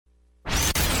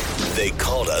They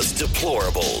called us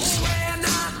deplorables. We're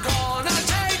not gonna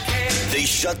take it. They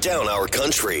shut down our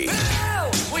country.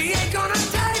 No, we ain't gonna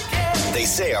take it. They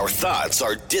say our thoughts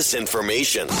are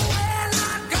disinformation. We're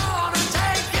not gonna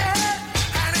take it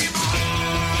anymore.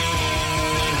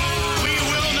 We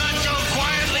will not go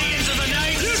quietly into the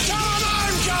night. You tell them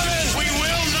I'm coming. We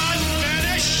will not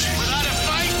vanish without a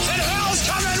fight. And hell's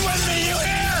coming with me, you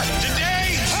hear?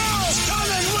 Today, Hell's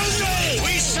coming with me.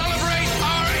 we celebrate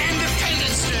our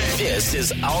Independence Day. This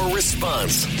is our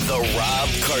response, The Rob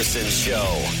Carson Show.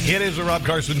 It is the Rob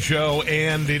Carson Show,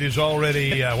 and it is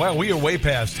already, we are way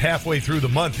past halfway through the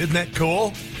month. Isn't that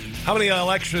cool? How many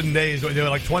election days?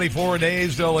 Like 24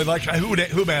 days till election?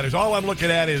 Who matters? All I'm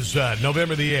looking at is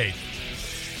November the 8th.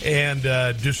 And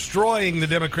destroying the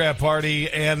Democrat Party,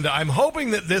 and I'm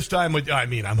hoping that this time,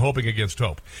 I'm hoping against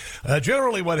hope.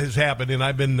 Generally what has happened, and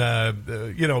I've been,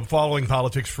 following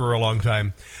politics for a long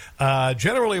time,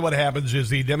 generally what happens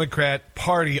is the Democrat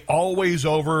Party always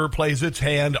overplays its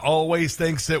hand, always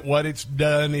thinks that what it's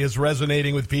done is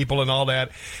resonating with people and all that,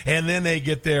 and then they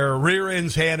get their rear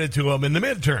ends handed to them in the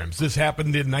midterms. This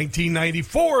happened in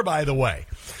 1994, by the way.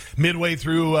 Midway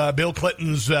through Bill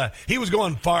Clinton's, he was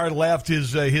going far left.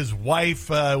 His wife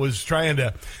was trying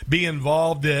to be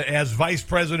involved as vice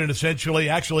president, essentially,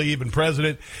 actually even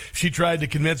president. She tried to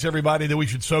convince everybody that we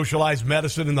should socialize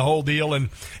medicine and the whole deal.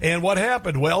 And what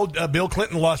happened? Well, Bill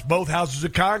Clinton lost both houses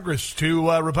of Congress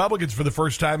to Republicans for the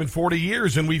first time in 40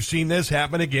 years. And we've seen this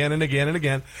happen again and again and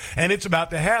again. And it's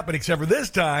about to happen, except for this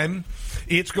time,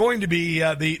 it's going to be,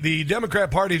 the Democrat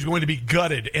Party is going to be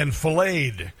gutted and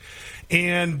filleted.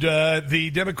 And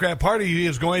the Democrat Party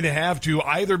is going to have to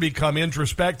either become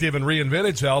introspective and reinvent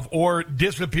itself or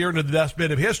disappear into the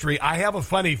dustbin of history. I have a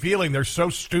funny feeling they're so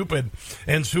stupid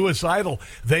and suicidal,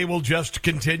 they will just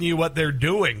continue what they're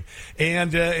doing.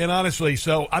 And honestly,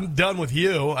 so I'm done with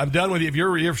you. I'm done with you. If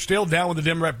you're still down with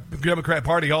the Democrat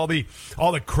Party, all the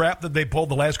crap that they pulled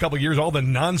the last couple of years, all the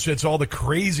nonsense, all the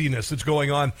craziness that's going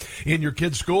on in your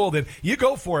kid's school, then you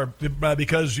go for it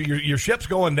because your ship's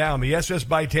going down. The SS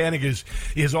Titanic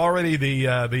is already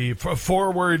the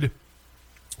forward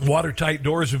watertight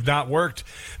doors have not worked.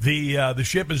 The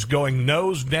ship is going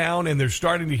nose down, and they're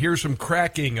starting to hear some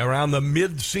cracking around the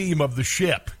mid seam of the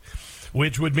ship,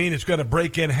 which would mean it's going to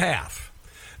break in half.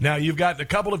 Now you've got a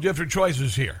couple of different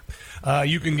choices here.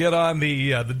 You can get on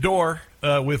the door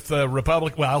with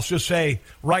Republic. Well, I'll just say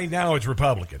right now it's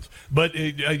Republicans, but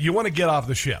you want to get off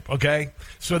the ship, okay?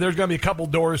 So there's going to be a couple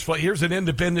doors. Here's an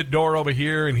independent door over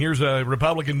here, and here's a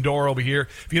Republican door over here.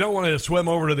 If you don't want to swim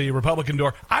over to the Republican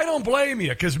door, I don't blame you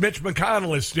because Mitch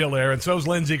McConnell is still there, and so is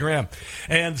Lindsey Graham.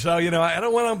 And so I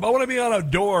want to be on a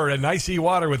door in icy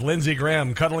water with Lindsey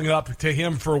Graham, cuddling up to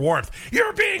him for warmth.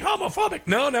 You're being homophobic.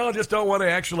 No, I just don't want to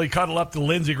actually cuddle up to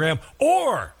Lindsey Graham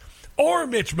or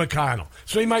Mitch McConnell.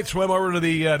 So he might swim over to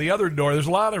the other door. There's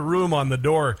a lot of room on the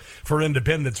door for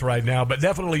independence right now, but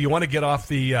definitely you want to get off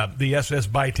the SS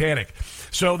Titanic.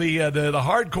 So the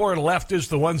hardcore leftists,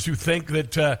 the ones who think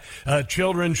that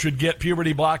children should get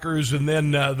puberty blockers and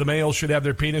then the males should have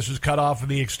their penises cut off and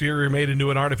the exterior made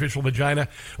into an artificial vagina,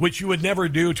 which you would never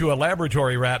do to a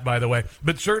laboratory rat, by the way,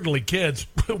 but certainly kids.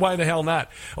 Why the hell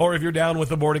not? Or if you're down with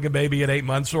aborting a baby at 8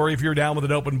 months, or if you're down with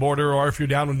an open border, or if you're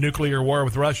down with nuclear war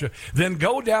with Russia, then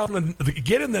go down and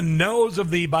get in the nose of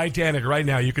the Titanic right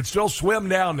now. You can still swim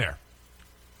down there.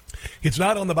 It's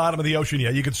not on the bottom of the ocean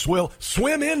yet. You can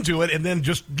swim into it and then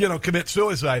just commit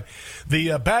suicide.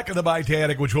 The back of the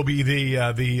Titanic, which will be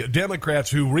the Democrats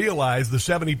who realize, the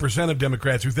 70% of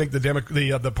Democrats who think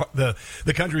the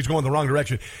country's going the wrong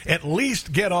direction, at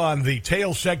least get on the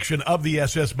tail section of the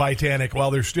SS Titanic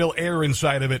while there's still air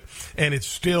inside of it and it's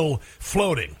still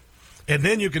floating. And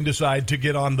then you can decide to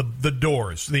get on the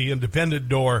doors, the independent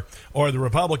door or the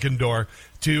Republican door,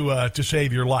 to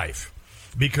save your life.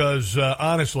 Because,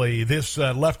 honestly, this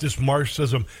leftist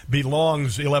Marxism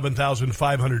belongs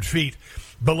 11,500 feet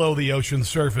below the ocean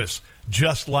surface,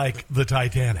 just like the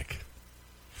Titanic.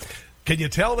 Can you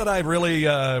tell that I'm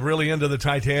really into the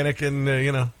Titanic? And,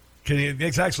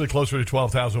 it's actually closer to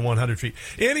 12,100 feet.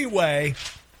 Anyway,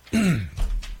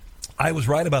 I was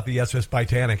right about the SS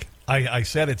Titanic. I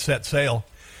said it set sail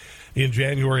in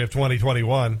January of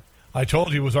 2021. I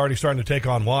told you it was already starting to take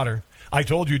on water. I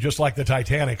told you, just like the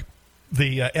Titanic,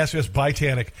 the SS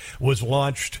Titanic was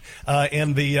launched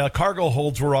and the cargo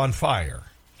holds were on fire.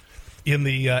 In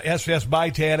the SS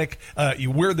Titanic,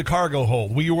 we're the cargo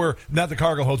hold. We were not the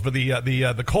cargo holds, but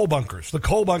the coal bunkers. The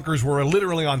coal bunkers were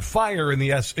literally on fire in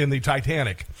the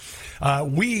Titanic.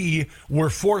 We were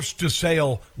forced to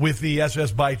sail with the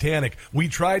SS Titanic. We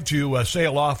tried to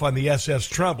sail off on the SS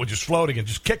Trump, which is floating and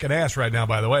just kicking ass right now,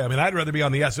 by the way. I mean, I'd rather be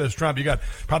on the SS Trump. You got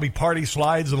probably party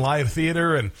slides and live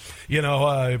theater and,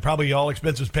 probably all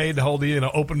expenses paid to hold the,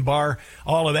 open bar,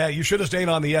 all of that. You should have stayed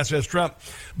on the SS Trump.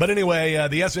 But anyway,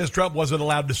 the SS Trump wasn't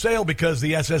allowed to sail because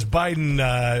the SS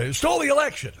Biden stole the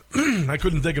election. I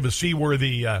couldn't think of a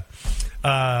seaworthy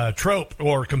trope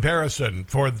or comparison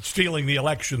for stealing the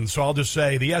election, so I'll just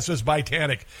say the SS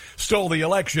Titanic stole the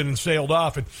election and sailed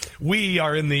off, and we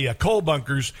are in the coal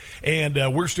bunkers, and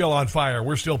we're still on fire.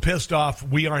 We're still pissed off.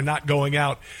 We are not going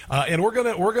out, and we're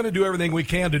gonna do everything we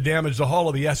can to damage the hull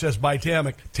of the SS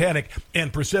Titanic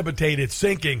and precipitate its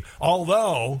sinking.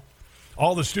 Although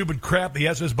all the stupid crap the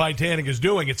SS Titanic is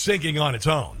doing, it's sinking on its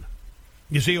own.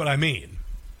 You see what I mean?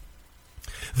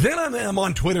 Then I'm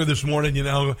on Twitter this morning,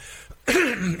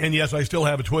 and yes, I still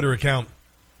have a Twitter account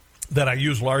that I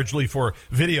use largely for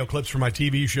video clips for my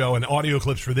TV show and audio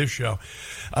clips for this show.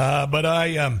 But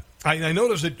I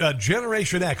noticed that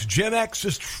Generation X, Gen X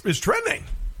is trending.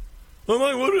 I'm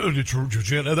like, what?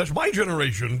 That's my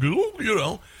generation,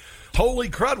 Holy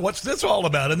crud, what's this all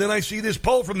about? And then I see this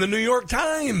poll from the New York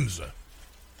Times.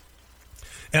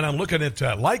 And I'm looking at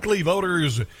likely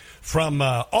voters from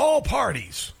all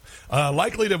parties.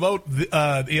 Likely to vote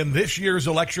in this year's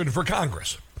election for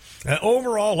Congress.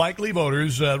 Overall, likely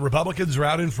voters, Republicans are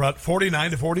out in front,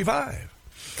 49 to 45.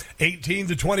 18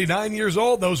 to 29 years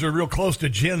old, those are real close to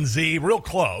Gen Z, real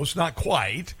close, not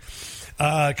quite,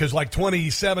 because like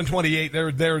 27, 28,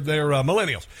 they're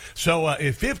millennials. So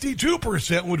if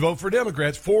 52% would vote for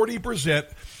Democrats, 40%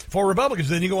 for Republicans.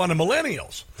 Then you go on to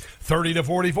millennials, 30 to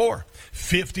 44.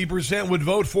 50% would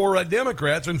vote for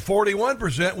Democrats and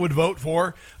 41% would vote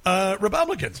for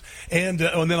Republicans. And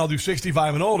then I'll do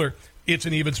 65 and older. It's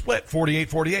an even split,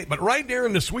 48-48. But right there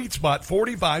in the sweet spot,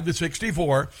 45 to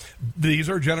 64, these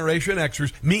are Generation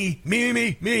Xers. Me,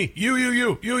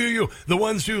 you. The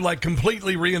ones who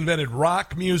completely reinvented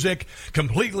rock music,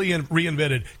 completely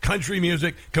reinvented country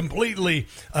music, completely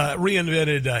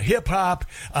reinvented hip-hop,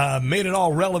 made it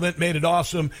all relevant, made it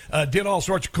awesome, did all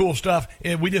sorts of cool stuff.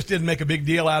 And we just didn't make a big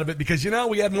deal out of it because,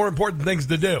 we had more important things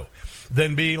to do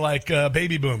than be like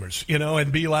baby boomers,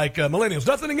 and be like millennials.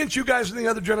 Nothing against you guys in the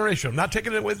other generation. I'm not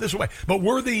taking it this way. But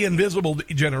we're the invisible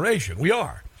generation. We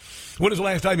are. When was the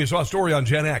last time you saw a story on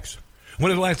Gen X? When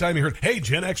was the last time you heard, hey,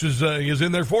 Gen X is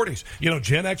in their 40s.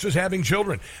 Gen X is having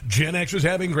children. Gen X is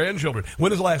having grandchildren.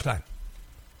 When is the last time?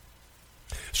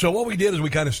 So what we did is we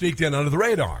kind of sneaked in under the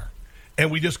radar.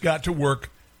 And we just got to work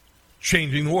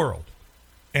changing the world.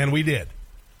 And we did.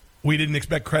 We didn't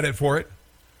expect credit for it.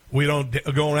 We don't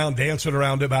go around dancing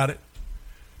around about it.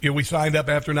 We signed up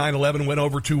after 9/11, went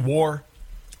over to war,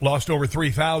 lost over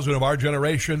 3,000 of our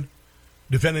generation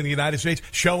defending the United States,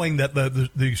 showing that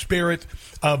the spirit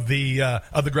of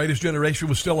the greatest generation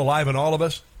was still alive in all of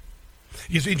us.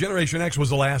 You see, Generation X was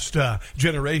the last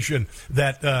generation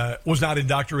that was not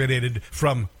indoctrinated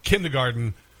from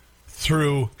kindergarten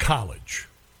through college.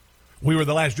 We were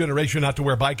the last generation not to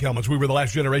wear bike helmets. We were the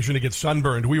last generation to get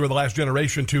sunburned. We were the last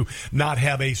generation to not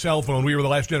have a cell phone. We were the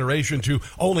last generation to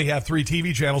only have 3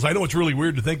 TV channels. I know it's really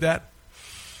weird to think that.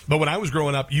 But when I was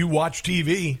growing up, you watched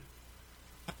TV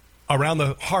around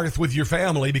the hearth with your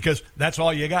family because that's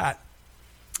all you got.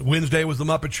 Wednesday was the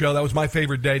Muppet Show. That was my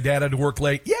favorite day. Dad had to work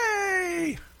late.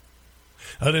 Yay!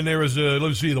 And then there was,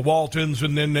 the Waltons,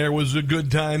 and then there was Good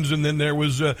Times, and then there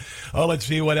was, let's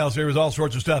see what else. There was all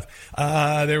sorts of stuff.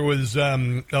 There was,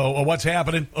 What's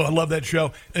Happening? Oh, I love that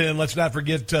show. And let's not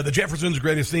forget the Jeffersons,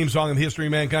 greatest theme song in the history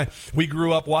of mankind. We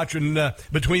grew up watching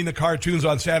between the cartoons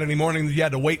on Saturday morning that you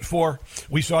had to wait for.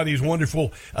 We saw these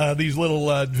wonderful, these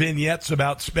little vignettes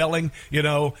about spelling,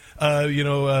 let's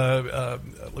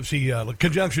see,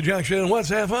 conjunction, junction, what's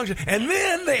that function? And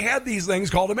then they had these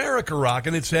things called America Rock,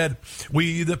 and it said,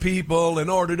 we the people, in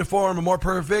order to form a more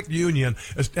perfect union,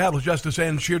 establish justice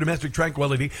and sheer domestic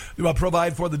tranquility,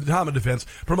 provide for the common defense,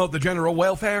 promote the general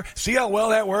welfare. See how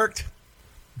well that worked?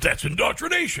 That's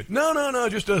indoctrination. No,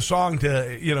 just a song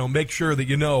to, make sure that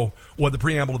you know what the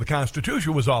preamble of the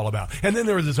Constitution was all about. And then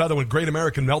there was this other one, Great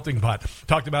American Melting Pot.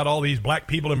 Talked about all these black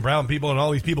people and brown people and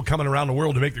all these people coming around the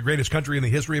world to make the greatest country in the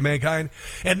history of mankind.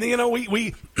 And,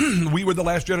 we were the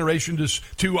last generation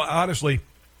to honestly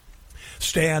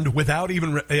stand without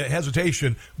even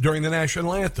hesitation during the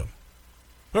national anthem.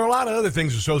 There are a lot of other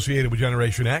things associated with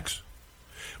Generation X.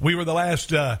 We were the last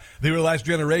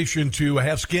generation to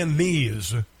have skinned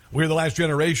knees. We were the last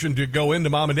generation to go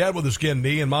into mom and dad with a skinned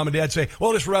knee, and mom and dad say,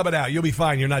 well, just rub it out. You'll be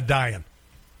fine. You're not dying.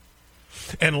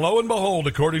 And lo and behold,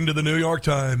 according to the New York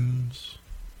Times,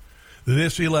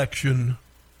 this election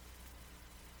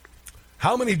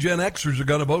How many Gen Xers are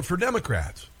going to vote for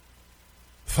Democrats?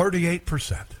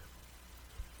 38%.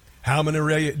 How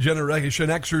many Generation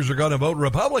Xers are going to vote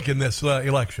Republican this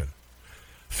election?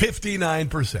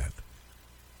 59%.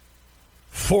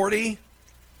 40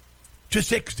 to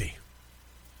 60.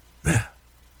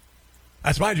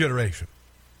 That's my generation.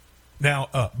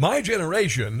 Now, my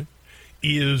generation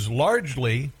is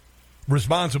largely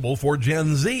responsible for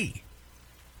Gen Z.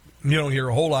 You don't hear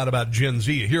a whole lot about Gen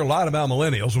Z. You hear a lot about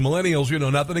millennials. And millennials,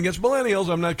 nothing against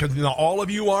millennials. I'm not, because all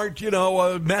of you aren't,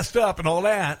 messed up and all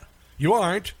that. You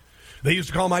aren't. They used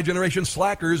to call my generation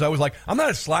slackers. I was like, I'm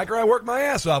not a slacker. I work my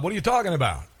ass off. What are you talking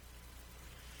about?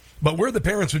 But we're the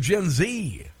parents of Gen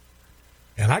Z.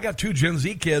 And I got 2 Gen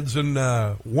Z kids and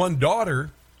one daughter.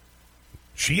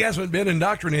 She hasn't been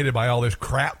indoctrinated by all this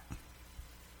crap.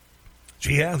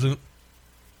 She hasn't.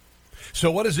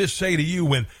 So what does this say to you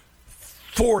when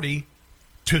 40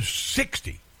 to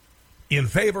 60 in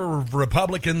favor of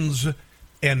Republicans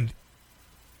and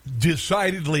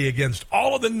decidedly against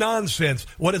all of the nonsense?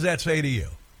 What does that say to you?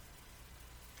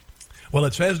 Well,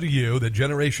 it says to you that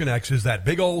Generation X is that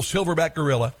big old silverback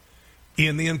gorilla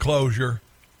in the enclosure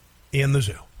in the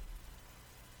zoo.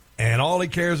 And all he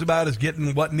cares about is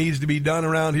getting what needs to be done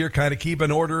around here, kind of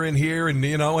keeping order in here, and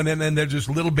and then there's this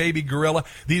little baby gorilla.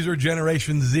 These are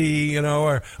Generation Z,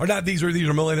 or not. These are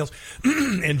millennials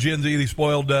and Gen Z. These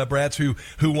spoiled brats who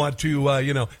want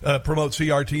to promote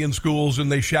CRT in schools,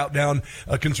 and they shout down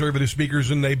conservative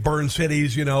speakers, and they burn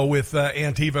cities, with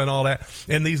Antifa and all that.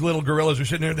 And these little gorillas are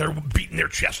sitting there, they're beating their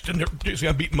chest, and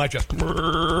I'm beating my chest.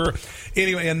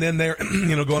 Anyway, and then they're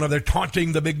going over there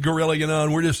taunting the big gorilla,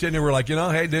 and we're just sitting there. We're like,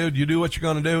 hey, dude. You do what you're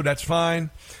going to do. That's fine.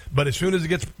 But as soon as it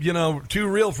gets, too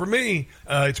real for me,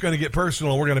 it's going to get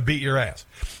personal. We're going to beat your ass.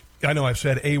 I know I've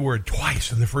said a word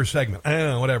twice in the first segment. I don't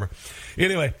know, whatever.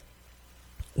 Anyway,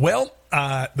 well,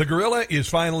 the gorilla is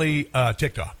finally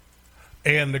ticked off.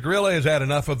 And the gorilla has had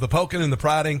enough of the poking and the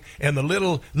prodding, and the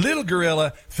little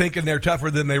gorilla thinking they're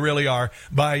tougher than they really are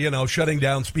by, shutting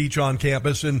down speech on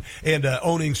campus and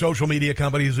owning social media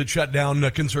companies that shut down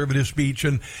conservative speech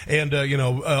and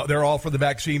they're all for the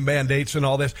vaccine mandates and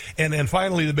all this. And then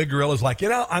finally the big gorilla's like,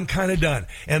 I'm kind of done.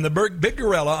 And the big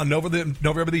gorilla on November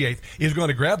the 8th is going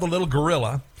to grab the little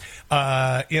gorilla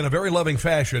in a very loving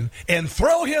fashion and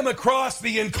throw him across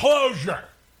the enclosure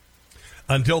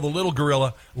until the little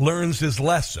gorilla learns his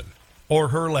lesson, or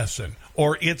her lesson,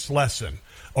 or its lesson,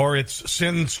 or its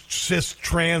cis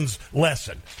trans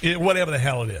lesson, whatever the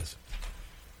hell it is.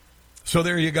 So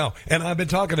there you go. And I've been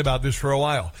talking about this for a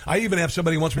while. I even have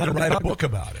somebody who wants me to write a book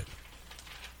about it.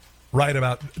 Write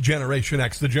about Generation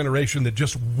X, the generation that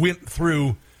just went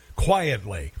through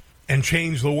quietly and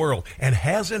changed the world and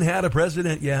hasn't had a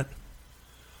president yet.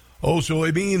 Oh, so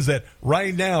it means that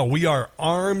right now we are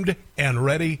armed and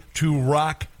ready to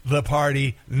rock the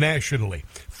party nationally.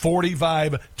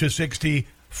 45 to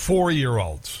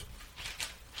 64-year-olds.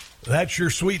 That's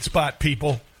your sweet spot,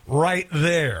 people, right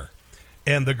there.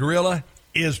 And the gorilla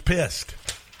is pissed.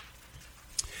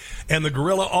 And the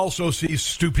gorilla also sees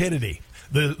stupidity.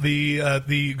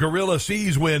 The gorilla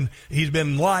sees when he's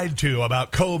been lied to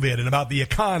about COVID and about the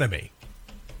economy.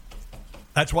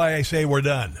 That's why I say we're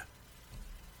done.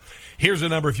 Here's a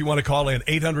number if you want to call in,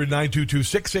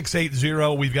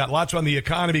 800-922-6680. We've got lots on the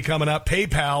economy coming up.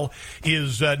 PayPal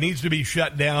needs to be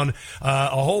shut down. A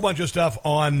whole bunch of stuff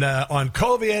on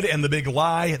COVID and the big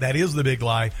lie. That is the big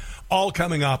lie. All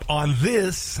coming up on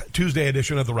this Tuesday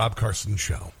edition of the Rob Carson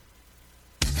Show.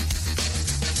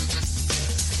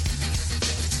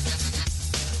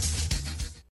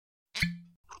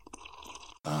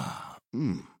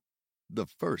 The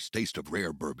first taste of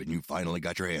rare bourbon you finally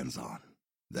got your hands on.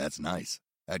 That's nice.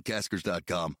 At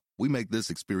Caskers.com, we make this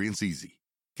experience easy.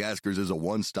 Caskers is a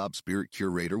one-stop spirit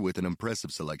curator with an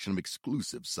impressive selection of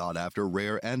exclusive, sought-after,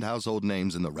 rare, and household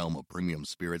names in the realm of premium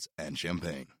spirits and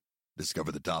champagne.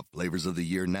 Discover the top flavors of the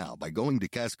year now by going to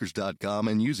Caskers.com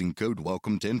and using code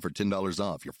WELCOME10 for $10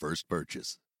 off your first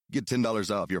purchase. Get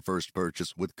 $10 off your first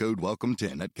purchase with code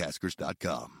WELCOME10 at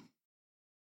Caskers.com.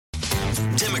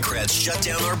 Democrats shut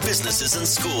down our businesses and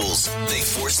schools. They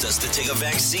forced us to take a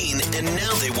vaccine, and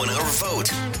now they want our vote.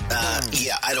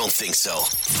 Yeah, I don't think so.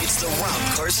 It's the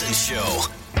Rob Carson Show.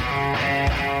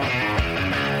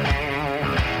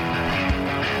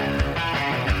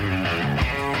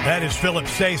 That is Philip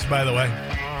Sayce, by the way.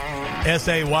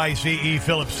 S-A-Y-C-E,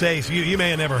 Philip Sayce. You may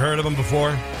have never heard of him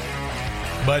before,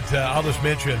 but I'll just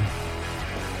mention,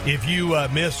 if you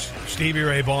miss Stevie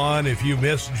Ray Vaughan, if you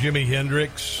miss Jimi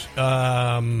Hendrix,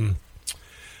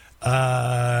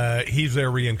 he's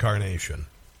their reincarnation.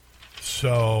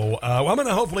 So I'm going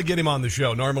to hopefully get him on the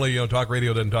show. Normally, talk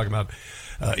radio doesn't talk about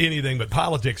anything but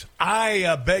politics.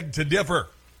 I beg to differ.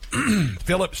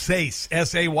 Philip Sayce,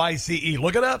 S-A-Y-C-E.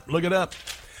 Look it up. Look it up.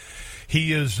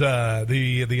 He is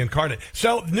the incarnate.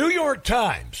 So, New York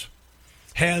Times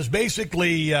has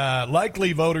basically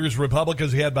likely voters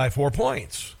Republicans ahead by 4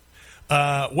 points.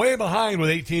 Way behind with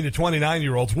 18 to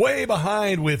 29-year-olds. Way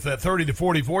behind with 30 to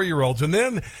 44-year-olds. And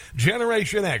then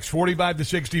Generation X, 45 to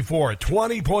 64. A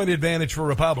 20-point advantage for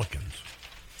Republicans.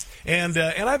 And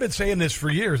I've been saying this for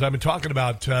years. I've been talking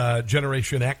about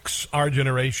Generation X, our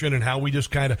generation, and how we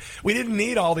just we didn't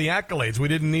need all the accolades. We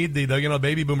didn't need the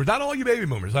baby boomers. Not all you baby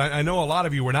boomers. I know a lot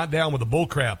of you were not down with the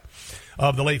bullcrap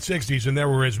of the late 60s, and there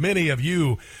were as many of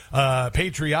you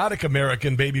patriotic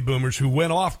American baby boomers who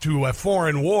went off to a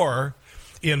foreign war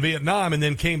in Vietnam and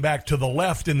then came back to the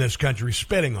left in this country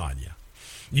spitting on you.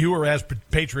 You were as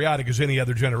patriotic as any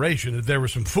other generation. There were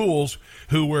some fools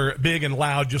who were big and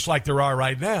loud just like there are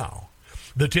right now.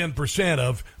 The 10%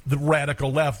 of the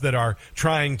radical left that are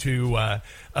trying to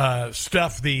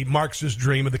stuff the Marxist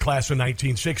dream of the class of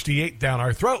 1968 down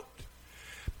our throat.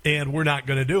 And we're not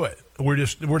going to do it.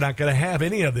 We're not going to have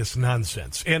any of this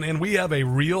nonsense. And we have a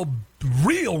real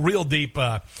deep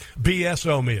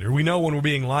BSO meter. We know when we're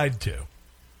being lied to.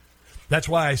 That's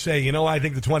why I say, I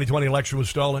think the 2020 election was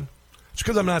stolen. It's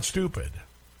because I'm not stupid.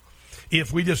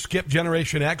 If we just skipped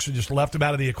Generation X and just left them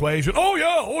out of the equation, oh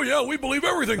yeah, we believe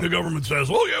everything the government says.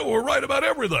 Oh yeah, we're right about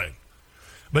everything.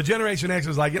 But Generation X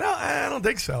is like, I don't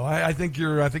think so. I think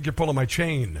you're pulling my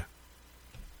chain.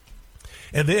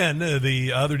 And then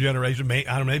the other generation, I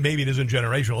don't know, maybe it isn't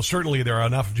generational. Certainly there are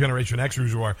enough Generation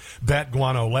Xers who are bat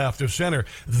guano left of center.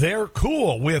 They're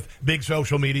cool with big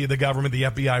social media, the government, the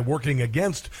FBI working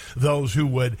against those who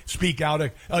would speak out,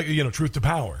 truth to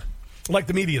power, like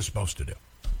the media is supposed to do.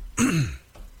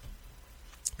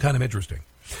 Kind of interesting.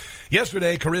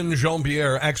 Yesterday, Karine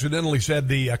Jean-Pierre accidentally said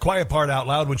the quiet part out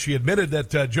loud when she admitted that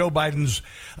Joe Biden's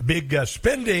big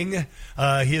spending,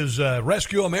 his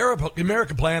Rescue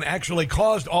America plan, actually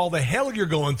caused all the hell you're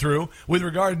going through with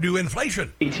regard to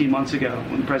inflation. 18 months ago,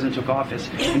 when the president took office,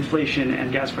 inflation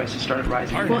and gas prices started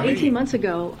rising. Well, 18 months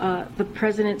ago, the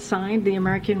president signed the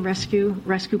American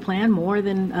Rescue Plan more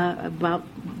than about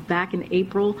back in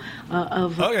April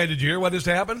of... Okay, did you hear what just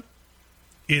happened?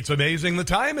 It's amazing the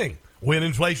timing. When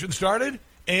inflation started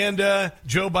and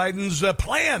Joe Biden's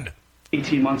plan.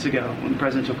 18 months ago, when the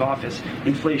president took office,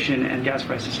 inflation and gas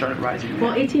prices started rising.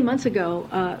 Well, 18 months ago,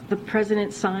 the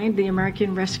president signed the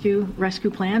American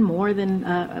Rescue Plan more than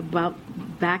about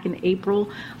back in April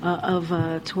of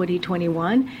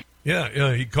 2021.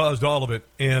 Yeah, he caused all of it,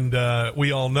 and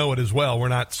we all know it as well. We're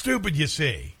not stupid, you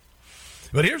see.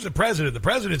 But here's the president. The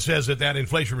president says that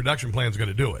Inflation Reduction Plan is going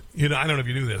to do it. I don't know if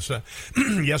you knew this.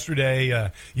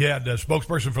 Yesterday, you had a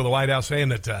spokesperson for the White House saying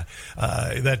that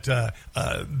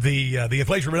the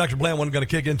Inflation Reduction Plan wasn't going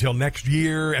to kick in until next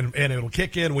year, and it'll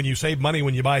kick in when you save money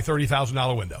when you buy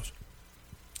 $30,000 windows.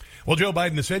 Well, Joe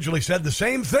Biden essentially said the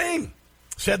same thing.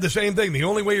 The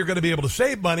only way you're going to be able to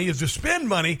save money is to spend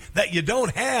money that you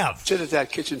don't have. Sit at that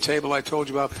kitchen table I told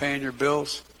you about paying your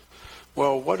bills.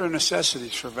 Well, what are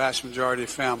necessities for a vast majority of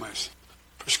families?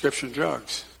 Prescription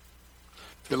drugs.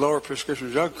 If you lower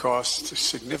prescription drug costs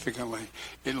significantly,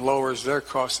 it lowers their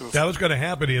cost of... Now, what's going to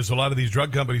happen is a lot of these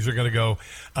drug companies are going to go,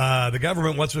 the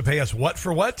government wants to pay us what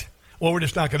for what? Well, we're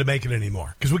just not going to make it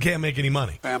anymore because we can't make any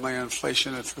money. Family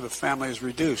inflation for the family is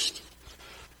reduced.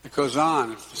 It goes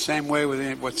on. The same way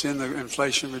with what's in the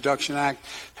Inflation Reduction Act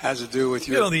has to do with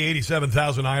the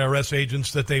 87,000 IRS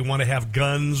agents that they want to have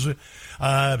guns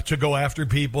to go after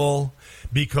people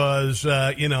because,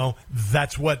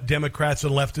 that's what Democrats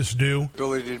and leftists do.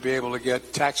 Ability to be able to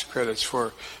get tax credits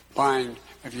for buying,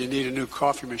 if you need a new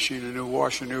coffee machine, a new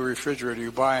washer, a new refrigerator,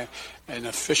 you buy an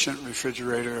efficient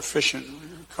refrigerator, efficient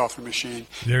coffee machine.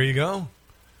 There you go.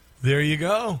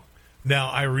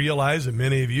 Now, I realize that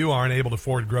many of you aren't able to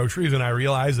afford groceries, and I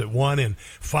realize that 1 in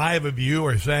 5 of you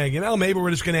are saying, maybe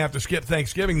we're just going to have to skip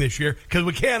Thanksgiving this year because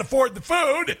we can't afford the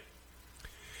food.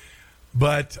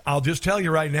 But I'll just tell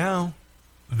you right now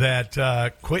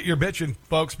that quit your bitching,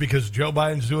 folks, because Joe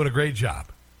Biden's doing a great job.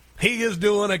 He is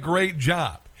doing a great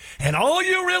job. And all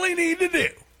you really need to do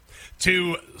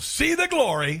to see the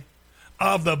glory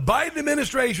of the Biden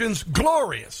administration's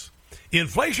glorious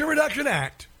Inflation Reduction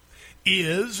Act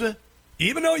is...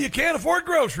 Even though you can't afford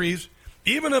groceries,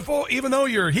 even though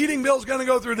your heating bill is going to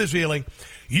go through the ceiling,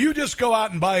 you just go out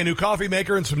and buy a new coffee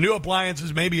maker and some new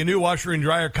appliances, maybe a new washer and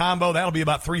dryer combo. That'll be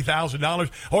about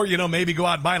 $3,000. Or, maybe go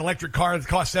out and buy an electric car that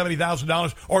costs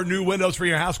 $70,000. Or new windows for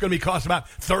your house going to be cost about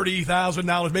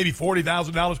 $30,000, maybe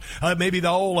 $40,000. Maybe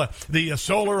the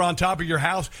solar on top of your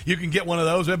house, you can get one of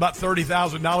those at about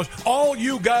 $30,000. All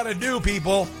you got to do,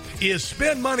 people, is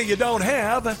spend money you don't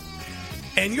have,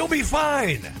 and you'll be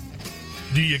fine.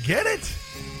 Do you get it?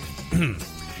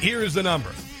 Here's the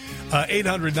number.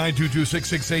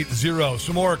 800-922-6680.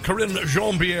 Some more Corinne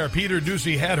Jean-Pierre. Peter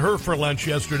Ducey had her for lunch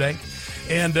yesterday.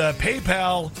 And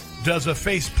PayPal does a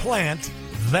face plant.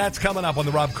 That's coming up on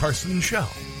the Rob Carson Show.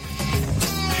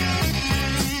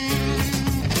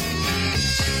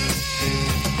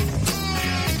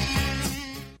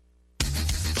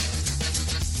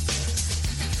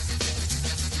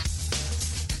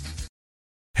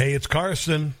 Hey, it's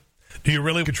Carson. Do you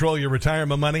really control your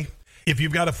retirement money? If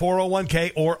you've got a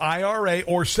 401k or IRA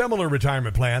or similar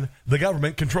retirement plan, the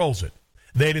government controls it.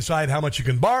 They decide how much you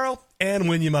can borrow and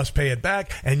when you must pay it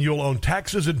back, and you'll own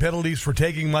taxes and penalties for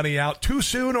taking money out too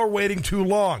soon or waiting too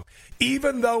long,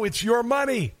 even though it's your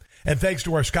money. And thanks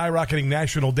to our skyrocketing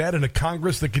national debt and a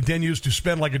Congress that continues to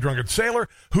spend like a drunken sailor,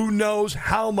 who knows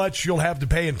how much you'll have to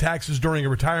pay in taxes during a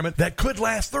retirement that could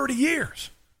last 30 years.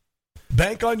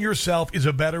 Bank on yourself is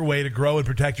a better way to grow and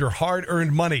protect your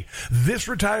hard-earned money. This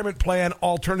retirement plan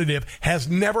alternative has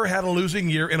never had a losing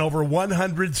year in over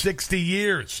 160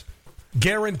 years.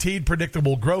 Guaranteed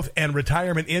predictable growth and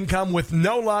retirement income with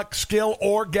no luck, skill,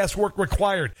 or guesswork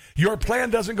required. Your plan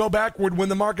doesn't go backward when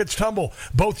the markets tumble.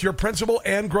 Both your principal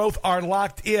and growth are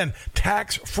locked in.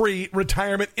 Tax-free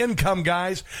retirement income,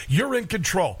 guys. You're in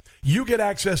control. You get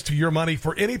access to your money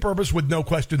for any purpose with no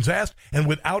questions asked and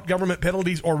without government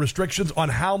penalties or restrictions on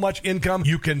how much income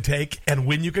you can take and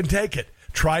when you can take it.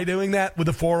 Try doing that with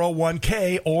a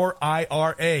 401k or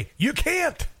IRA. You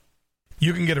can't.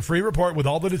 You can get a free report with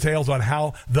all the details on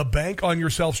how the Bank on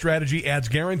Yourself strategy adds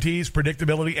guarantees,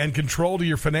 predictability, and control to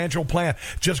your financial plan.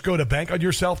 Just go to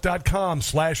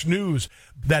bankonyourself.com/news.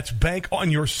 That's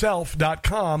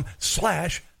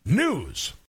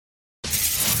bankonyourself.com/news.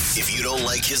 If you don't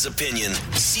like his opinion,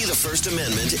 see the First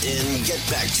Amendment and get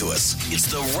back to us. It's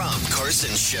the Rob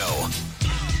Carson Show.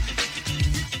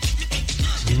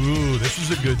 Ooh, this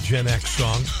is a good Gen X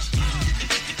song.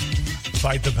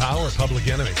 Fight the Power, Public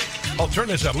Enemy. Oh, turn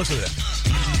this up. Listen to this.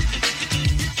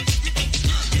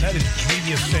 That is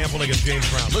genius sampling of James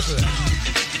Brown. Listen to that.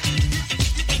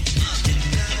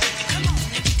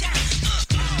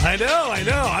 I know.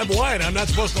 I'm white. I'm not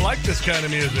supposed to like this kind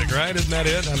of music, right? Isn't that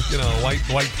it? I'm,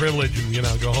 white privilege and,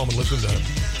 go home and listen to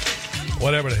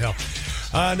whatever the hell.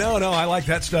 No, I like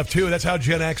that stuff, too. That's how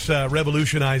Gen X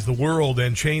revolutionized the world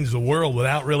and changed the world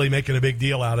without really making a big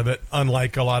deal out of it,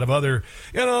 unlike a lot of other,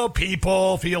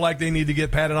 people feel like they need to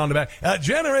get patted on the back.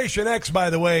 Generation X,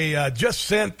 by the way, just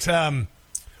sent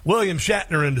William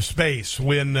Shatner into space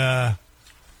when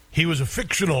he was a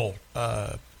fictional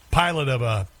pilot of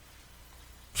a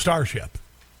starship.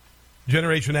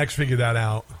 Generation X figured that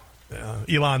out.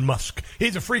 Elon Musk.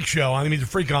 He's a freak show. I mean, he's a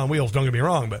freak on wheels, don't get me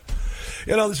wrong, but,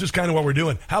 this is kind of what we're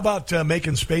doing. How about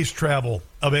making space travel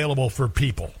available for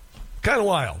people? Kind of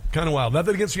wild.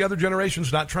 Nothing against the other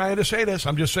generations, not trying to say this.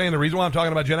 I'm just saying the reason why I'm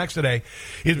talking about Gen X today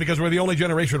is because we're the only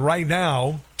generation right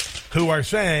now who are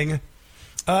saying,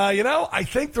 I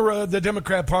think the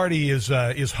Democrat Party is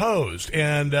hosed,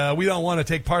 and we don't want to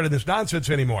take part in this nonsense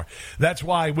anymore. That's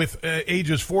why with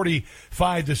ages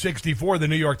 45 to 64, the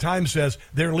New York Times says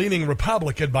they're leaning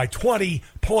Republican by 20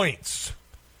 points.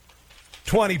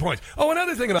 20 points. Oh,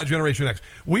 another thing about Generation X.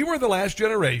 We were the last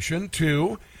generation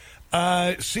to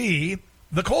see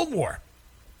the Cold War.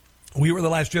 We were the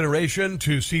last generation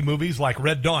to see movies like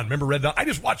Red Dawn. Remember Red Dawn? I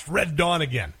just watched Red Dawn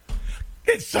again.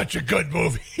 It's such a good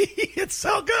movie. It's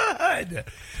so good.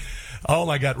 Oh,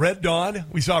 my God. Red Dawn.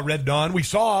 We saw Red Dawn. We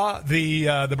saw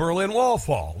the Berlin Wall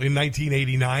fall in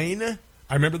 1989.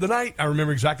 I remember the night. I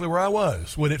remember exactly where I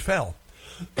was when it fell.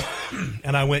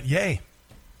 And I went, yay.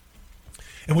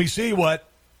 And we see what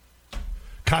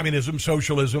communism,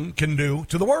 socialism can do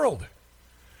to the world.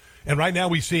 And right now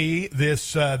we see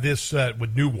this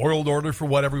new world order, for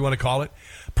whatever you want to call it,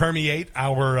 permeate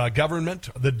our government,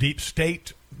 the deep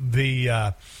state,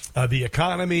 the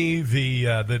economy,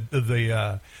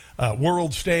 the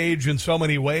world stage in so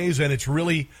many ways, and it's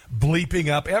really bleeping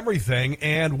up everything.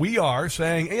 And we are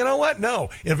saying, you know what?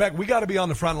 No. In fact, we got to be on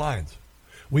the front lines.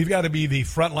 We've got to be the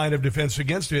front line of defense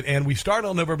against it, and we start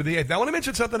on November the 8th. Now, I want to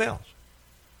mention something else.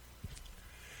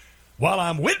 While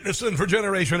I'm witnessing for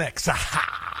Generation X,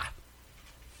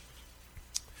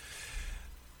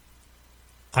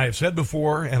 I have said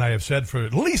before, and I have said for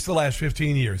at least the last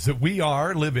 15 years, that we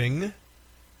are living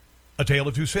a tale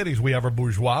of two cities. We have a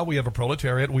bourgeois, we have a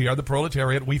proletariat. We are the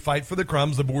proletariat. We fight for the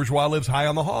crumbs. The bourgeois lives high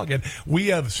on the hog. And we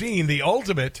have seen the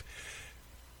ultimate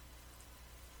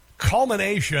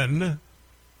culmination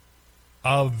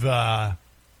of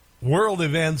world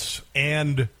events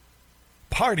and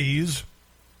parties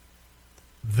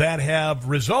that have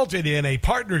resulted in a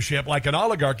partnership like an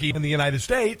oligarchy in the United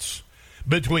States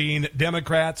between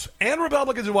Democrats and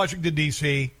Republicans in Washington,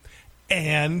 D.C.,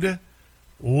 and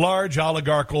large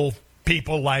oligarchical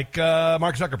people like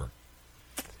Mark Zuckerberg,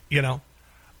 you know.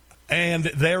 And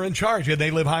they're in charge, and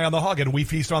they live high on the hog, and we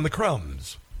feast on the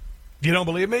crumbs. You don't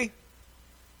believe me?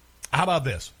 How about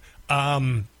this?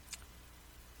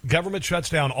 Government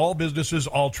shuts down all businesses,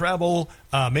 all travel.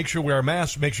 Make sure you wear a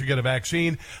mask. Make sure you get a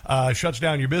vaccine. Shuts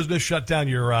down your business. Shut down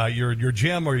your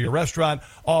gym or your restaurant.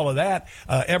 All of that,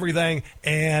 everything,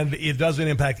 and it doesn't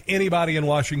impact anybody in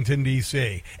Washington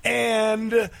D.C.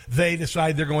 And they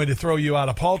decide they're going to throw you out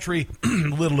a paltry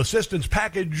little assistance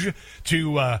package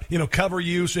to cover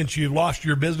you since you lost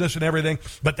your business and everything.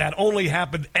 But that only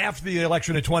happened after the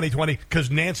election of 2020 because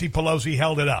Nancy Pelosi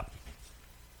held it up.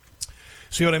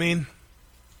 See what I mean?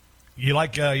 You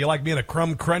like being a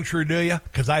crumb cruncher, do you?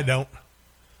 Because I don't.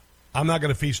 I'm not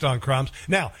going to feast on crumbs.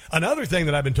 Now, another thing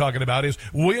that I've been talking about is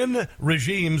when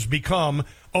regimes become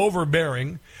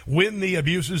overbearing, when the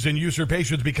abuses and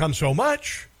usurpations become so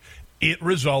much, it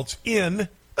results in,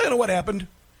 what happened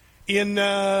in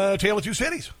Tale of Two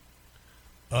Cities.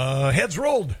 Heads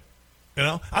rolled.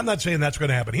 I'm not saying that's going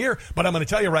to happen here, but I'm going to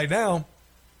tell you right now,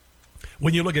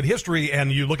 when you look at history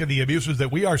and you look at the abuses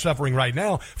that we are suffering right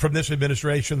now from this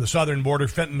administration, the southern border,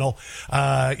 fentanyl,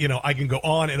 I can go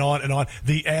on and on and on.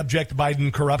 The abject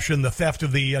Biden corruption, the theft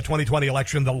of the 2020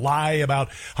 election, the lie about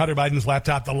Hunter Biden's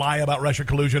laptop, the lie about Russia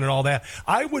collusion and all that.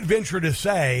 I would venture to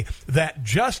say that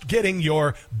just getting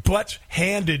your butts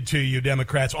handed to you,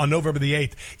 Democrats, on November the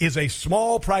 8th is a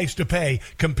small price to pay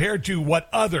compared to what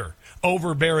other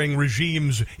overbearing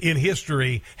regimes in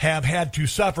history have had to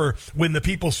suffer when the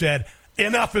people said,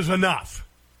 enough is enough.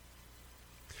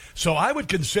 So I would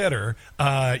consider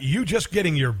you just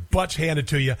getting your butts handed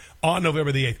to you on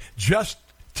November the 8th. Just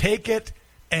take it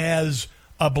as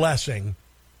a blessing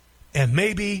and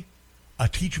maybe a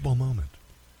teachable moment.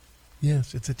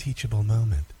 Yes, it's a teachable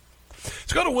moment.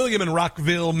 Let's go to William in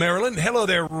Rockville, Maryland. Hello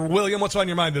there, William. What's on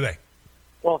your mind today?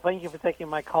 Well, thank you for taking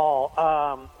my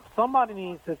call. Somebody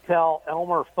needs to tell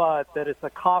Elmer Fudd that it's a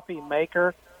coffee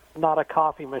maker, not a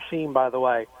coffee machine, by the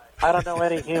way. I don't know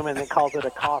any human that calls it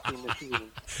a coffee machine.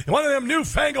 One of them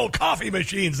newfangled coffee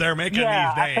machines they're making these days.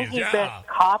 I think he meant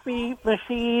coffee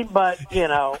machine, but,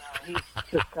 he's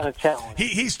just kind of challenged.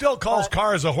 He still calls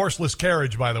cars a horseless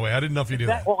carriage, by the way. I didn't know if you knew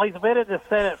that. Well, he's been in the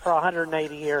Senate for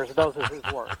 180 years. Those are his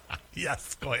words.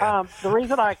 Yes, go ahead. The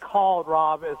reason I called,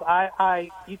 Rob, is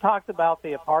you talked about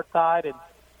the apartheid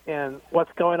and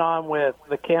what's going on with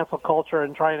the cancel culture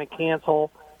and trying to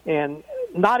cancel and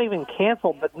not even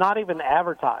cancel, but not even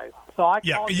advertise. So I'm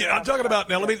talking about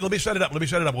now. Let me set it up.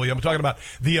 William. I'm talking about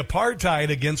the apartheid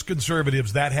against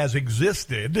conservatives that has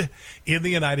existed in the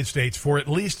United States for at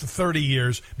least 30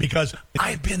 years because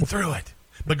I've been through it.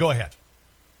 But go ahead.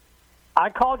 I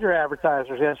called your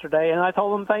advertisers yesterday, and I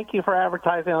told them thank you for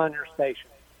advertising on your station.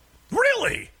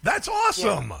 Really? That's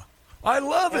awesome. Yeah. I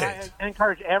love it. I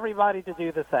encourage everybody to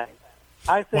do the same.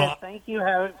 I said thank you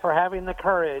for having the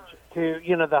courage to,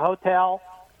 the hotel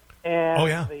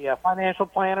and the financial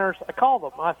planners. I called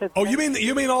them. I said,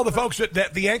 you mean all the folks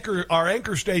that our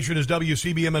anchor station is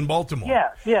WCBM in Baltimore?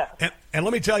 Yes. And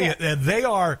let me tell you, they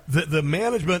are the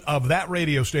management of that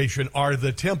radio station are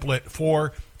the template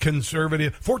for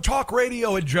for talk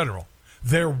radio in general.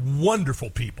 They're wonderful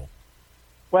people.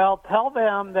 Well, tell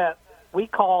them that we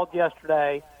called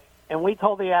yesterday. And we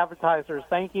told the advertisers,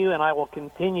 thank you, and I will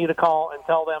continue to call and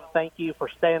tell them thank you for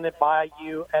standing by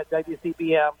you at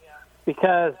WCBM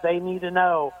because they need to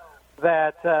know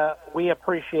that we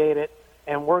appreciate it,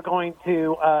 and we're going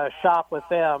to shop with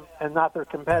them and not their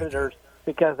competitors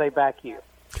because they back you.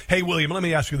 Hey, William, let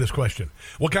me ask you this question.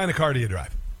 What kind of car do you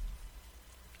drive?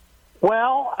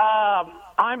 Well,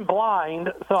 I'm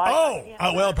blind, so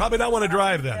probably not want to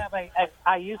drive then.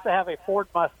 I used to have a Ford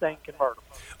Mustang convertible.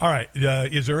 All right.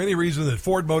 Is there any reason that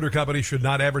Ford Motor Company should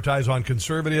not advertise on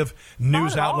conservative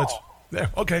news outlets? Yeah,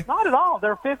 okay. Not at all.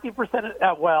 They're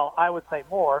 50%. Well, I would say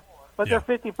more, but they're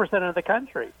 50% of the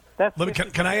country.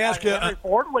 Can I ask you?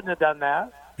 Ford wouldn't have done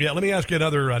that. Yeah. Let me ask you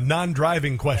another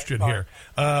non-driving question here.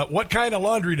 What kind of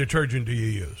laundry detergent do you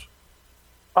use?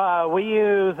 We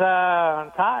use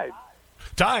Tide.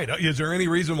 Tide. Is there any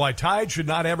reason why Tide should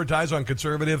not advertise on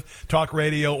conservative talk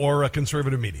radio or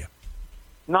conservative media?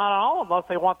 Not all, unless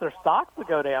they want their stocks to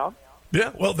go down.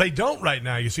 Yeah, well, they don't right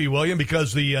now, you see, William,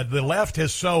 because the left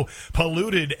has so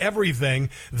polluted everything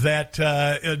that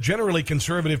generally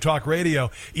conservative talk radio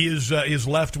is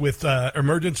left with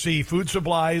emergency food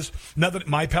supplies. Nothing.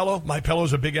 MyPillow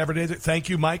is a big advertiser. Thank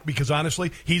you, Mike, because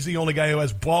honestly, he's the only guy who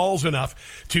has balls enough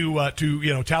to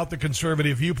tout the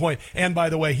conservative viewpoint. And by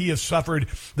the way, he has suffered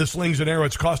the slings and arrows.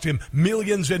 It's cost him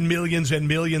millions and millions and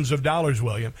millions of dollars,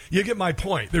 William. You get my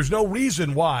point. There's no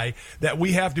reason why that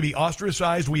we have to be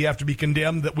ostracized. We have to be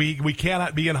condemned, that we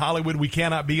cannot be in Hollywood, we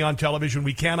cannot be on television,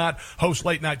 we cannot host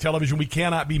late night television, we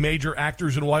cannot be major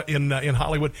actors in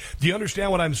Hollywood. Do you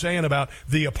understand what I'm saying about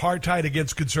the apartheid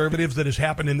against conservatives that has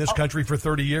happened in this country for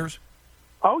 30 years?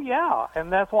 Oh, yeah,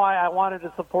 and that's why I wanted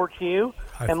to support you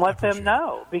and let them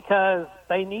know, because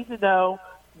they need to know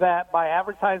that by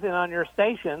advertising on your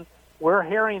station, we're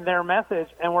hearing their message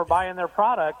and we're buying their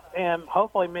product, and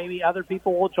hopefully maybe other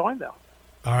people will join them.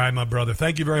 All right, my brother.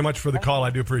 Thank you very much for the call.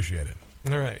 I do appreciate it.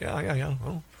 All right. Yeah.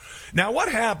 Well, now,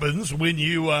 what happens when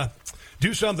you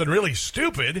do something really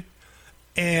stupid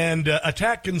and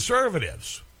attack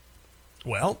conservatives?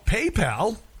 Well,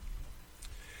 PayPal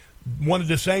wanted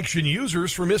to sanction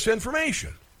users for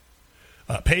misinformation.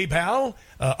 PayPal,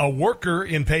 a worker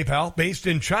in PayPal based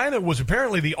in China, was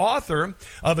apparently the author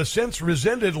of a since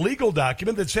rescinded legal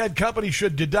document that said companies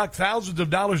should deduct thousands of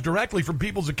dollars directly from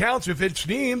people's accounts if it's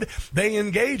deemed they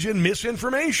engage in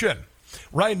misinformation.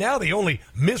 Right now, the only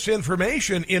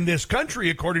misinformation in this country,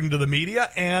 according to the media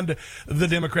and the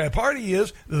Democrat Party,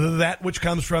 is that which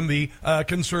comes from the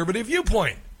conservative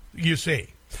viewpoint, you see.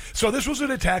 So this was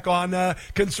an attack on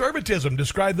conservatism.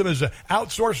 Described them as an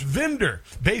outsourced vendor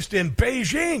based in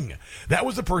Beijing. That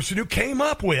was the person who came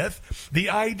up with the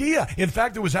idea. In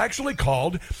fact, it was actually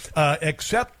called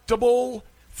Acceptable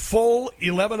Full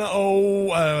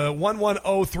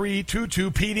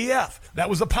 110322 PDF. That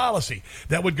was the policy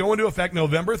that would go into effect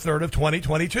November 3rd of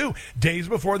 2022, days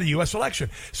before the U.S. election.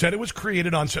 Said it was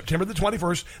created on September the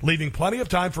 21st, leaving plenty of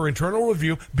time for internal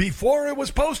review before it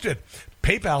was posted.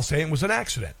 PayPal saying it was an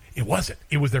accident. It wasn't.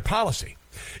 It was their policy.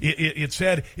 It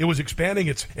said it was expanding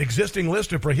its existing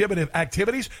list of prohibited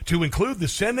activities to include the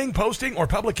sending, posting, or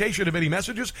publication of any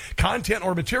messages, content,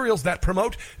 or materials that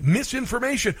promote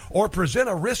misinformation or present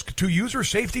a risk to user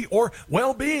safety or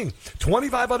well-being.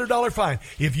 $2,500 fine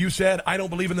if you said, I don't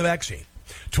believe in the vaccine.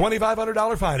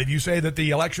 $2,500 fine if you say that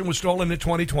the election was stolen in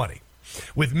 2020.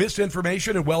 With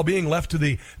misinformation and well-being left to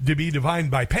be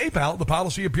defined by PayPal, the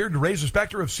policy appeared to raise the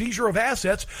specter of seizure of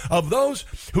assets of those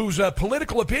whose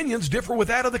political opinions differ with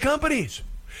that of the companies.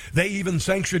 They even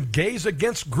sanctioned Gays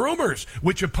Against Groomers,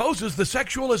 which opposes the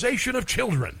sexualization of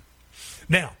children.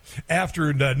 Now,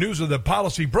 after news of the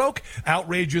policy broke,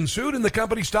 outrage ensued and the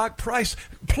company's stock price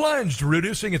plunged,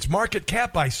 reducing its market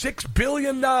cap by $6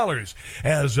 billion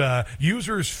as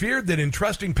users feared that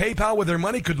entrusting PayPal with their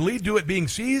money could lead to it being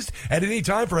seized at any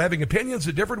time for having opinions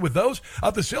that differed with those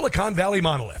of the Silicon Valley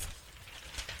monolith.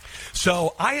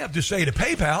 So I have to say to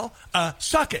PayPal,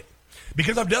 suck it,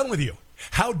 because I'm done with you.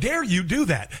 How dare you do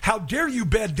that? How dare you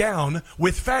bed down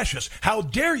with fascists? How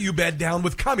dare you bed down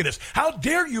with communists? How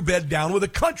dare you bed down with a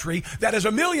country that has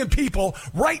 1 million people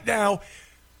right now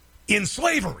in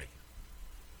slavery?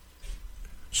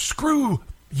 Screw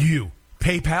you,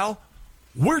 PayPal.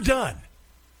 We're done.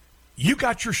 You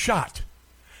got your shot.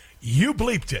 You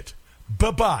bleeped it.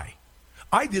 Bye-bye.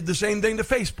 I did the same thing to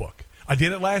Facebook. I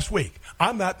did it last week.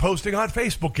 I'm not posting on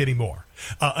Facebook anymore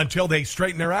until they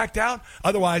straighten their act out.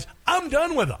 Otherwise, I'm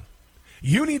done with them.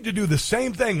 You need to do the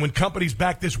same thing when companies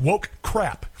back this woke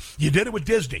crap. You did it with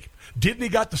Disney. Disney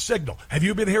got the signal. Have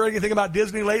you been hearing anything about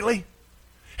Disney lately?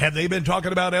 Have they been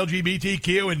talking about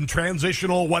LGBTQ and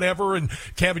transitional whatever and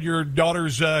having your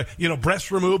daughter's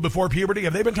breasts removed before puberty?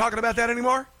 Have they been talking about that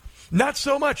anymore? Not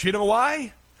so much. You know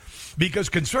why? Because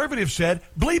conservatives said,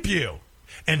 bleep you.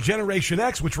 And Generation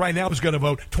X, which right now is going to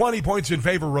vote 20 points in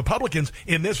favor of Republicans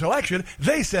in this election,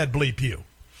 they said bleep you.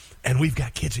 And we've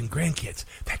got kids and grandkids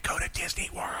that go to Disney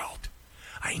World.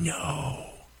 I know.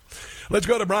 Let's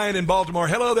go to Brian in Baltimore.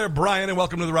 Hello there, Brian, and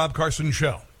welcome to the Rob Carson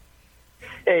Show.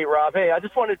 Hey, Rob. Hey, I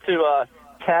just wanted to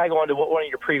tag on to what one of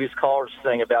your previous callers was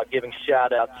saying about giving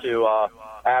shout-out to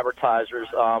advertisers.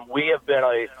 We have been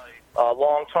a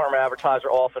long-term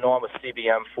advertiser off and on with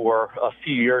CBM for a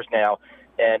few years now.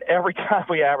 And every time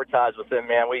we advertise with them,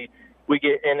 man, we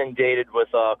get inundated with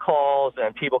calls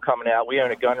and people coming out. We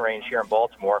own a gun range here in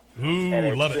Baltimore. Ooh, and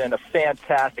it's love been a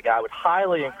fantastic. I would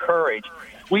highly encourage.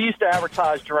 We used to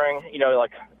advertise during,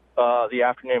 the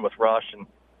afternoon with Rush and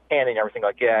Andy and everything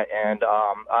like that. And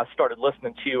I started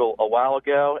listening to you a while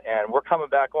ago, and we're coming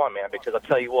back on, man, because I'll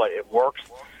tell you what, it works.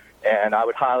 And I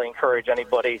would highly encourage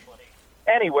anybody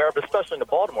anywhere, but especially in the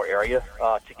Baltimore area,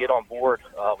 to get on board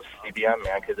with CBM,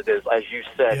 man, because it is, as you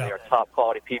said, they are top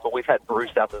quality people. We've had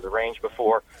Bruce out to the range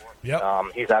before. Yep.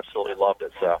 He's absolutely loved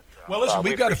it. So, well, listen,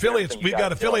 we've got affiliates. We've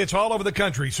got affiliates all over the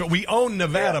country. So we own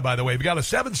Nevada, by the way. We've got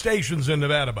 7 stations in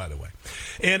Nevada, by the way,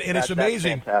 and it's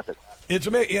amazing. That's fantastic. It's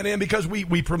amazing, and because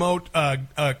we promote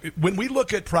when we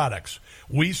look at products,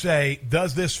 we say,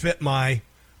 does this fit my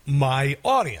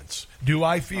audience? Do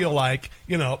I feel like,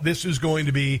 this is going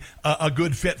to be a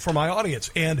good fit for my audience?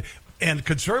 And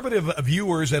conservative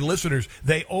viewers and listeners,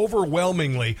 they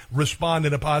overwhelmingly respond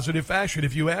in a positive fashion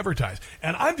if you advertise.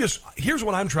 And here's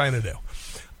what I'm trying to do.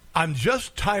 I'm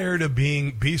just tired of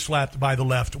being bee-slapped by the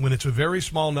left when it's a very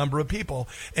small number of people.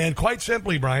 And quite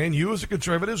simply, Brian, you as a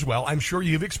conservative as well, I'm sure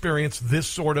you've experienced this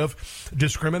sort of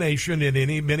discrimination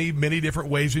in many different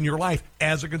ways in your life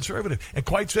as a conservative. And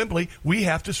quite simply, we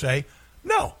have to say,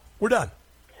 no, we're done.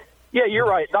 Yeah, you're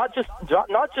right. Not just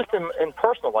in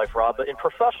personal life, Rob, but in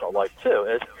professional life,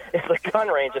 too. It's a gun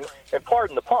range, and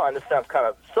pardon the pun, this sounds kind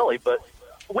of silly, but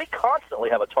we constantly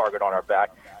have a target on our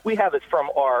back. We have it from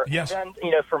our,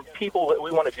 from people that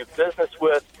we want to do business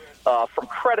with, from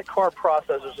credit card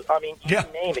processors. I mean, you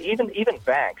name it. Even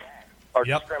banks are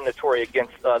discriminatory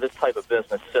against this type of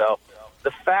business. So the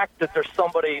fact that there's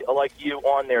somebody like you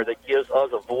on there that gives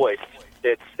us a voice,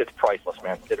 it's priceless,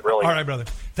 man. It really is. All right, brother.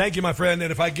 Thank you, my friend.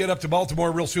 And if I get up to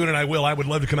Baltimore real soon, and I would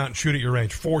love to come out and shoot at your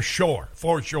range. For sure.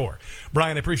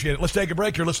 Brian, I appreciate it. Let's take a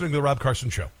break. You're listening to The Rob Carson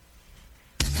Show.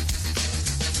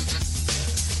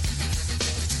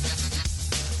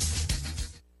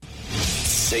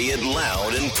 Say it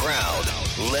loud and proud.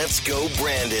 Let's go,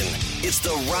 Brandon. It's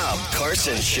the Rob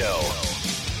Carson Show.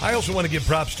 I also want to give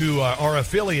props to our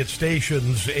affiliate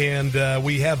stations, and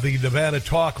we have the Nevada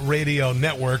Talk Radio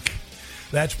Network.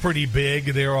 That's pretty big.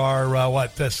 There are,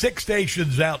 6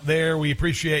 stations out there. We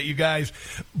appreciate you guys.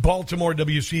 Baltimore,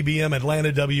 WCBM,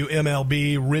 Atlanta,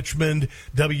 WMLB, Richmond,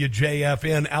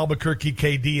 WJFN, Albuquerque,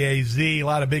 KDAZ. A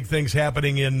lot of big things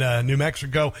happening in New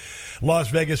Mexico. Las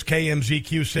Vegas,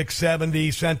 KMZQ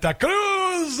 670, Santa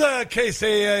Cruz,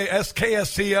 KSCO.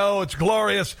 It's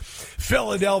glorious.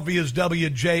 Philadelphia's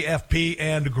WJFP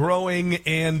and growing.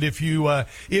 And if you,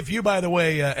 by the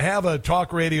way, have a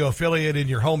talk radio affiliate in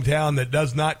your hometown that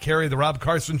does not carry the Rob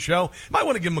Carson Show, you might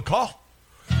want to give him a call.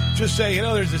 Just say,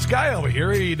 there's this guy over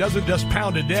here. He doesn't just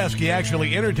pound a desk. He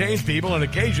actually entertains people and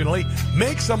occasionally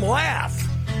makes them laugh.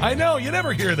 I know. You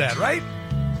never hear that, right?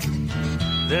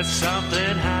 There's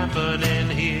something happening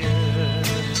here.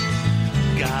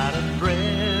 Got a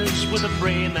press with a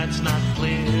brain that's not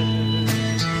clear.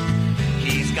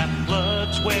 He's got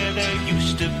bloods where there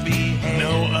used to be hands.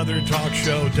 No other talk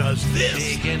show does this.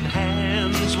 Shaking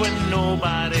hands when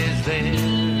nobody's there.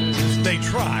 They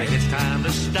try. It's time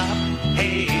to stop.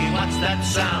 Hey, what's that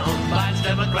sound? Biden's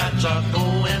Democrats are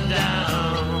going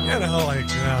down.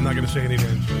 I'm not going to say any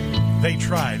names. They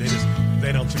try.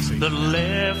 They don't succeed. The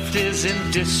left is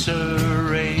in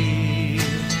disarray.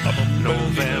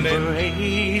 November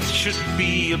 8th should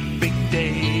be a big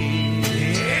day.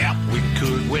 Yeah. We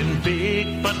could win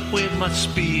big, but we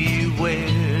must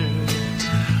beware.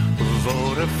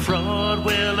 Voter fraud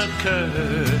will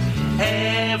occur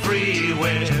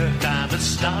everywhere. Time to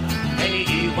stop.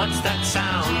 Hey, what's that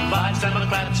sound? Biden's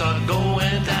Democrats are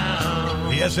going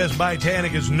down. The SS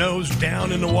Titanic is nose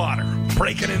down in the water,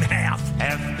 breaking in half.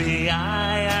 FBI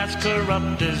as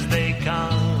corrupt as they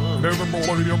come. How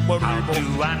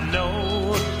do I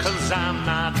know? 'Cause I'm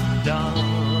not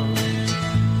dumb.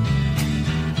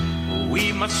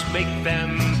 We must make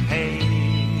them pay.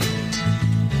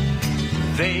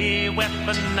 They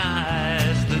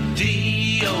weaponize the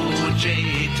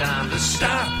DOJ. Time to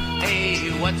stop.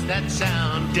 Hey, what's that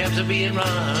sound? Devs are being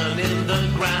run in the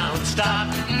ground.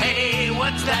 Stop. Hey,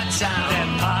 what's that sound? Their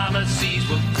policies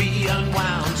will be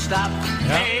unwound. Stop.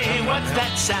 Hey, what's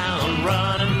that sound?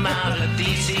 Run them out of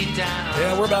D.C. town.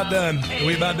 Yeah, we're about done.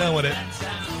 We're about done with it.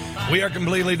 We are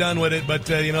completely done with it, but,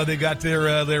 they got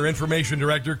their information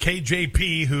director,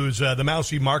 KJP, who's the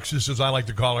mousy Marxist, as I like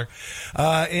to call her,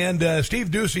 and Peter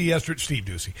Doocy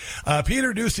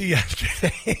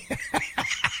yesterday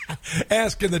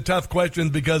asking the tough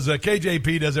questions because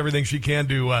KJP does everything she can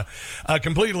to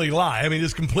completely lie. I mean,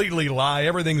 just completely lie.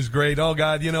 Everything's great. Oh,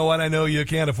 God, you know what? I know you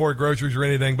can't afford groceries or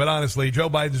anything, but honestly, Joe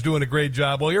Biden's doing a great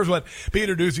job. Well, here's what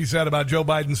Peter Doocy said about Joe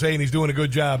Biden saying he's doing a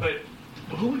good job. But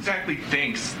who exactly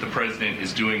thinks the president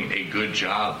is doing a good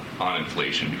job on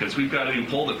inflation? Because we've got a new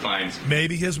poll that finds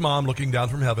maybe his mom looking down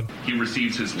from heaven. He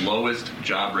receives his lowest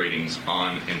job ratings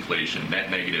on inflation, net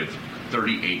negative,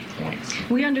 38 points.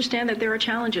 We understand that there are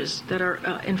challenges that are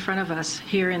in front of us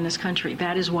here in this country.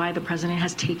 That is why the president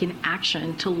has taken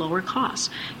action to lower costs.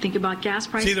 Think about gas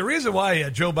prices. See, the reason why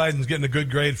Joe Biden's getting a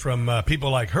good grade from people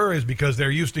like her is because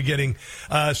they're used to getting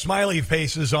smiley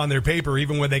faces on their paper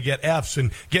even when they get Fs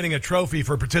and getting a trophy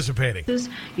for participating.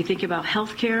 You think about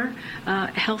healthcare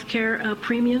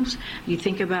premiums. You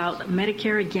think about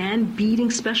Medicare, again,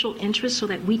 beating special interests so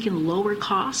that we can lower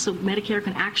costs, so Medicare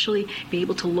can actually be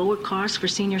able to lower costs for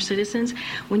senior citizens.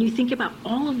 When you think about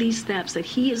all of these steps that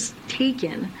he has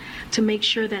taken to make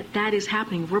sure that that is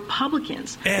happening,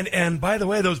 Republicans. And by the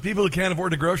way, those people who can't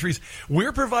afford the groceries,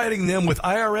 we're providing them with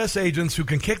IRS agents who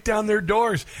can kick down their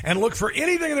doors and look for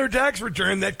anything in their tax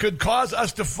return that could cause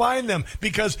us to fine them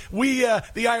because we,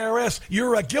 the IRS,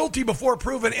 you're guilty before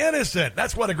proven innocent.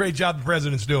 That's what a great job the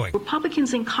president's doing.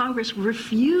 Republicans in Congress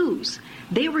refuse.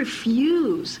 They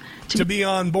refuse to be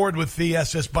on board with the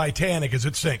SS Titanic as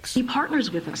it sinks. He partners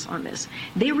with us on this.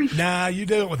 Nah, you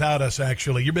do it without us,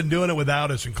 actually. You've been doing it without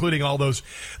us, including all those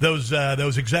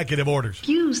executive orders.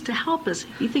 Refuse to help us.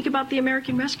 You think about the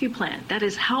American Rescue Plan. That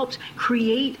has helped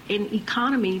create an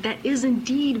economy that is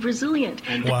indeed resilient.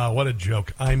 Wow, what a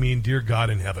joke. I mean, dear God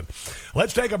in heaven.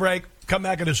 Let's take a break. Come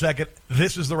back in a second.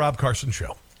 This is the Rob Carson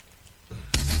Show.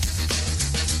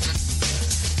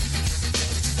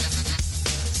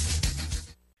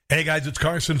 Hey guys, it's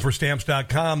Carson for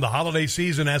Stamps.com. The holiday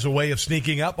season has a way of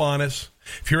sneaking up on us.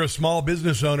 If you're a small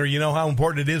business owner, you know how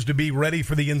important it is to be ready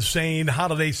for the insane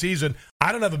holiday season.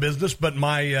 I don't have a business, but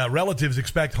my relatives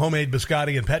expect homemade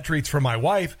biscotti and pet treats from my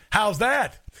wife. How's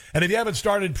that? And if you haven't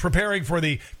started preparing for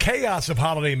the chaos of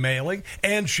holiday mailing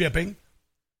and shipping,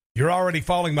 you're already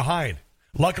falling behind.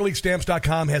 Luckily,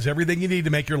 Stamps.com has everything you need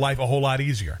to make your life a whole lot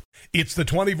easier. It's the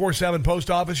 24/7 post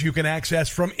office you can access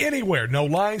from anywhere. No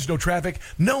lines, no traffic,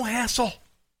 no hassle.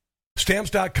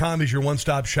 Stamps.com is your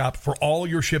one-stop shop for all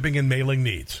your shipping and mailing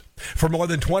needs. For more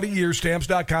than 20 years,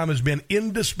 Stamps.com has been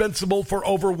indispensable for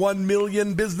over 1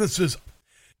 million businesses.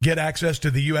 Get access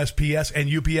to the USPS and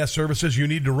UPS services you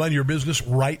need to run your business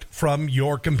right from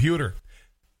your computer.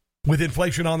 With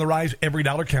inflation on the rise, every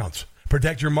dollar counts.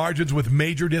 Protect your margins with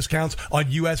major discounts on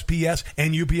USPS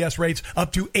and UPS rates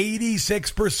up to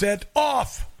 86%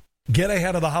 off. Get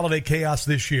ahead of the holiday chaos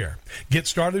this year. Get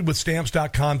started with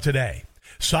Stamps.com today.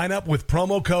 Sign up with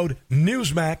promo code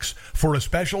Newsmax for a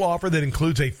special offer that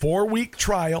includes a 4-week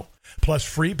trial plus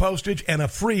free postage and a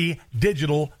free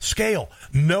digital scale.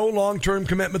 No long-term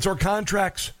commitments or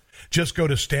contracts. Just go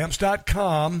to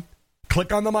Stamps.com,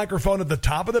 click on the microphone at the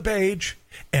top of the page,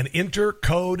 and enter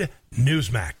code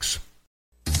Newsmax.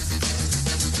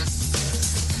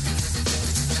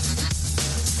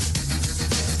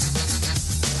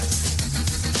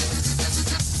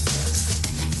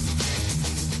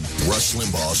 Rush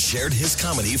Limbaugh shared his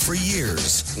comedy for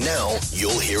years. Now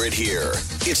you'll hear it here.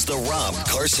 It's the Rob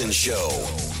Carson Show.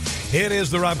 It is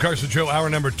the Rob Carson Show, hour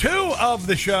number 2 of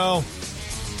the show.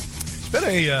 It's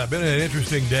been an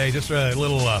interesting day. Just a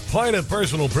little point of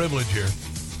personal privilege here.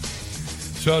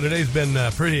 So today's been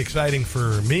pretty exciting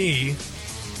for me.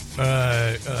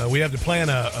 We have to plan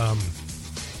a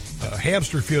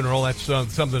hamster funeral. That's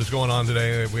something that's going on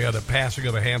today. We had a passing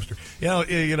of a hamster.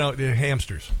 You know,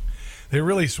 hamsters. They're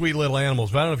really sweet little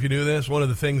animals. But I don't know if you knew this. One of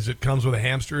the things that comes with a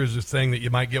hamster is this thing that you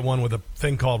might get one with a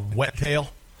thing called wet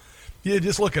tail. Yeah,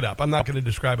 just look it up. I'm not going to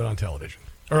describe it on television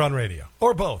or on radio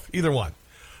or both. Either one.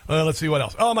 Let's see what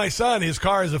else. Oh, my son, his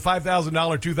car is a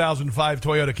 $5,000 2005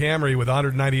 Toyota Camry with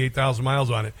 198,000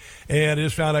 miles on it. And I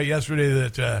just found out yesterday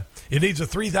that it needs a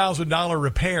 $3,000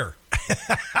 repair.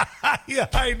 Yeah,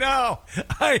 I know.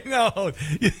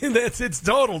 It's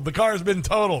totaled. The car's been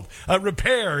totaled. A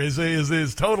repair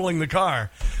is totaling the car.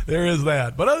 There is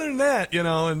that. But other than that,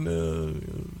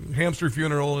 and hamster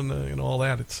funeral and all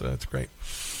that, it's great.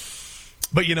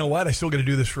 But you know what? I still got to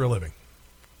do this for a living.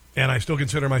 And I still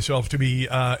consider myself to be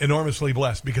enormously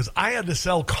blessed because I had to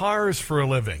sell cars for a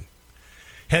living.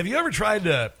 Have you ever tried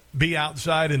to be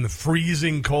outside in the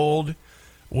freezing cold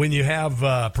when you have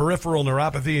peripheral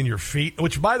neuropathy in your feet,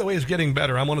 which, by the way, is getting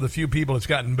better? I'm one of the few people that's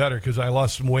gotten better because I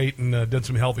lost some weight and did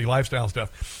some healthy lifestyle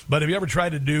stuff. But have you ever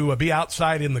tried to be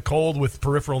outside in the cold with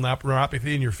peripheral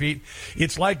neuropathy in your feet?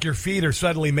 It's like your feet are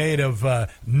suddenly made of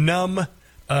numb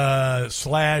 /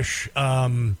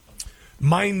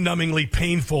 mind-numbingly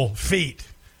painful feet.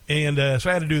 And so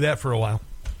I had to do that for a while.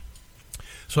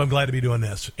 So I'm glad to be doing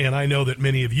this. And I know that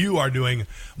many of you are doing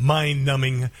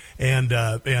mind-numbing and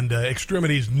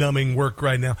extremities-numbing work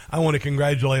right now. I want to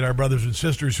congratulate our brothers and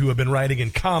sisters who have been riding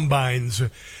in combines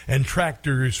and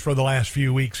tractors for the last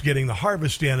few weeks, getting the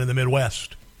harvest in the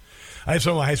Midwest. I have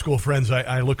some of my high school friends.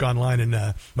 I look online,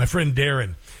 and my friend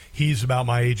Darren, He's about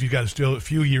my age. He's got still a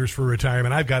few years for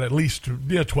retirement. I've got at least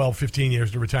 12, 15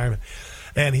 years to retirement.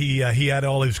 And he had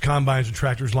all his combines and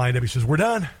tractors lined up. He says, we're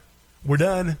done. We're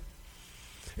done.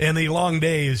 And the long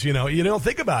days, you don't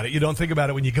think about it. You don't think about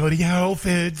it when you go to your Whole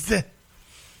Foods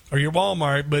or your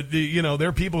Walmart. But, there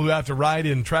are people who have to ride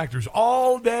in tractors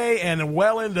all day and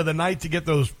well into the night to get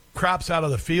those crops out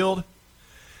of the field.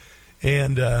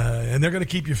 And they're going to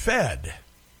keep you fed.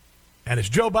 And it's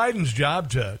Joe Biden's job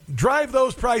to drive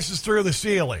those prices through the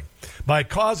ceiling by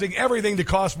causing everything to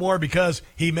cost more because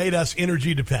he made us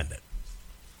energy dependent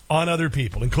on other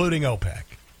people, including OPEC.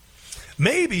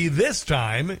 Maybe this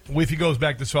time, if he goes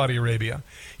back to Saudi Arabia,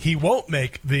 he won't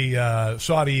make the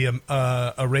Saudi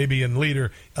Arabian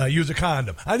leader use a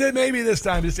condom. I think maybe this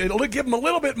time, it'll give him a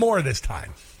little bit more this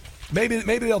time. Maybe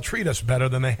they'll treat us better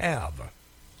than they have.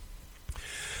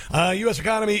 U.S.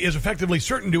 economy is effectively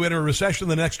certain to enter a recession in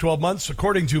the next 12 months,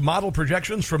 according to model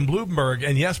projections from Bloomberg.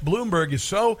 And yes, Bloomberg is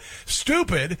so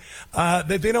stupid that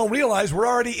they don't realize we're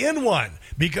already in one.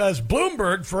 Because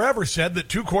Bloomberg forever said that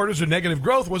 2 quarters of negative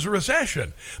growth was a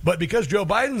recession. But because Joe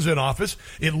Biden's in office,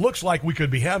 it looks like we could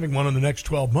be having one in the next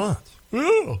 12 months.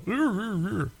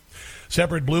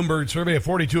 Separate Bloomberg survey of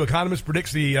 42 economists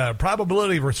predicts the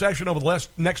probability of recession over the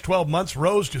next 12 months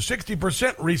rose to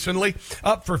 60% recently,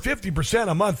 up for 50%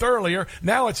 a month earlier.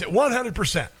 Now it's at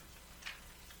 100%.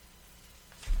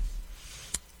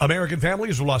 American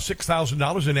families have lost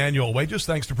 $6,000 in annual wages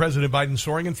thanks to President Biden's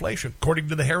soaring inflation, according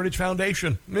to the Heritage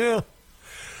Foundation. Yeah.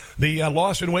 The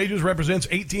loss in wages represents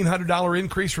 $1,800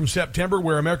 increase from September,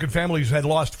 where American families had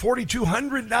lost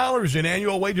 $4,200 in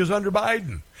annual wages under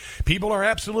Biden. People are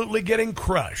absolutely getting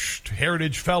crushed.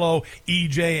 Heritage fellow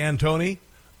E.J. Antoni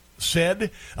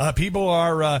said people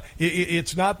are,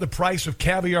 it's not the price of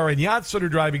caviar and yachts that are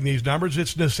driving these numbers.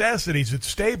 It's necessities, it's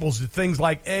staples, it's things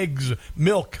like eggs,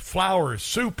 milk, flour,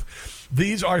 soup.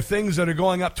 These are things that are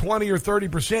going up 20 or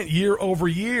 30% year over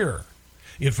year.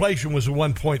 Inflation was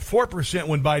 1.4%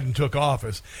 when Biden took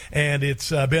office, and it's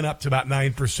been up to about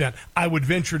 9%. I would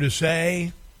venture to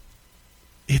say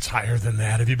it's higher than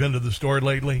that. Have you been to the store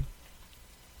lately?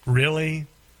 Really?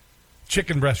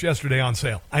 Chicken breast yesterday on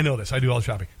sale. I know this. I do all the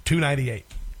shopping. $2.98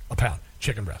 a pound.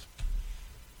 Chicken breast.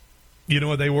 You know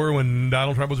what they were when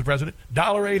Donald Trump was the president?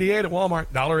 $1.88 at Walmart.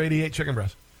 $1.88 chicken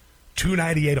breast.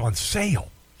 $2.98 on sale.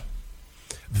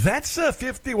 That's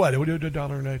 50. What? $1.98 to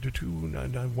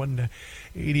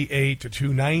 $1.88 to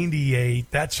 $2.98.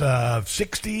 That's a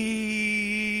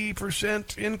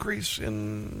 60% increase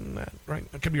in that, right?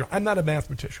 I could be wrong. I'm not a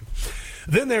mathematician.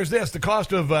 Then there's this: the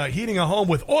cost of heating a home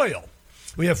with oil.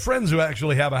 We have friends who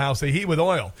actually have a house they heat with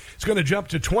oil. It's going to jump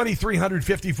to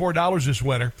 $2,354 this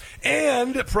winter.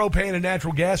 And propane and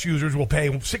natural gas users will pay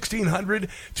 $1,600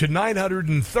 to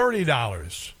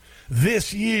 $930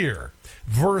 this year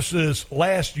versus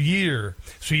last year.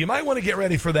 So you might want to get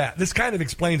ready for that. This kind of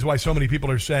explains why so many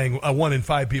people are saying, 1 in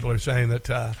 5 people are saying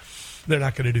that they're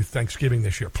not going to do Thanksgiving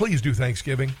this year. Please do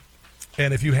Thanksgiving.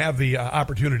 And if you have the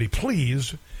opportunity,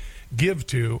 please give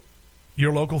to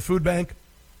your local food bank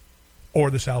or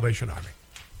the Salvation Army.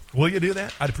 Will you do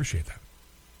that? I'd appreciate that.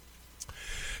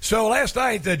 So last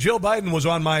night, Jill Biden was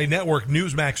on my network,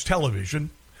 Newsmax Television.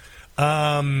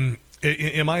 Am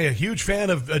I a huge fan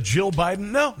of Jill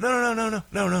Biden? No.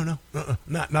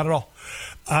 Not at all.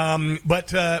 But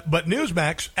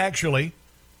Newsmax actually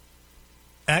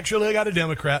got a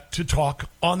Democrat to talk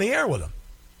on the air with him,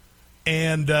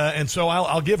 and so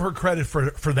I'll give her credit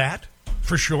for that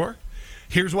for sure.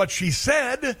 Here's what she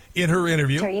said in her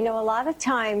interview. You know, a lot of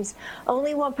times,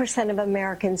 only 1% of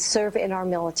Americans serve in our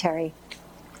military.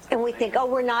 And we think, oh,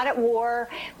 we're not at war.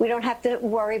 We don't have to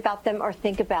worry about them or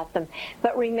think about them.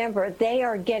 But remember, they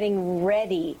are getting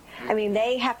ready. I mean,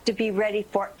 they have to be ready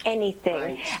for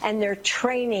anything. Right. And they're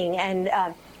training. And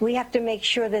we have to make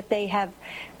sure that they have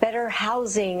better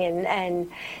housing and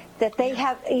that they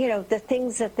have, you know, the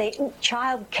things that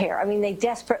child care. I mean, they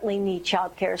desperately need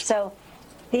child care. So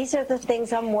these are the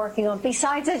things I'm working on,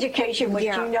 besides education, which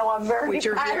you know I'm very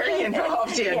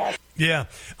involved in. Yes. Yeah.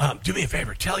 Do me a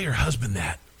favor. Tell your husband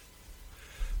that.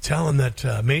 Tell him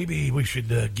that maybe we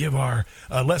should give our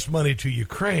less money to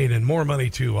Ukraine and more money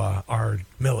to our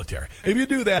military. If you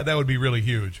do that, that would be really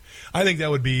huge. I think that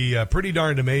would be pretty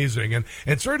darned amazing. And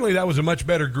certainly that was a much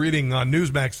better greeting on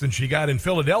Newsmax than she got in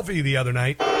Philadelphia the other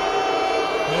night.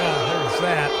 Yeah, there's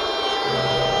that.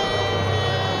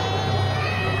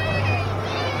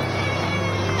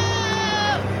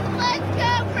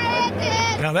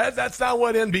 Now, that's not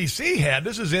what NBC had.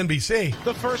 This is NBC.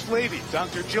 The First Lady,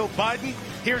 Dr. Jill Biden,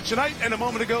 here tonight and a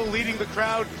moment ago leading the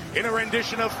crowd in a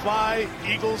rendition of Fly,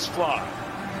 Eagles, Fly.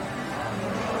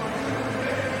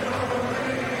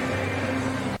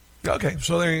 Okay,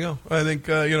 so there you go. I think,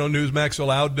 Newsmax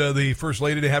allowed the First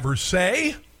Lady to have her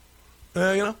say.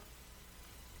 There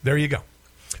you go.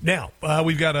 Now,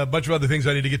 we've got a bunch of other things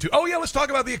I need to get to. Oh, yeah, let's talk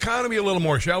about the economy a little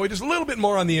more, shall we? Just a little bit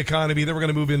more on the economy. Then we're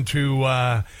going to move into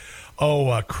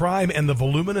crime and the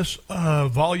voluminous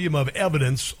volume of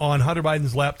evidence on Hunter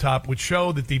Biden's laptop, which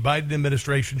show that the Biden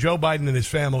administration, Joe Biden and his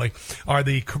family, are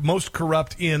the most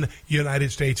corrupt in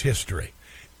United States history.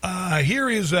 Here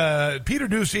is Peter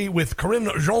Ducey with Corinne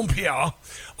Jean-Pierre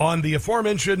on the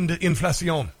aforementioned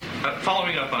inflation.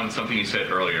 Following up on something you said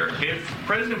earlier, if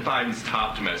President Biden's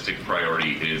top domestic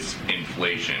priority is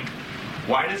inflation,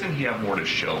 why doesn't he have more to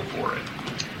show for it?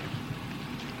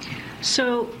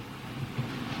 So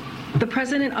the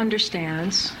president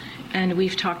understands, and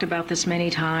we've talked about this many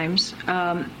times,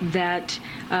 that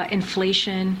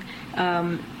inflation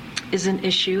is an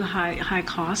issue, high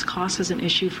cost. Cost is an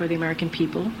issue for the American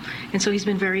people. And so he's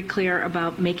been very clear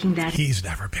about making that. He's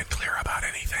never been clear about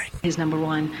anything. His number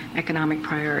one economic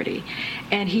priority.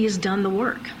 And he has done the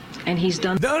work. And he's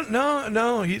done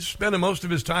No. He's spending most of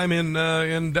his time in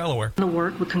Delaware. The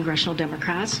work with congressional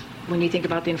Democrats. When you think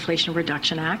about the Inflation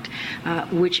Reduction Act,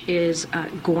 which is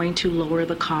going to lower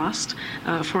the cost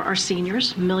for our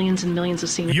seniors, millions and millions of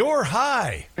seniors. You're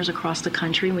high. Across the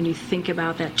country, when you think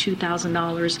about that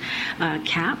 $2,000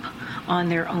 cap on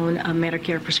their own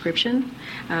Medicare prescription,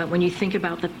 when you think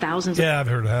about the thousands. Yeah, I've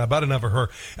heard about enough of her.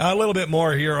 A little bit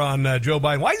more here on Joe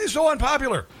Biden. Why is he so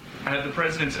unpopular? The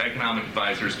president's economic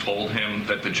advisors told him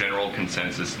that the general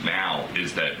consensus now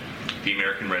is that the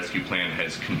American Rescue Plan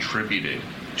has contributed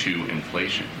to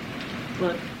inflation.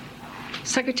 Look,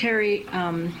 Secretary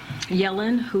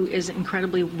Yellen, who is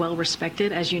incredibly well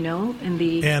respected, as you know, in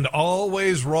the and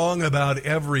always wrong about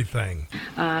everything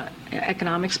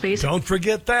economic space. Don't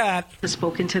forget that. Has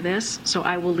spoken to this, so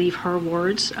I will leave her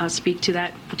words speak to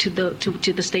that to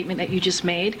the statement that you just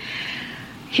made.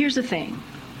 Here's the thing.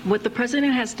 What the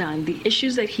president has done, the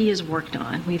issues that he has worked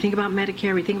on, when you think about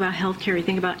Medicare, you think about health care, you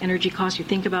think about energy costs, you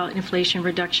think about Inflation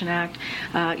Reduction Act,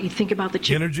 you think about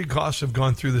the energy costs have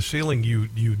gone through the ceiling.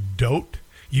 You dolt.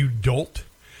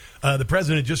 The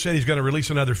president just said he's going to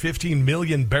release another 15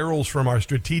 million barrels from our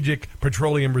strategic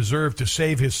petroleum reserve to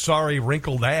save his sorry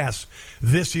wrinkled ass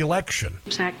this election.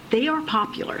 They are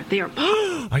popular.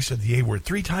 I said the A word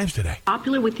 3 times today.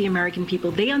 Popular with the American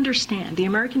people. They understand. The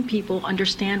American people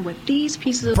understand what these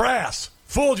pieces of brass.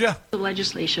 Fooled you. The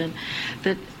legislation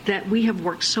that we have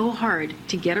worked so hard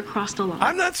to get across the line.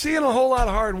 I'm not seeing a whole lot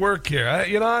of hard work here.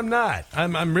 I'm not.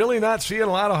 I'm really not seeing a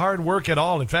lot of hard work at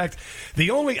all. In fact,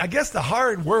 I guess the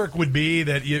hard work would be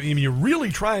that you're really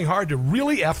trying hard to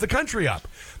really F the country up.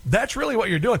 That's really what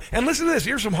you're doing. And listen to this.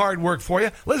 Here's some hard work for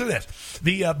you. Listen to this.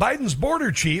 The Biden's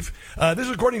border chief, this is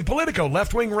according to Politico,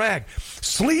 left-wing rag,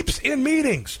 sleeps in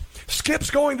meetings, skips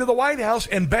going to the White House,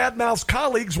 and badmouths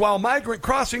colleagues while migrant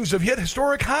crossings have hit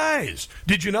historic highs.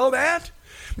 Did you know that?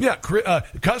 Yeah,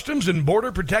 Customs and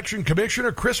Border Protection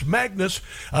Commissioner Chris Magnus,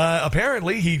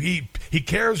 apparently he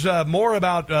cares more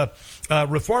about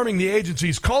reforming the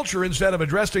agency's culture instead of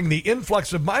addressing the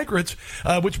influx of migrants,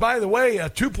 which, by the way,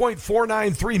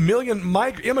 2.493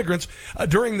 million immigrants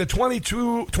during the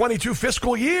 22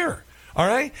 fiscal year. All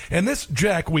right? And this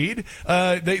jackweed,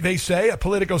 they say,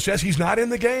 Politico says he's not in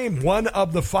the game. One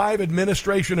of the 5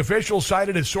 administration officials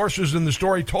cited as sources in the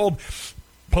story told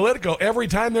Politico, every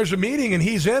time there's a meeting and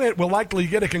he's in it, we'll likely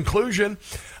get a conclusion,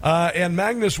 and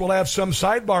Magnus will have some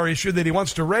sidebar issue that he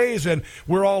wants to raise, and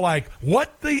we're all like,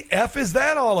 what the F is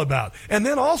that all about? And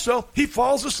then also, he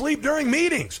falls asleep during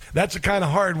meetings. That's the kind of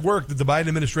hard work that the Biden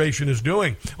administration is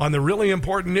doing on the really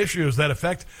important issues that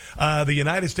affect the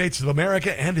United States of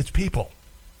America and its people.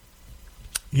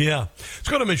 Yeah. Let's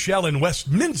go to Michelle in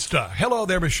Westminster. Hello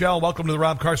there, Michelle. Welcome to the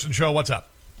Rob Carson Show. What's up?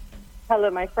 Hello,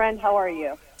 my friend. How are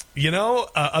you?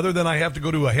 Other than I have to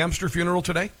go to a hamster funeral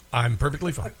today, I'm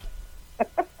perfectly fine.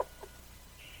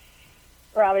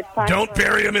 Rob, it's time. Don't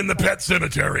bury him in the pet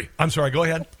cemetery. I'm sorry, go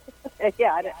ahead.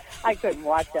 Yeah, I couldn't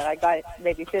watch that. I got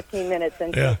maybe 15 minutes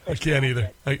into it. Yeah, I can't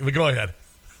either. Go ahead.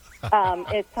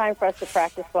 It's time for us to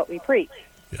practice what we preach.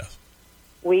 Yes.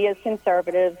 We as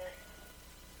conservatives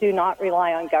do not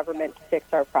rely on government to fix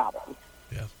our problems.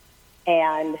 Yes.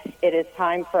 And it is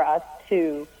time for us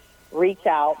to reach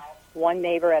out one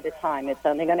neighbor at a time. It's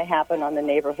only going to happen on the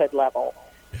neighborhood level.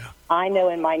 Yeah. I know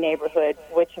in my neighborhood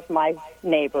which of my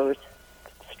neighbors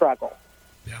struggle.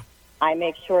 Yeah. I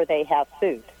make sure they have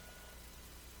food.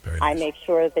 Very nice. I make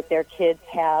sure that their kids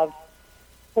have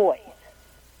toys.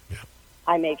 Yeah.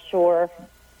 I make sure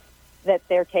that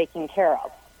they're taken care of.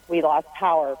 We lost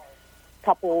power a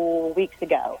couple weeks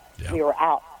ago. Yeah. We were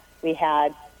out. We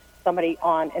had somebody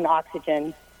on an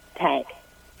oxygen tank.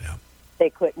 Yeah. they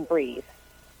couldn't breathe.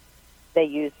 They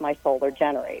used my solar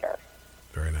generator.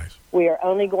 Very nice. We are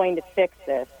only going to fix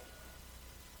this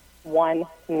one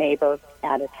neighbor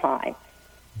at a time.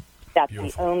 That's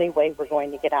Beautiful. the only way we're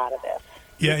going to get out of this.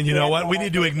 Yeah, and you know what? We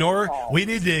need to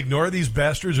ignore these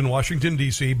bastards in Washington,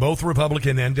 D.C., both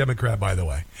Republican and Democrat, by the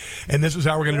way. And this is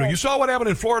how we're going to do it. You saw what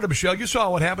happened in Florida, Michelle. You saw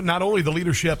what happened, not only the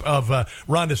leadership of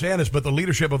Ron DeSantis, but the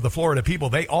leadership of the Florida people.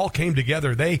 They all came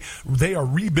together. They are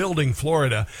rebuilding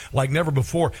Florida like never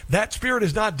before. That spirit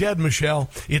is not dead, Michelle.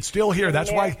 It's still here.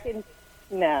 That's why.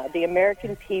 No, the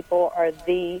American people are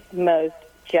the most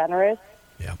generous,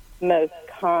 most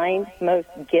kind, most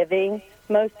giving,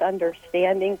 most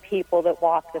understanding people that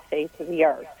walk the face of the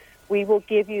earth. We will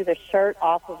give you the shirt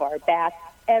off of our back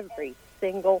every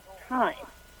single time.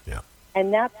 Yeah.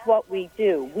 And that's what we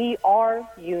do. We are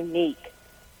unique.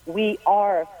 We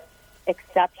are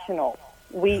exceptional.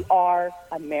 We are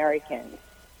Americans.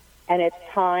 And it's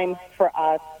time for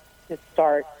us to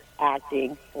start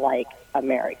acting like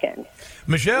Americans.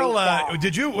 Michelle,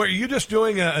 were you just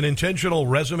doing an intentional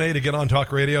resume to get on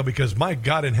talk radio? Because my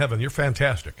God in heaven, you're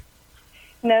fantastic.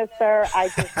 No, sir. I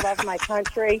just love my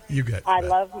country. You get I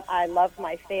love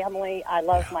my family. I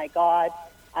love my God.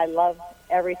 I love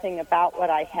everything about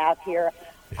what I have here.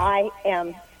 Yeah. I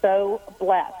am so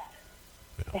blessed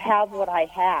to have what I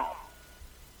have.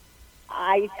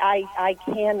 I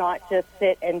cannot just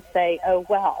sit and say, oh,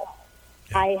 well.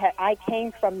 Yeah. I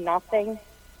came from nothing.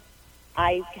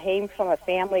 I came from a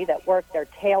family that worked their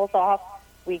tails off.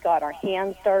 We got our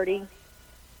hands dirty.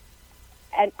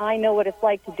 And I know what it's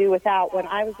like to do without. When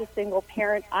I was a single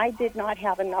parent, I did not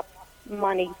have enough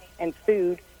money and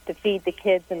food to feed the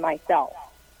kids and myself.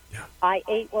 Yeah. I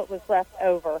ate what was left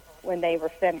over when they were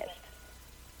finished.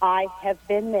 I have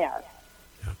been there.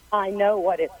 Yeah. I know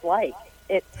what it's like.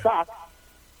 It sucks.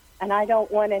 And I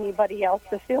don't want anybody else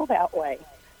to feel that way.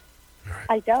 Right.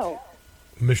 I don't.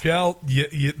 Michelle,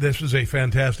 this is a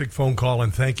fantastic phone call,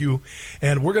 and thank you.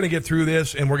 And we're going to get through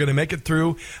this, and we're going to make it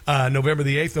through November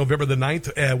the 8th, November the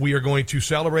 9th. We are going to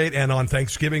celebrate, and on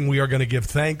Thanksgiving, we are going to give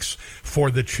thanks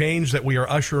for the change that we are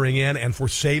ushering in and for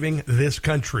saving this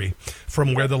country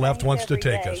from where the left wants to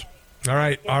take us. All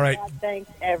right, all right.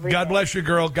 God bless you,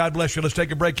 girl. God bless you. Let's take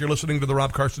a break. You're listening to The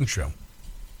Rob Carson Show.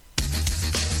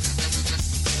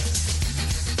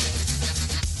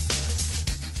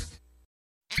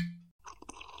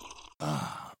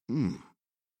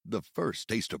 The first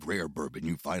taste of rare bourbon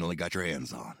you finally got your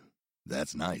hands on.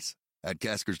 That's nice. At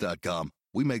Caskers.com,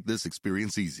 we make this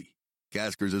experience easy.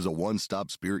 Caskers is a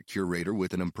one-stop spirit curator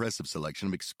with an impressive selection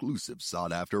of exclusive,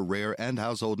 sought-after, rare, and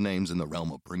household names in the realm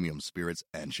of premium spirits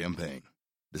and champagne.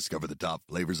 Discover the top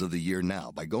flavors of the year now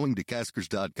by going to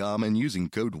Caskers.com and using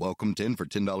code WELCOME10 for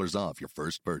 $10 off your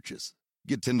first purchase.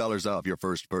 Get $10 off your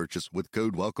first purchase with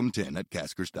code WELCOME10 at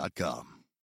Caskers.com.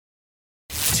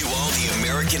 To all the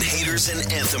American haters and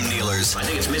anthem kneelers. I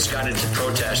think it's misguided to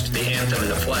protest the anthem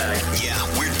and the flag. Yeah,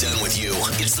 we're done with you.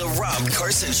 It's the Rob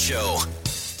Carson Show.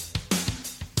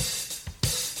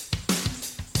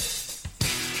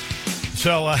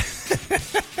 So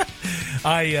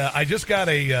I just got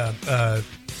a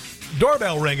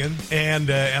doorbell ringing, and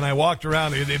I walked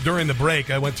around during the break.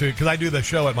 I went to, because I do the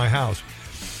show at my house.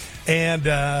 And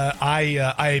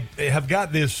I have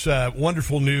got this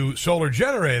wonderful new solar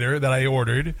generator that I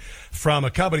ordered from a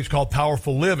company called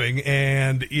Powerful Living,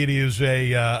 and it is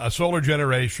a solar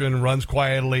generation, runs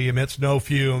quietly, emits no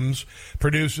fumes,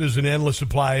 produces an endless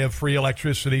supply of free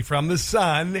electricity from the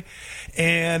sun.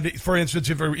 And for instance,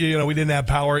 if we didn't have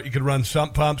power, you could run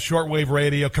sump pumps, shortwave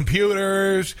radio,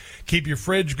 computers, keep your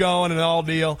fridge going, and all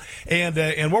deal. And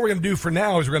what we're going to do for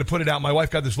now is we're going to put it out. My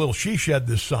wife got this little she shed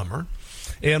this summer.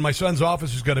 And my son's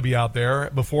office is going to be out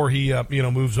there before he,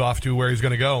 moves off to where he's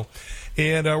going to go.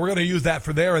 And we're going to use that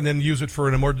for there and then use it for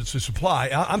an emergency supply.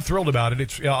 I'm thrilled about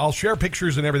it. I'll share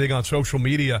pictures and everything on social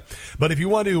media. But if you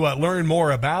want to learn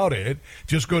more about it,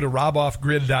 just go to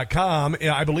roboffgrid.com.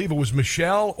 I believe it was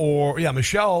Michelle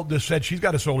Michelle just said she's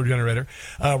got a solar generator.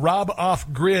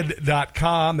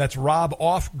 Roboffgrid.com. That's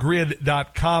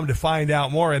roboffgrid.com to find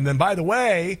out more. And then, by the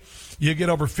way, you get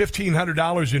over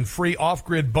 $1,500 in free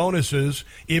off-grid bonuses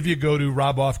if you go to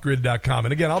roboffgrid.com.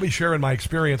 And again, I'll be sharing my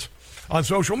experience on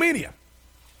social media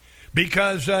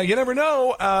because you never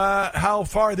know how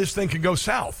far this thing can go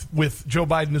south with Joe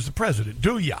Biden as the president.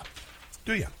 Do ya?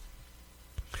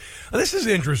 This is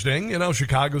interesting.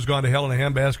 Chicago's gone to hell in a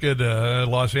handbasket.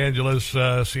 Los Angeles,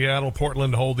 Seattle,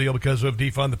 Portland, the whole deal because of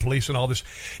defund the police and all this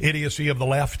idiocy of the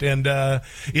left. And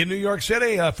in New York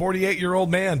City, a 48-year-old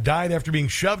man died after being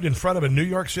shoved in front of a New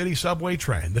York City subway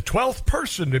train. The 12th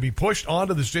person to be pushed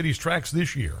onto the city's tracks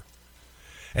this year,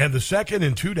 and the second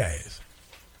in 2 days.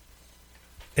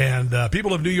 And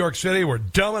people of New York City were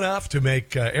dumb enough to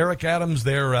make Eric Adams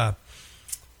their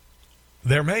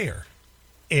mayor.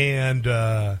 And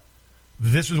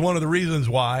this is one of the reasons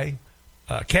why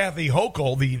Kathy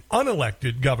Hochul, the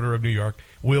unelected governor of New York,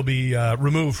 will be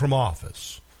removed from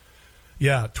office.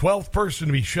 Yeah, 12th person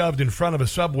to be shoved in front of a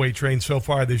subway train so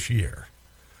far this year.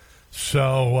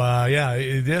 So,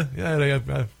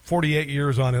 48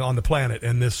 years on the planet.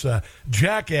 And this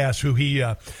jackass who he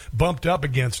bumped up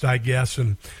against, I guess,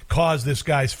 and caused this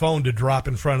guy's phone to drop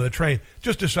in front of the train,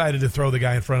 just decided to throw the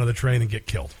guy in front of the train and get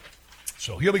killed.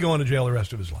 So he'll be going to jail the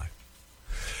rest of his life.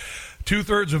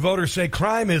 2/3 of voters say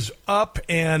crime is up,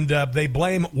 and they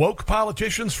blame woke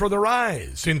politicians for the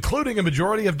rise, including a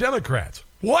majority of Democrats.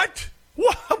 What?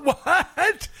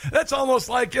 What? That's almost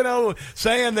like,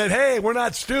 saying that, hey, we're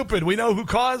not stupid. We know who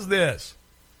caused this.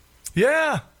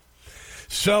 Yeah.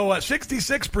 So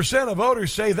 66% of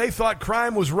voters say they thought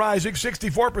crime was rising.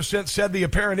 64% said the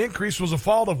apparent increase was a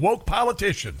fault of woke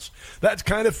politicians. That's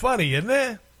kind of funny, isn't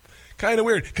it? Kind of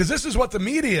weird, because this is what the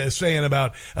media is saying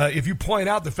about if you point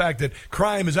out the fact that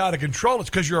crime is out of control, it's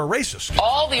because you're a racist.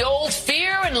 All the old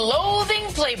fear and loathing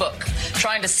playbook,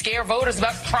 trying to scare voters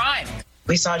about crime.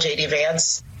 We saw J.D.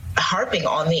 Vance harping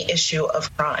on the issue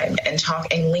of crime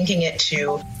and linking it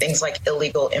to things like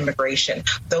illegal immigration.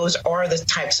 Those are the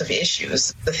types of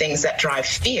issues, the things that drive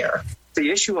fear.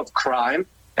 The issue of crime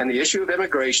and the issue of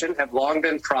immigration have long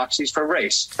been proxies for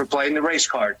race, for playing the race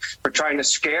card, for trying to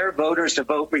scare voters to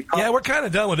vote Republican. Yeah, we're kind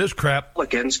of done with this crap.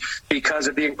 Because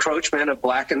of the encroachment of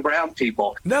black and brown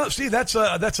people. No, see, that's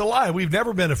a lie. We've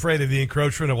never been afraid of the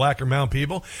encroachment of black and brown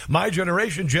people. My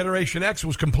generation, Generation X,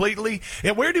 was completely.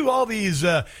 And where do all these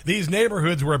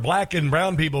neighborhoods where black and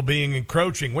brown people being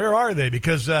encroaching? Where are they?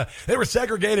 Because they were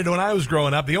segregated when I was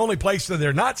growing up. The only place that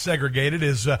they're not segregated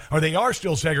is, or they are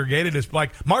still segregated, is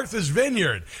like Martha's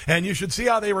Vineyard. And you should see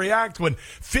how they react when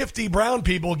 50 brown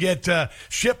people get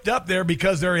shipped up there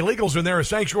because they're illegals and they're a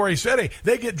sanctuary city.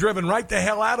 They get driven right the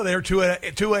hell out of there to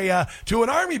an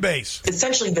army base.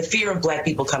 Essentially, the fear of black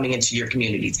people coming into your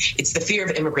communities. It's the fear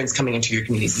of immigrants coming into your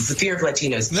communities. It's the fear of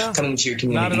Latinos coming into your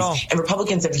communities. Not at all. And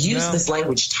Republicans have used this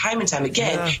language time and time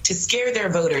again to scare their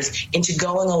voters into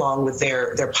going along with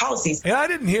their policies. And I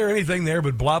didn't hear anything there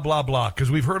but blah, blah, blah, because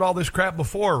we've heard all this crap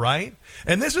before, right?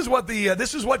 And this is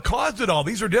what caused it all.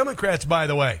 These are Democrats, by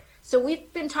the way. So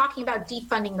we've been talking about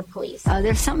defunding the police.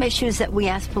 There's some issues that we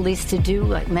ask police to do,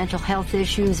 like mental health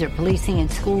issues or policing in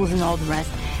schools and all the rest,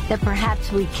 that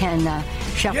perhaps we can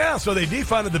shuffle. Yeah, so they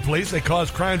defunded the police. They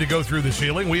caused crime to go through the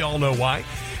ceiling. We all know why.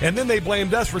 And then they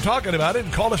blamed us for talking about it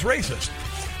and called us racist.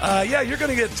 You're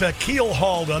going to get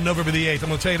keel-hauled on November the 8th. I'm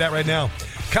going to tell you that right now.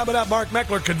 Coming up, Mark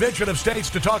Meckler, Convention of States,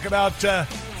 to talk about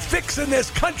fixing this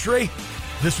country.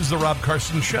 This is the Rob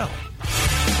Carson Show.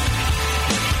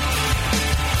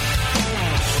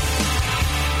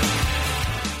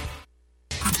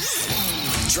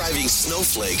 Driving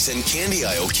snowflakes and candy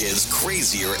aisle kids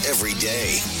crazier every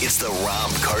day. It's the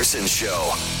Rob Carson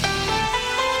Show.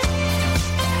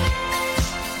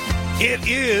 It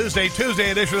is a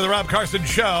Tuesday edition of the Rob Carson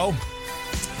Show.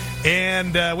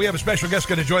 And we have a special guest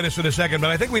going to join us in a second, but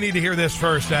I think we need to hear this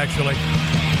first, actually.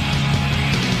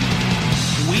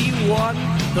 We won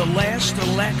the last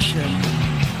election.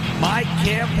 My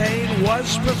campaign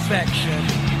was perfection.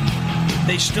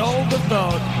 They stole the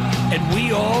vote, and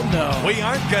we all know. We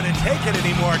aren't going to take it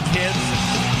anymore, kids.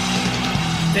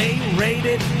 They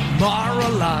raided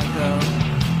Mar-a-Lago.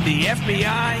 The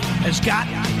FBI has got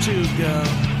to go.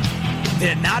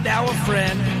 They're not our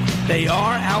friend. They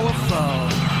are our foe.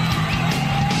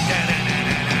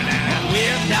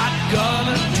 We're not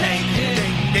gonna take it.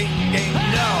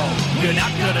 No, you're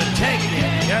not gonna take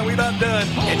it. Yeah, we're not done.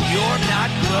 And you're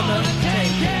not gonna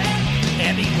take it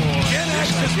anymore. Gen X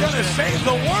is gonna save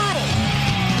the world.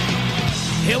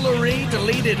 Hillary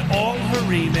deleted all her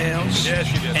emails. Yes,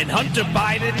 she did. And Hunter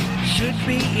Biden should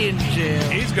be in jail.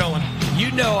 He's going.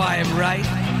 You know I am right,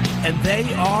 and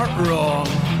they are wrong.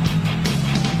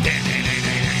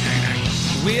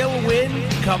 We'll win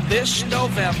come this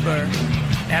November,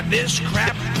 and this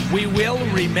crap we will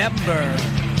remember.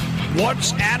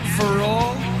 Once and for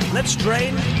all, let's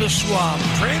drain the swamp.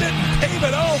 Drain it and pave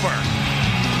it over.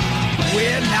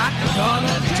 We're not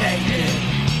gonna take it.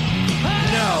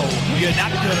 No, you're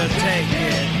not gonna take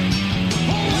it.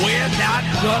 We're not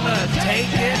gonna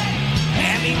take it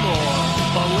anymore.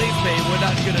 Believe me, we're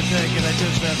not gonna take it. I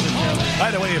just have to tell you.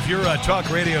 By the way, if your talk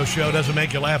radio show doesn't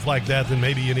make you laugh like that, then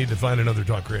maybe you need to find another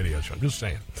talk radio show. I'm just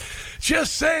saying.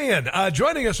 Just saying.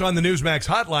 Joining us on the Newsmax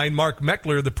hotline, Mark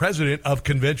Meckler, the president of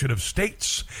Convention of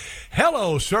States.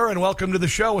 Hello, sir, and welcome to the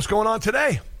show. What's going on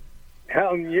today?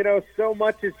 So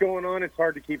much is going on, it's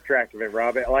hard to keep track of it,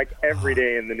 Rob, like every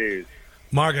day in the news.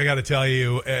 Mark, I got to tell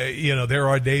you, there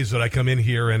are days that I come in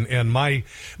here and my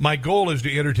goal is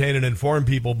to entertain and inform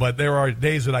people, but there are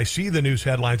days that I see the news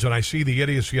headlines and I see the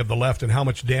idiocy of the left and how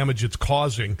much damage it's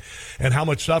causing and how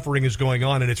much suffering is going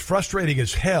on, and it's frustrating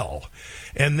as hell.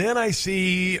 And then I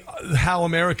see how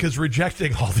America's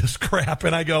rejecting all this crap,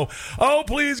 and I go, oh,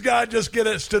 please, God, just get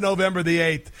us to November the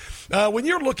 8th. When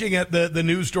you're looking at the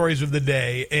news stories of the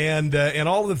day and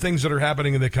all of the things that are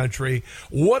happening in the country,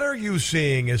 what are you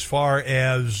seeing as far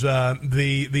as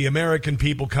the American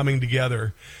people coming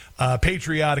together,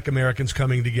 patriotic Americans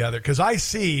coming together? Because I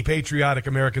see patriotic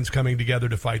Americans coming together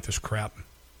to fight this crap.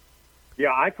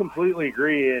 Yeah, I completely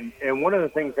agree. And one of the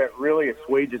things that really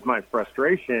assuages my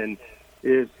frustration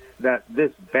is that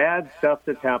this bad stuff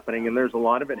that's happening, and there's a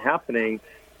lot of it happening,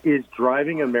 is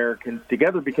driving Americans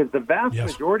together, because the vast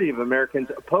majority of Americans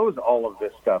oppose all of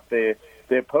this stuff. They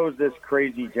oppose this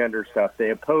crazy gender stuff. They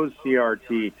oppose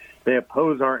CRT. They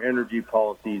oppose our energy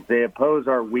policies. They oppose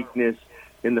our weakness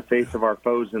in the face of our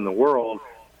foes in the world.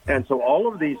 And so all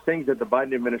of these things that the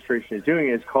Biden administration is doing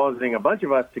is causing a bunch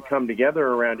of us to come together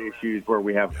around issues where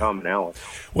we have commonality.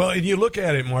 Well, and you look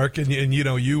at it, Mark, and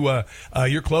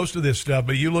you're close to this stuff,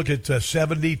 but you look at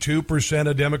 72%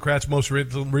 of Democrats, most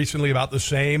recently about the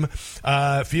same,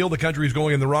 feel the country is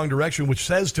going in the wrong direction, which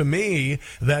says to me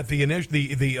that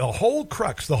the whole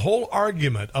crux, the whole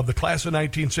argument of the class of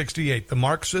 1968, the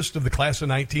Marxist of the class of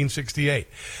 1968,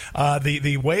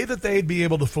 the way that they'd be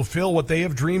able to fulfill what they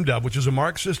have dreamed of, which is a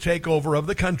Marxist takeover of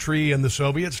the country in the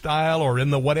Soviet style or in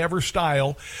the whatever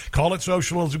style, call it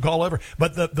socialism, call it whatever.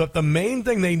 But the main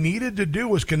thing they needed to do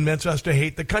was convince us to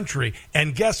hate the country.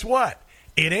 And guess what?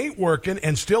 It ain't working,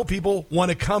 and still people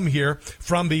want to come here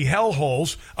from the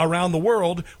hellholes around the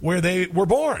world where they were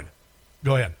born.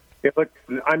 Go ahead. Yeah, look,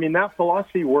 I mean, that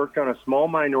philosophy worked on a small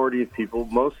minority of people,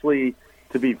 mostly,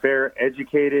 to be fair,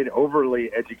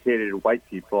 overly educated white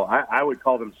people. I would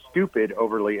call them stupid,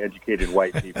 overly educated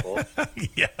white people.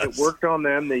 Yes. It worked on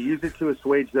them. They use it to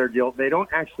assuage their guilt. They don't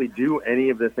actually do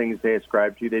any of the things they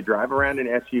ascribe to. They drive around in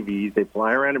SUVs. They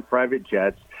fly around in private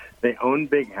jets. They own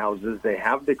big houses. They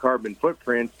have the carbon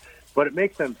footprints. But it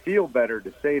makes them feel better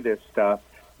to say this stuff.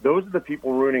 Those are the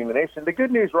people ruining the nation. The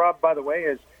good news, Rob, by the way,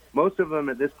 is most of them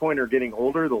at this point are getting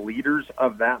older. The leaders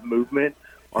of that movement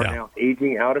are now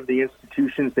aging out of the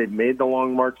institutions. They've made the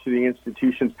long march to the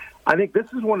institutions. I think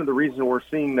this is one of the reasons we're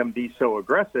seeing them be so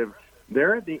aggressive.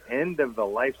 They're at the end of the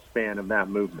lifespan of that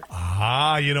movement.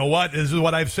 You know what? This is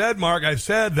what I've said, Mark. I've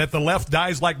said that the left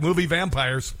dies like movie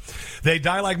vampires. They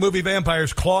die like movie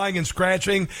vampires, clawing and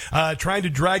scratching, trying to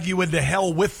drag you into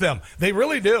hell with them. They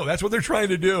really do. That's what they're trying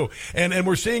to do. And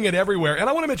we're seeing it everywhere. And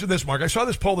I want to mention this, Mark. I saw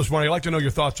this poll this morning. I'd like to know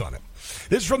your thoughts on it.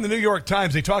 This is from the New York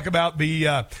Times. They talk about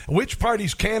which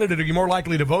party's candidate are you more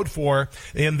likely to vote for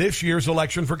in this year's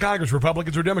election for Congress,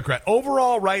 Republicans or Democrat.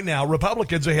 Overall, right now,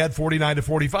 Republicans ahead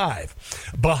 49-45.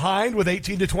 Behind with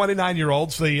 18 to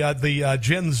 29-year-olds, the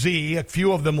Gen Z, a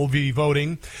few of them will be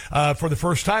voting for the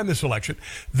first time this election.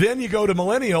 Then you go to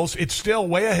millennials, it's still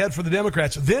way ahead for the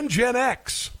Democrats. Then Gen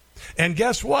X. And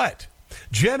guess what?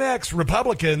 Gen X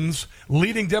Republicans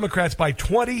leading Democrats by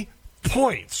 20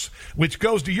 points, which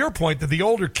goes to your point that the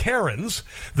older Karens,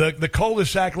 the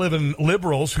cul-de-sac living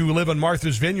liberals who live in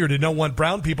Martha's Vineyard and don't want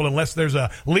brown people unless there's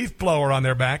a leaf blower on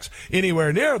their backs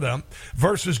anywhere near them,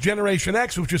 versus Generation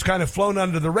X, which has kind of flown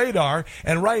under the radar.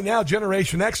 And right now,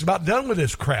 Generation X is about done with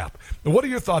this crap. What are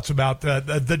your thoughts about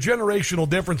the generational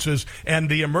differences and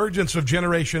the emergence of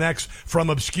Generation X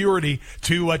from obscurity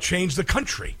to change the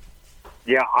country?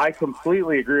 Yeah, I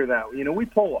completely agree with that. You know, we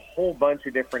poll a whole bunch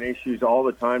of different issues all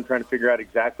the time trying to figure out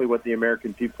exactly what the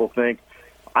American people think.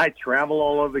 I travel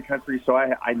all over the country, so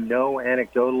I know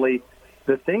anecdotally.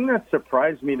 The thing that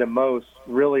surprised me the most,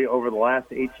 really, over the last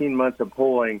 18 months of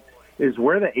polling is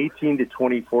where the 18 to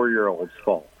 24-year-olds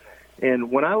fall.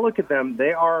 And when I look at them,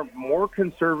 they are more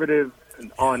conservative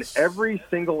on every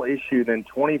single issue than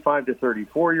 25 to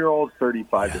 34-year-olds,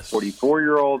 35 to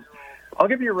 44-year-olds. I'll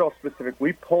give you a real specific.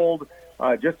 We polled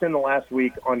just in the last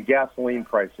week on gasoline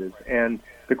prices. And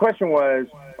the question was,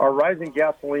 are rising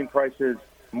gasoline prices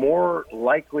more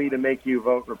likely to make you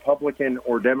vote Republican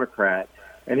or Democrat?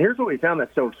 And here's what we found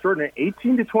that's so extraordinary.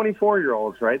 18 to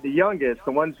 24-year-olds, right, the youngest,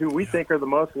 the ones who we think are the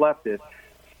most leftist,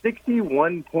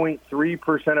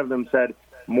 61.3% of them said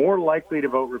more likely to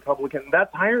vote Republican.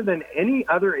 That's higher than any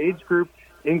other age group,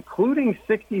 including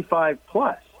 65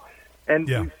 plus. And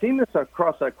we've seen this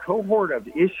across a cohort of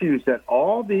issues that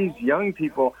all these young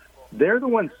people, they're the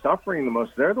ones suffering the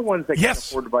most. They're the ones that can't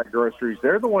afford to buy groceries.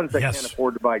 They're the ones that can't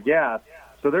afford to buy gas.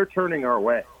 So they're turning our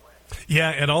way. Yeah,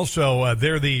 and also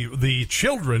they're the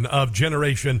children of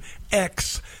Generation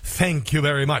X. Thank you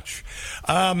very much.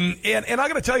 And I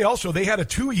got to tell you also, they had a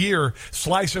 2-year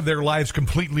slice of their lives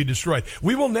completely destroyed.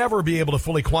 We will never be able to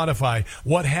fully quantify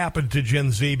what happened to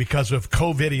Gen Z because of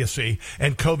COVID-idiocy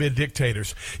and COVID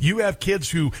dictators. You have kids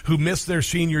who missed their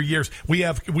senior years. We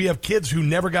have kids who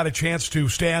never got a chance to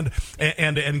stand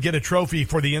and get a trophy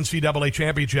for the NCAA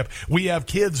championship. We have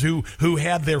kids who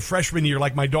had their freshman year,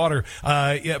 like my daughter,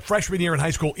 freshman year in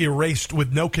high school, erased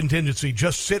with no contingency.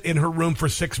 Just sit in her room for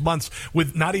 6 months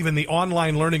with not even the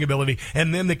online learning ability,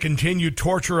 and then the continued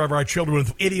torture of our children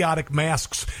with idiotic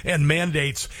masks and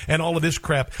mandates and all of this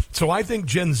crap. So I think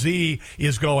Gen Z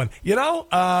is going,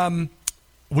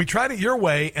 we tried it your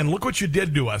way, and look what you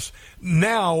did to us.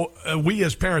 Now, we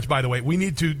as parents, by the way, we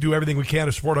need to do everything we can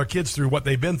to support our kids through what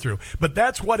they've been through. But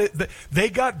that's what they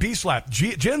got B-slapped.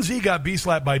 Gen Z got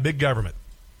B-slapped by big government.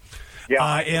 Yeah,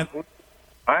 and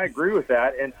I agree with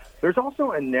that. And there's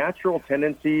also a natural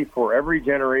tendency for every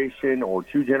generation or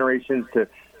 2 generations to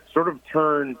sort of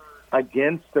turn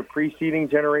against the preceding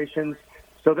generations.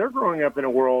 So they're growing up in a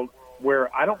world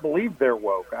where I don't believe they're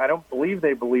woke. I don't believe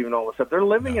they believe in all this stuff. They're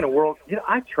living in a world,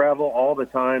 I travel all the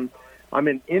time. I'm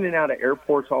in and out of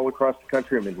airports all across the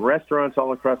country. I'm in restaurants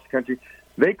all across the country.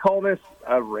 They call this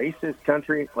a racist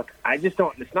country. Look, I just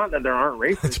don't, it's not that there aren't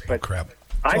racists, but crap.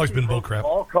 It's always been bull crap.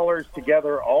 All colors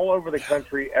together all over the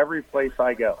country, every place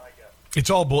I go. It's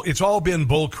all been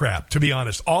bull crap, to be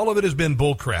honest. All of it has been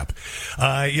bull crap.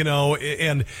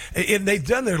 And they've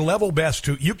done their level best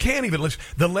to, you can't even listen.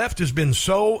 The left has been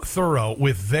so thorough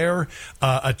with their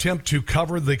attempt to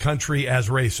cover the country as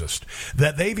racist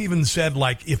that they've even said,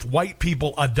 like, if white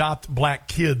people adopt black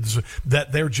kids,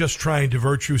 that they're just trying to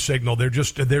virtue signal. They're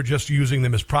just using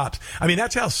them as props. I mean,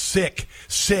 that's how sick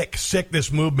this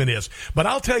movement is. But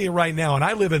I'll tell you right now, and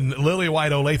I live in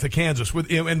Lily-White, Olathe, Kansas.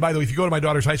 And by the way, if you go to my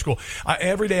daughter's high school,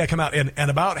 every day I come out, and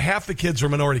about half the kids are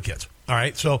minority kids. All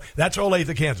right, so that's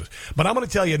Olathe, Kansas. But I'm going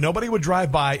to tell you, nobody would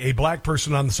drive by a black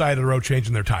person on the side of the road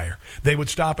changing their tire. They would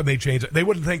stop and they'd change it. They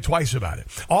wouldn't think twice about it.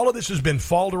 All of this has been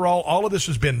falderall. All of this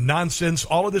has been nonsense.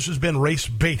 All of this has been race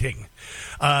baiting.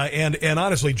 And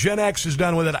honestly, Gen X is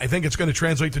done with it. I think it's going to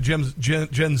translate to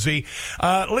Gen Z.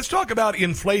 Let's talk about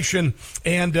inflation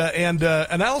and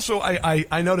also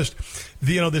I noticed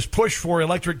this push for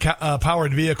electric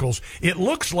powered vehicles. It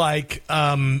looks like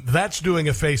that's doing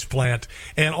a faceplant,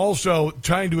 and also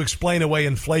trying to explain away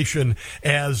inflation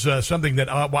as something that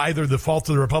either the fault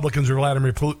of the Republicans or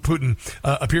Vladimir Putin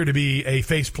appear to be a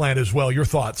faceplant as well. Your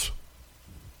thoughts?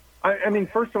 I mean,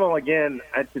 first of all, again,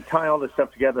 to tie all this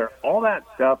stuff together, all that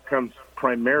stuff comes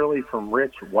primarily from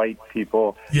rich white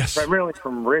people, primarily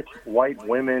from rich white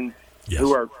women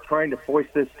who are trying to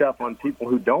foist this stuff on people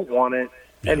who don't want it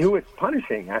and who it's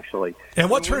punishing, actually. And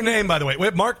what's her name, by the way?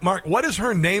 Wait, Mark, what is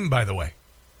her name, by the way?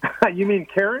 You mean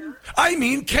Karen? I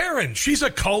mean Karen. She's a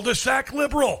cul-de-sac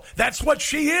liberal. That's what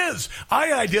she is.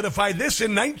 I identified this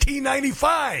in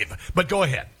 1995. But go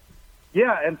ahead.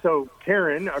 Yeah, and so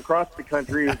Karen, across the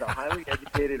country, is a highly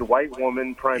educated white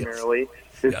woman primarily,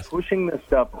 is pushing this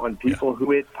stuff on people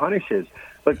who it punishes.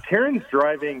 But Karen's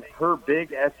driving her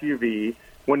big SUV.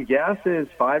 When gas is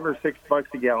 $5 or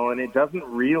 $6 a gallon, it doesn't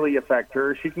really affect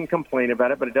her. She can complain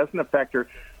about it, but it doesn't affect her.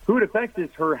 Who it affects is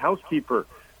her housekeeper,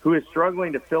 who is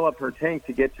struggling to fill up her tank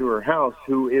to get to her house,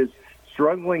 who is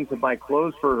struggling to buy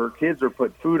clothes for her kids or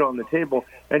put food on the table.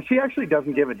 And she actually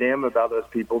doesn't give a damn about those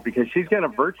people because she's going to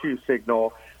virtue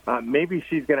signal. Maybe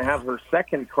she's going to have her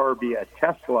second car be a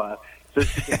Tesla so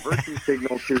she can virtue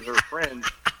signal to her friends.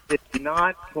 It's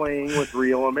not playing with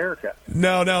real America.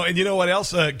 No. And you know what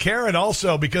else? Karen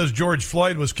also, because George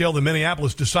Floyd was killed in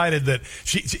Minneapolis, decided that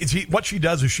what she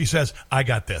does is she says, I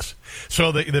got this.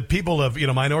 So the people of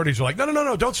minorities are like,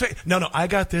 no, don't say, no, I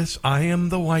got this. I am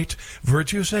the white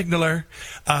virtue signaler.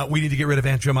 We need to get rid of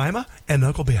Aunt Jemima and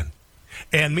Uncle Ben.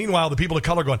 And meanwhile, the people of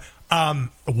color are going,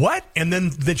 what? And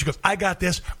then she goes, I got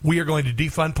this. We are going to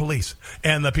defund police.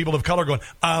 And the people of color are going,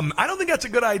 I don't think that's a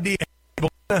good idea.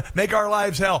 Make our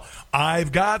lives hell.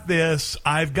 I've got this.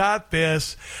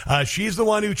 She's the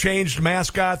one who changed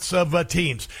mascots of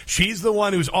teams. She's the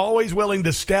one who's always willing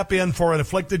to step in for an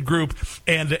afflicted group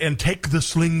and take the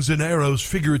slings and arrows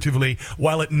figuratively,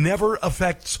 while it never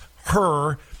affects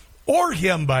her or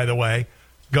him, by the way.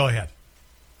 Go ahead.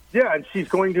 Yeah, and she's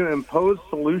going to impose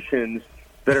solutions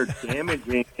that are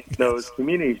damaging those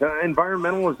communities.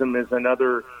 Environmentalism is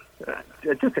another,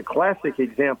 just a classic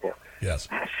example. Yes.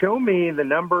 Show me the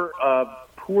number of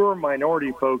poor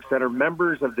minority folks that are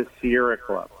members of the Sierra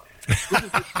Club. This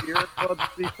is the Sierra Club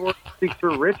speaks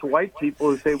for rich white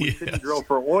people who say we shouldn't drill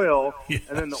for oil,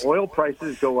 and then the oil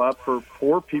prices go up for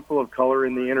poor people of color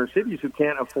in the inner cities who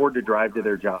can't afford to drive to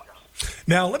their jobs.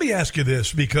 Now, let me ask you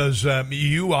this, because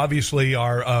you obviously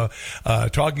are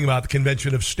talking about the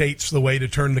Convention of States, the way to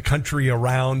turn the country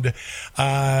around.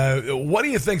 What do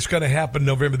you think is going to happen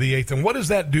November the 8th, and what does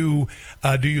that do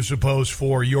you suppose,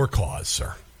 for your cause,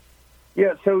 sir?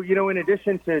 Yeah, so, in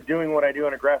addition to doing what I do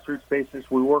on a grassroots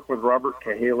basis, we work with Robert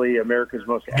Cahaley, America's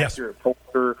most accurate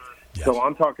pollster. Yes. So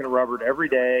I'm talking to Robert every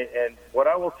day, and what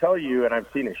I will tell you, and I've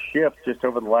seen a shift just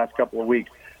over the last couple of weeks,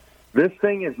 this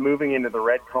thing is moving into the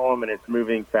red column, and it's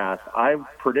moving fast. I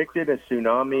predicted a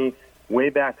tsunami way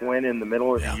back when in the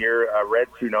middle of the year, a red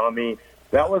tsunami.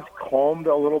 That was calmed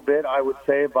a little bit, I would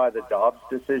say, by the Dobbs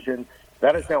decision.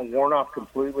 That is now worn off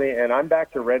completely, and I'm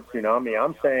back to red tsunami.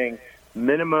 I'm saying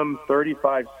minimum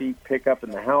 35-seat pickup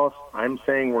in the House. I'm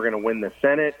saying we're going to win the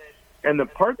Senate. And the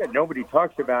part that nobody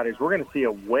talks about is we're going to see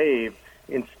a wave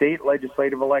in state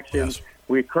legislative elections. Yes.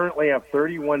 We currently have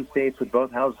 31 states with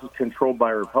both houses controlled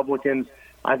by Republicans.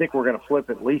 I think we're going to flip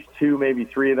at least 2, maybe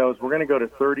 3 of those. We're going to go to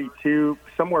 32,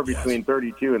 somewhere between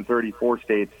 32 and 34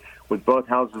 states with both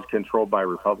houses controlled by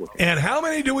Republicans. And how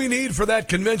many do we need for that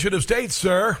Convention of States,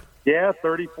 sir? Yeah,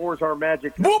 34 is our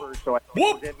magic number, so I think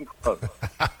we're getting close.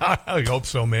 I hope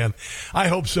so, man. I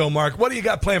hope so, Mark. What do you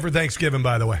got planned for Thanksgiving,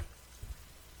 by the way?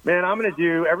 Man, I'm going to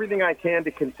do everything I can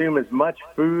to consume as much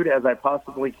food as I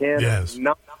possibly can. Yes.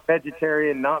 Not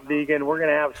vegetarian, not vegan. We're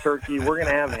going to have turkey. We're going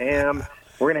to have ham.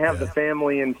 We're going to have the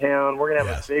family in town. We're going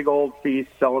to have a big old feast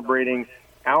celebrating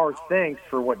our thanks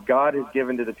for what God has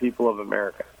given to the people of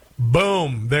America.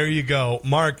 Boom. There you go.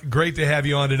 Mark, great to have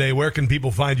you on today. Where can people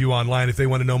find you online if they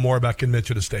want to know more about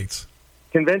Convention of States?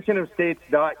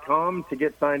 ConventionofStates.com to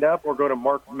get signed up, or go to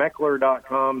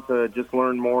markmeckler.com to just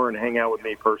learn more and hang out with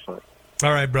me personally.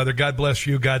 All right, brother. God bless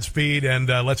you. Godspeed. And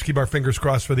let's keep our fingers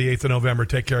crossed for the 8th of November.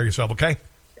 Take care of yourself, okay?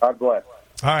 God bless.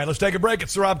 All right, let's take a break.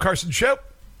 It's the Rob Carson Show.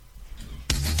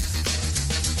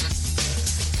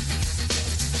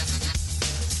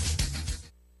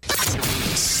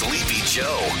 Sleepy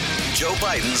Joe. Joe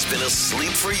Biden's been asleep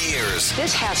for years.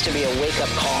 This has to be a wake-up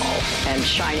call and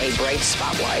shine a bright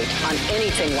spotlight on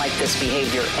anything like this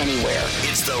behavior anywhere.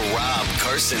 It's the Rob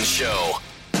Carson Show.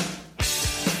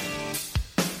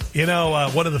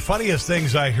 One of the funniest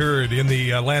things I heard in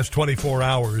the last 24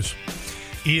 hours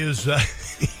is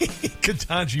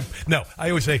Ketanji. No, I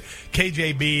always say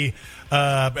KJB,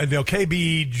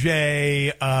 KBJ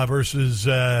versus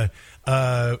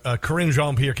Corinne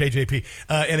Jean-Pierre, KJP.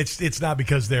 And it's not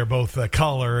because they're both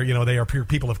color, they are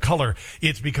people of color.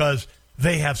 It's because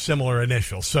they have similar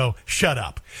initials, so shut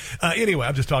up. Anyway,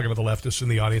 I'm just talking about the leftists in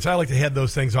the audience. I like to head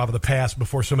those things off of the past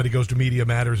before somebody goes to Media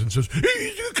Matters and says,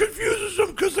 he confuses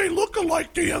them because they look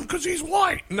alike to him because he's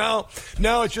white. No,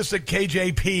 it's just that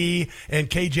KJP and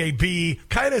KJB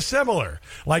kind of similar.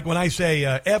 Like when I say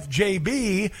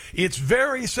FJB, it's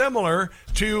very similar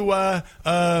to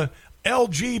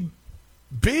LGB,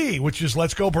 which is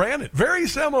Let's Go Brandon. Very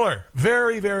similar.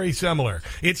 Very, very similar.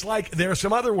 It's like there are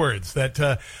some other words that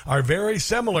are very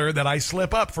similar that I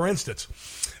slip up. For instance,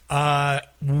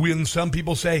 when some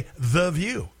people say The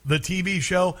View, the TV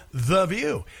show The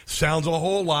View, sounds a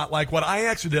whole lot like what I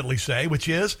accidentally say, which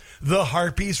is the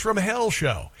Harpies from Hell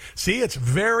show. See, it's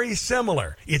very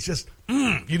similar. It's just,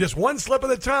 you just one slip of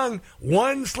the tongue,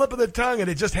 and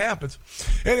it just happens.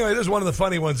 Anyway, this is one of the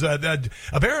funny ones.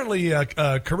 Apparently,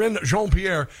 Corinne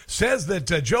Jean-Pierre says that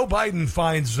Joe Biden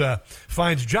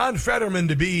finds John Fetterman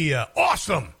to be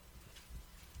awesome.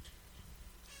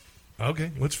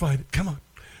 Okay, let's find it. Come on.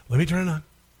 Let me turn it on.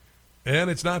 And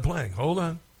it's not playing. Hold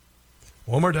on.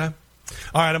 One more time.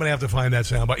 All right, I'm going to have to find that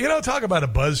soundbite. Talk about a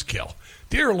buzzkill.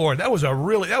 Dear Lord, that was a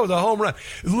home run.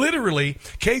 Literally,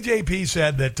 KJP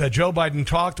said that Joe Biden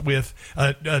talked with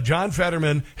John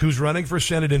Fetterman, who's running for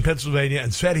Senate in Pennsylvania,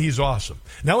 and said he's awesome.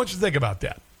 Now, I want you to think about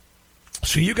that.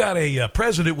 So you got a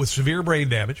president with severe brain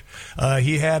damage.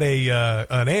 He had an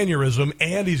aneurysm,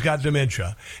 and he's got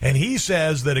dementia. And he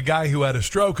says that a guy who had a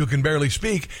stroke who can barely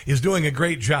speak is doing a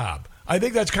great job. I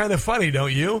think that's kind of funny,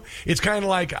 don't you? It's kind of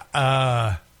like,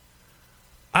 I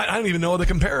don't even know the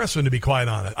comparison, to be quite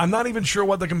honest. I'm not even sure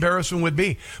what the comparison would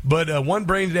be. But one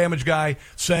brain damaged guy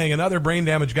saying another brain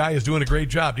damaged guy is doing a great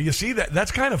job. Do you see that?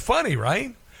 That's kind of funny,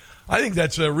 right? I think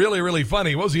that's really, really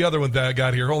funny. What was the other one that I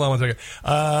got here? Hold on one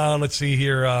second. Let's see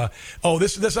here.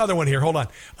 This other one here. Hold on.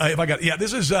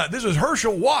 This is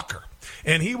Herschel Walker.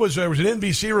 And he was an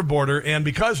NBC reporter, and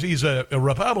because he's a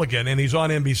Republican and he's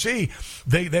on NBC,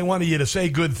 they wanted you to say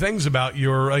good things about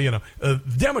your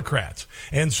Democrats.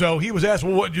 And so he was asked,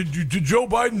 well, what did Joe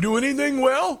Biden do anything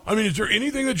well? I mean, is there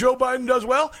anything that Joe Biden does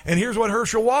well? And here's what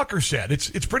Herschel Walker said.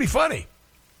 It's pretty funny.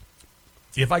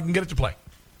 If I can get it to play.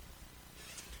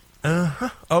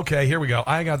 Okay, here we go.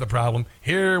 I got the problem.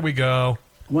 Here we go.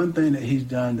 One thing that he's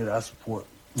done that I support.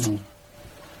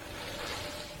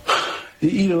 He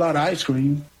eat a lot of ice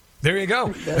cream. There you go.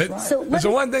 That's right.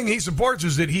 So one thing he supports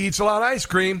is that he eats a lot of ice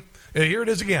cream. Here it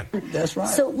is again. That's right.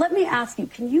 So let me ask you,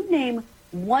 can you name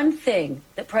one thing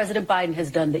that President Biden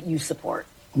has done that you support?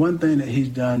 One thing that he's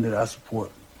done that I support.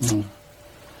 He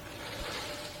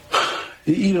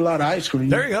eat a lot of ice cream.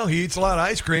 There you go. He eats a lot of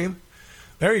ice cream.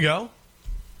 There you go.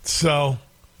 So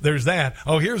there's that.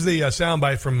 Oh, here's the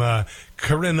soundbite from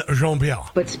Karine Jean-Pierre.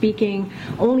 But speaking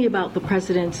only about the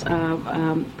president's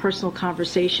personal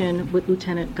conversation with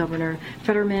Lieutenant Governor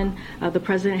Fetterman, the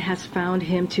president has found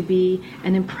him to be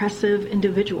an impressive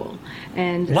individual.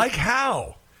 And like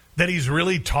how? That he's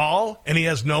really tall and he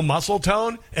has no muscle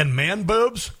tone and man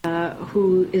boobs?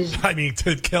 Who is... I mean,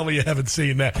 tell me you haven't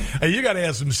seen that. You got to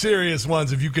have some serious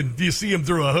ones if you see him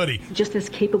through a hoodie. Just as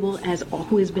capable as...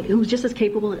 Who's just as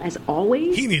capable as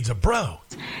always. He needs a bro.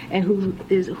 And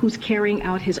who's carrying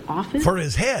out his office. For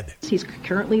his head. He's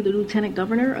currently the lieutenant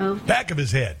governor of... Back of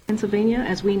his head. Pennsylvania,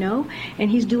 as we know. And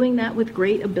he's doing that with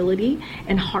great ability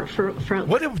and heart for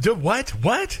What?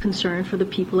 Concern for the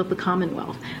people of the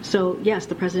Commonwealth. So, yes,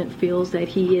 the president feels that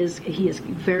he is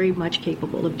very much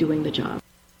capable of doing the job.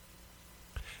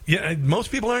 Yeah,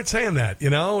 most people aren't saying that.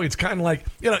 It's kind of like,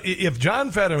 if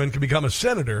John Fetterman can become a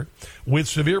senator with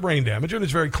severe brain damage, and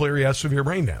it's very clear he has severe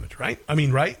brain damage, right? I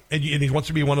mean, right? And he wants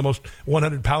to be one of the most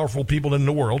 100 powerful people in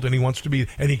the world, and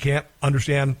he can't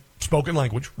understand spoken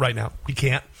language right now. He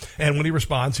can't. And when he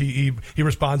responds, he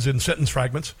responds in sentence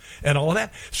fragments and all of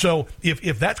that. So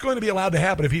if that's going to be allowed to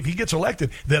happen, if he gets elected,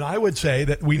 then I would say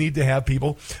that we need to have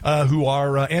people who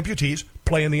are amputees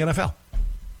play in the NFL.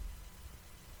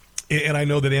 And I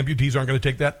know that amputees aren't going to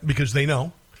take that because they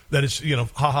know that it's,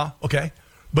 okay.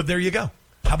 But there you go.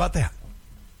 How about that?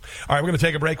 All right, we're going to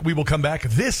take a break. We will come back.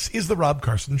 This is the Rob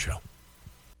Carson Show.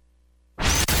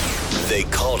 They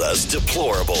called us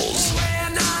deplorables. We're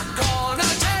not gonna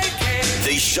take it.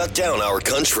 They shut down our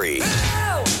country.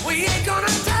 No, we ain't gonna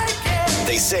take it.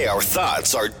 They say our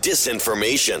thoughts are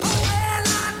disinformation. We're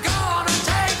not gonna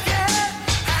take it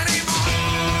anymore.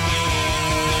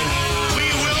 We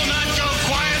will not go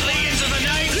quietly into the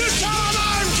night. You tell them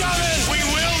I'm coming. We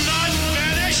will not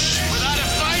vanish without a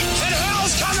fight. And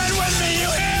hell's coming with me, you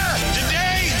hear?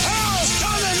 Today, hell's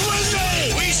coming with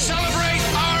me. We celebrate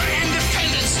our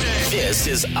Independence Day. This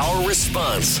is our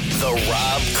response, The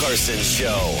Rob Carson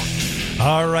Show.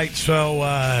 All right,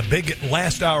 so big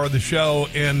last hour of the show,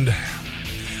 and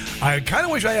I kind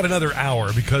of wish I had another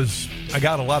hour because I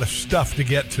got a lot of stuff to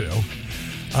get to.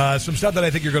 Some stuff that I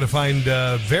think you're going to find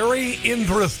very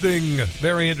interesting.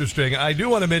 Very interesting. I do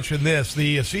want to mention this.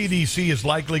 The CDC is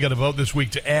likely going to vote this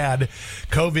week to add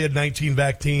COVID-19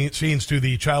 vaccines to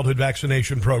the childhood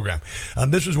vaccination program.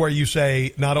 This is where you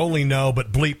say not only no,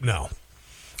 but bleep no.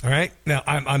 All right. Now,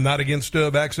 I'm not against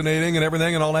vaccinating and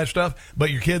everything and all that stuff, but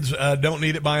your kids don't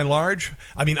need it by and large.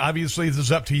 I mean, obviously, this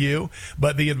is up to you,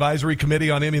 but the Advisory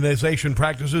Committee on Immunization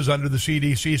Practices under the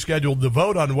CDC scheduled to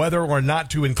vote on whether or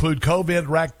not to include COVID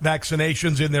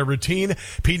vaccinations in their routine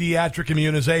pediatric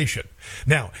immunization.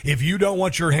 Now, if you don't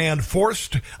want your hand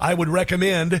forced, I would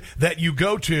recommend that you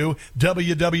go to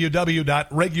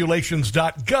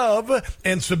www.regulations.gov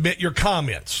and submit your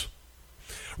comments.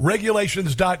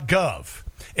 Regulations.gov.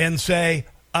 And say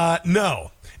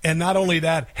no, and not only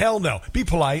that, hell no. Be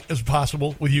polite as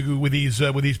possible with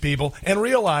these people, and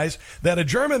realize that a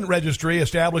German registry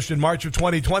established in March of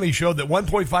 2020 showed that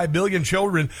 1.5 billion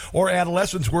children or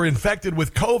adolescents were infected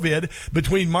with COVID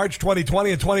between March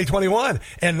 2020 and 2021,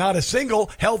 and not a single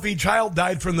healthy child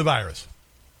died from the virus.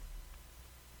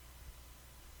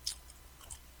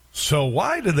 So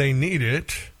why do they need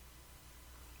it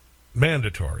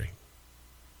mandatory?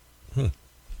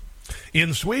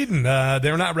 In Sweden,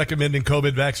 they're not recommending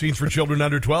COVID vaccines for children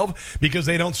under 12 because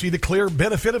they don't see the clear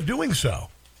benefit of doing so.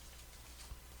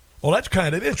 Well, that's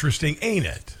kind of interesting, ain't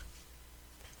it?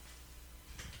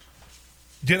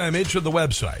 Did I mention the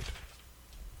website?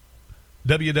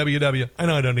 www. I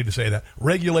know I don't need to say that.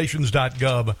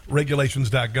 Regulations.gov.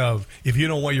 Regulations.gov. If you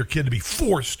don't want your kid to be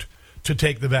forced to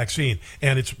take the vaccine,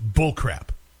 and it's bullcrap.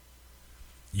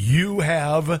 You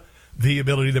have the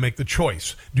ability to make the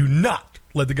choice. Do not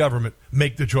let the government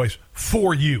make the choice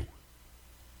for you,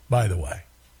 by the way.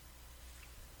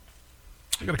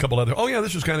 I got a couple other. Oh, yeah,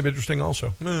 this is kind of interesting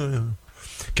also.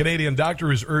 Canadian doctor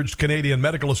has urged Canadian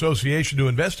Medical Association to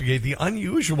investigate the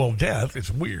unusual death,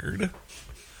 it's weird,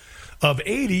 of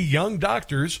 80 young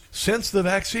doctors since the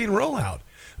vaccine rollout.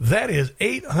 That is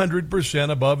 800%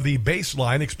 above the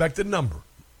baseline expected number.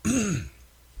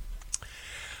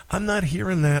 I'm not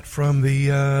hearing that from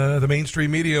the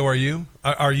mainstream media, are you?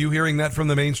 Are you hearing that from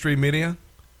the mainstream media?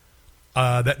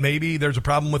 That maybe there's a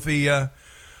problem with the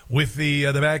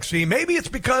vaccine? Maybe it's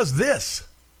because this,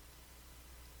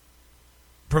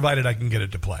 provided I can get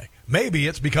it to play. Maybe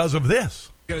it's because of this.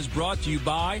 Is brought to you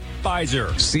by Pfizer.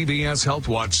 CBS Health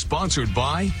Watch sponsored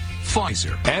by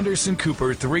Pfizer. Anderson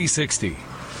Cooper 360.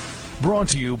 Brought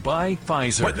to you by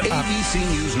Pfizer. ABC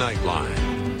News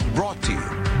Nightline. Brought to you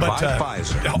by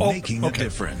Pfizer. Making a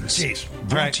difference. Jeez.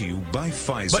 Brought to you by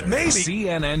Pfizer. But maybe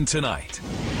CNN Tonight.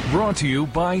 Brought to you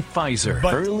by Pfizer.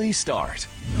 Early Start.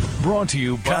 Brought to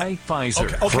you by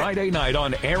Pfizer. Okay. Friday night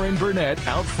on Aaron Burnett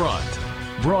Out Front.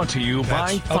 Brought to you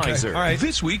by Pfizer. All right.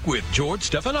 This week with George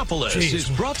Stephanopoulos is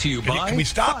brought to you by Can we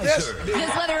stop Pfizer.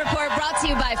 This weather report brought to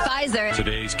you by Pfizer.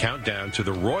 Today's countdown to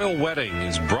the royal wedding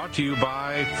is brought to you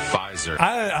by Pfizer.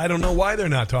 I don't know why they're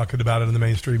not talking about it in the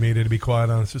mainstream media, to be quite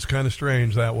honest. It's kind of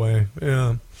strange that way.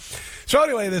 Yeah. So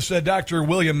anyway, this Dr.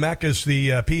 William Mackes,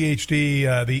 the Ph.D.,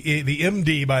 the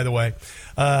MD, by the way,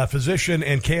 physician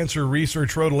and cancer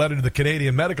research, wrote a letter to the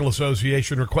Canadian Medical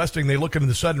Association requesting they look into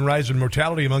the sudden rise in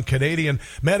mortality among Canadian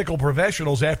medical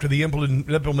professionals after the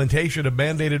implementation of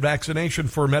mandated vaccination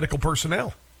for medical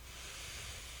personnel.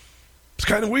 It's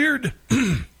kind of weird.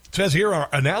 It says here, our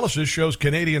analysis shows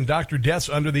Canadian doctor deaths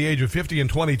under the age of 50 in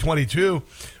 2022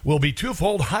 will be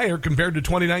twofold higher compared to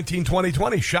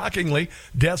 2019-2020. Shockingly,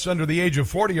 deaths under the age of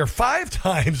 40 are 5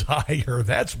 times higher.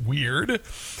 That's weird.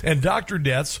 And doctor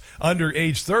deaths under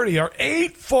age 30 are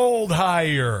 8-fold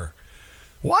higher.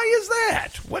 Why is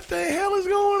that? What the hell is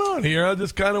going on here? I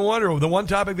just kind of wonder. The one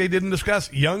topic they didn't discuss,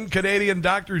 young Canadian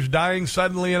doctors dying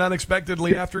suddenly and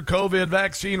unexpectedly after COVID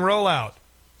vaccine rollout.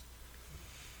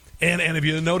 And if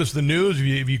you notice the news,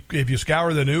 if you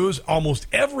scour the news, almost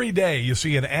every day you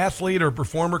see an athlete or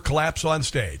performer collapse on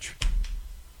stage.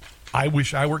 I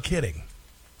wish I were kidding,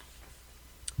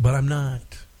 but I'm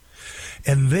not.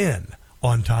 And then,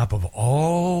 on top of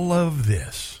all of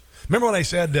this, remember when I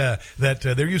said that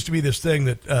there used to be this thing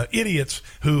that idiots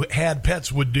who had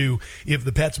pets would do if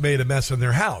the pets made a mess in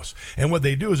their house? And what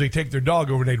they do is they take their dog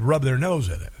over and they'd rub their nose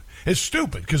in it. It's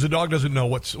stupid because the dog doesn't know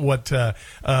what's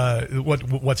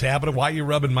happening. Why are you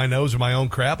rubbing my nose in my own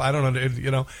crap? I don't know. You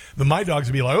know, my dogs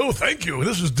would be like, "Oh, thank you.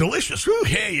 This is delicious. Ooh,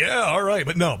 hey, yeah, all right."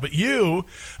 But you,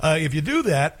 if you do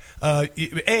that,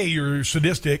 A, you're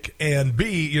sadistic, and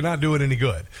B, you're not doing any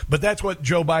good. But that's what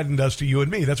Joe Biden does to you and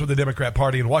me. That's what the Democrat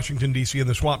Party in Washington, D.C. and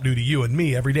the swamp do to you and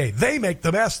me every day. They make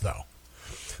the mess, though.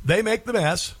 They make the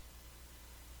mess,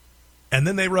 and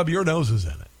then they rub your noses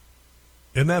in it.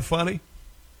 Isn't that funny?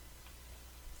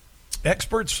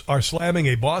 Experts are slamming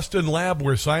a Boston lab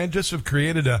where scientists have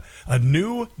created a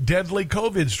new deadly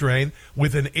COVID strain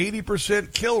with an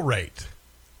 80% kill rate.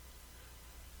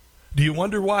 Do you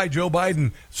wonder why Joe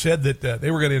Biden said that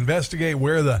they were going to investigate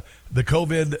where the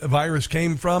COVID virus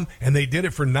came from, and they did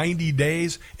it for 90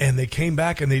 days, and they came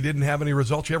back and they didn't have any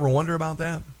results? You ever wonder about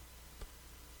that?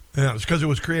 Yeah, it's because it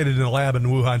was created in a lab in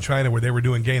Wuhan, China, where they were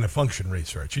doing gain-of-function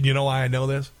research. And you know why I know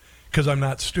this? Because I'm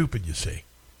not stupid, you see.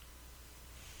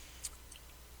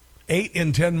 8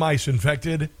 in 10 mice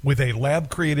infected with a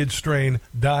lab-created strain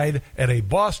died at a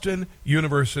Boston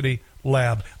University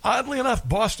lab. Oddly enough,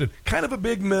 Boston, kind of a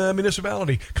big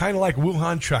municipality, kind of like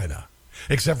Wuhan, China.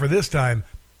 Except for this time,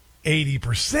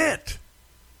 80%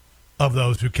 of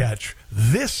those who catch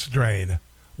this strain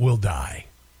will die.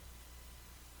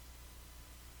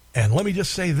 And let me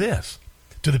just say this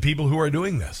to the people who are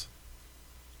doing this.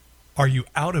 Are you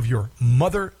out of your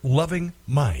mother-loving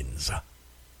minds?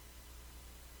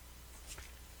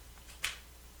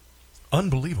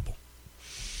 Unbelievable.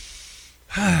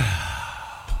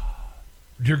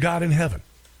 Dear God in heaven.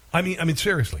 I mean,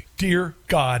 seriously. Dear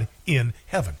God in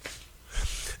heaven.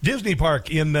 Disney Park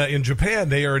in Japan,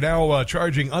 they are now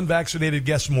charging unvaccinated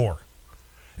guests more.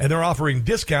 And they're offering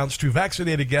discounts to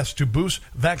vaccinated guests to boost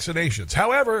vaccinations.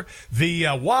 However, the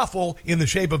waffle in the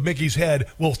shape of Mickey's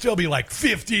head will still be like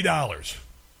 $50.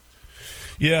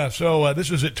 Yeah, so this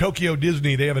is at Tokyo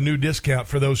Disney. They have a new discount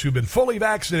for those who've been fully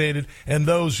vaccinated, and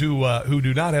those who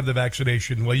do not have the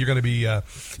vaccination. Well, you're going to be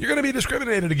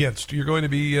discriminated against. You're going to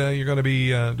be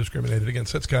discriminated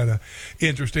against. That's kind of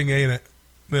interesting, ain't it?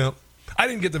 Well, I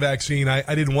didn't get the vaccine. I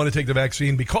didn't want to take the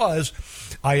vaccine because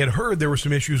I had heard there were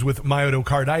some issues with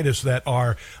myocarditis that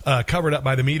are covered up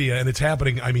by the media, and it's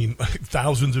happening. I mean,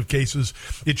 thousands of cases.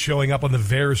 It's showing up on the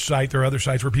VAERS site. There are other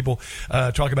sites where people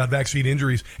talk about vaccine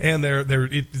injuries, and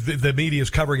the media is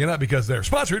covering it up because they're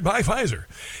sponsored by Pfizer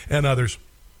and others.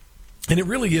 And it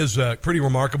really is pretty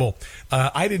remarkable.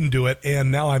 I didn't do it,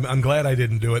 and now I'm glad I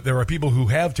didn't do it. There are people who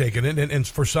have taken it, and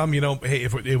for some, hey,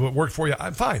 if it worked for you,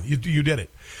 I'm fine. You did it.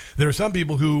 There are some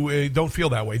people who don't feel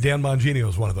that way. Dan Bongino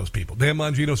is one of those people. Dan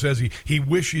Bongino says he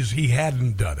wishes he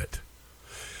hadn't done it.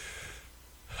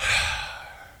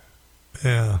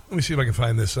 Yeah, let me see if I can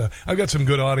find this. I've got some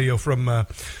good audio from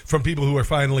people who are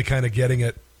finally kind of getting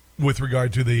it with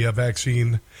regard to the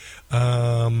vaccine.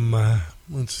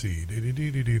 Let's see.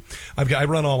 I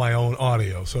run all my own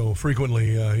audio, so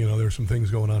frequently, there's some things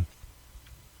going on.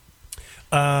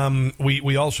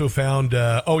 We also found,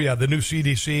 the new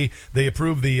CDC, they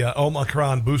approved the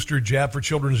Omicron booster jab for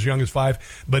children as young as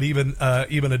 5, but even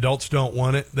adults don't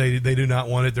want it. They do not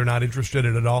want it. They're not interested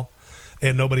in it at all,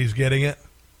 and nobody's getting it.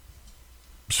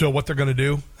 So what they're going to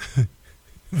do,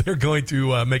 they're going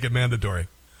to make it mandatory.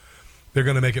 They're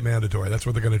going to make it mandatory. That's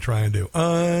what they're going to try and do.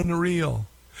 Unreal.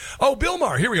 Oh, Bill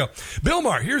Maher. Here we go. Bill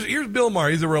Maher. Here's Bill Maher.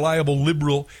 He's a reliable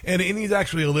liberal, and he's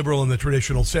actually a liberal in the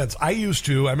traditional sense. I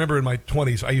remember in my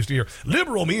 20s, I used to hear,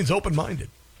 liberal means open-minded.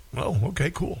 Well,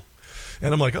 okay, cool.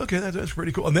 And I'm like, okay, that's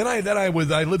pretty cool. And then I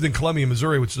lived in Columbia,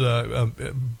 Missouri, which is a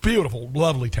beautiful,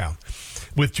 lovely town,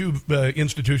 with two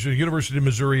institutions, University of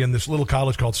Missouri and this little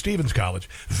college called Stevens College,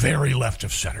 very left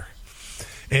of center.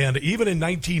 And even in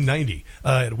 1990,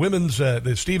 at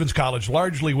the Stevens College,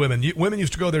 largely women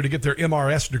used to go there to get their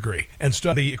MRS degree and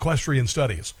study equestrian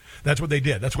studies. That's what they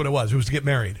did. That's what it was. It was to get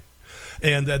married.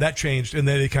 And that changed, and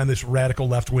then they became this radical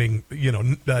left-wing,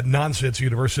 nonsense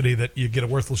university that you get a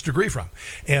worthless degree from.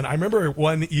 And I remember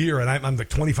one year, and I'm like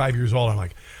 25 years old, I'm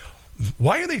like,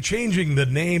 why are they changing the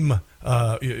name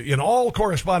in all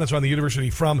correspondence on the university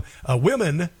from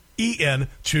women, EN,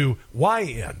 to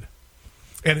YN?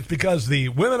 And it's because the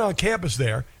women on campus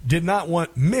there did not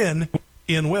want men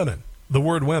in women, the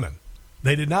word women.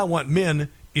 They did not want men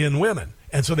in women.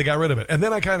 And so they got rid of it. And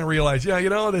then I kind of realized,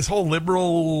 this whole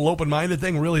liberal, open-minded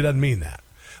thing really doesn't mean that.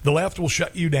 The left will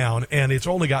shut you down, and it's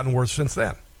only gotten worse since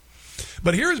then.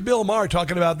 But here's Bill Maher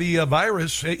talking about the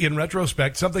virus in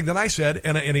retrospect, something that I said,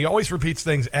 and he always repeats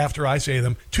things after I say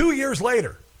them. 2 years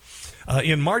later,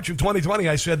 in March of 2020,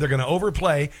 I said they're going to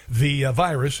overplay the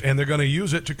virus, and they're going to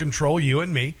use it to control you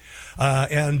and me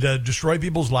and destroy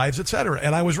people's lives, etc.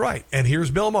 And I was right. And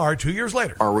here's Bill Maher 2 years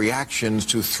later. Our reactions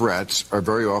to threats are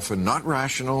very often not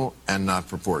rational and not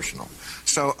proportional.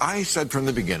 So I said from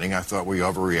the beginning, I thought we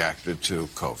overreacted to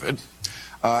COVID.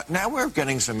 Now we're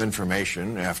getting some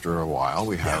information after a while.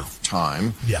 We have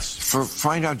time. Yes.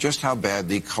 Find out just how bad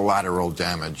the collateral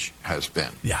damage has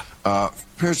been. Yeah.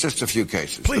 Here's just a few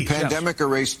cases. Please, the pandemic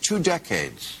erased 2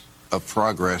 decades of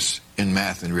progress in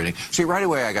math and reading. See, right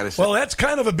away I got to say... Well, that's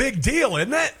kind of a big deal,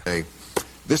 isn't it? Hey,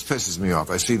 this pisses me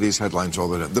off. I see these headlines all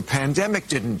the time. The pandemic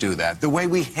didn't do that. The way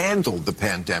we handled the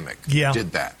pandemic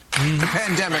did that. Mm-hmm. The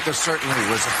pandemic certainly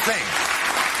was a thing.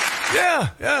 Yeah,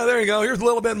 there you go. Here's a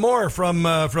little bit more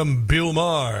from Bill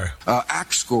Maher.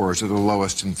 ACT scores are the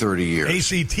lowest in 30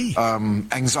 years. ACT.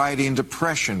 Anxiety and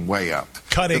depression way up.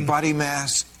 Cutting. The body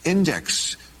mass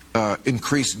index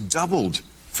doubled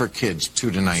for kids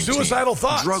 2 to 19. Suicidal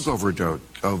thoughts. Drug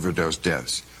overdose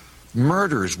deaths.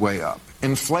 Murders way up.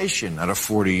 Inflation at a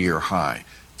 40-year high.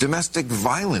 Domestic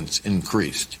violence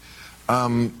increased.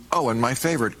 And my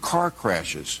favorite, car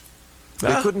crashes.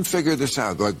 They couldn't figure this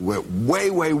out. Like way,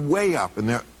 way, way up.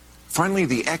 And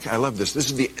finally, I love this.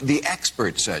 This is the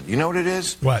expert said. You know what it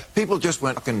is? What? People just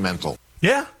went fucking mental.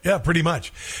 Yeah, pretty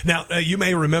much. Now, you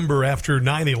may remember after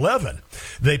 9/11,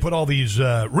 they put all these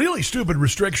really stupid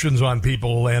restrictions on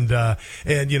people, and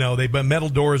they put metal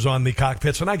doors on the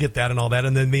cockpits, and I get that and all that,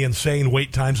 and then the insane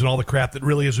wait times and all the crap that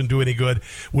really isn't doing any good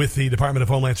with the Department of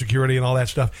Homeland Security and all that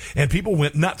stuff. And people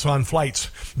went nuts on flights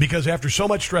because after so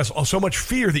much stress, so much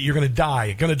fear that you're going to die,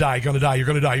 you're going to die, you're going to die, you're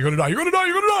going to die, you're going to die, you're going to die,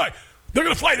 you're going to die. They're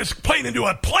going to fly this plane into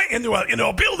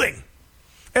a building.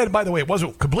 And by the way, it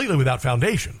wasn't completely without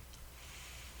foundation.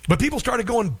 But people started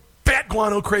going bat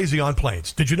guano crazy on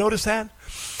planes. Did you notice that?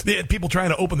 They had people trying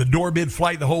to open the door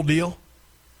mid-flight, the whole deal.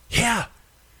 Yeah.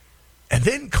 And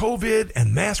then COVID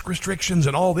and mask restrictions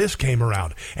and all this came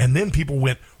around. And then people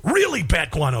went really bat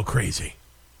guano crazy.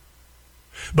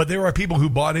 But there are people who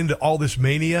bought into all this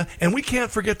mania, and we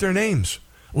can't forget their names.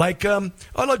 Like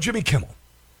Jimmy Kimmel.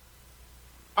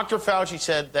 Dr. Fauci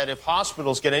said that if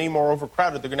hospitals get any more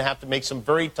overcrowded, they're going to have to make some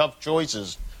very tough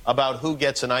choices about who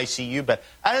gets an ICU bed.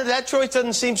 That choice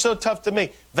doesn't seem so tough to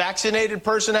me. Vaccinated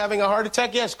person having a heart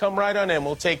attack, yes, come right on in.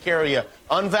 We'll take care of you.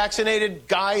 Unvaccinated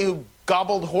guy who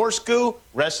gobbled horse goo,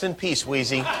 rest in peace,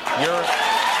 Wheezy.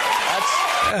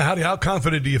 How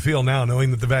confident do you feel now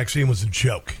knowing that the vaccine was a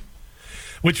joke?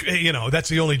 Which, that's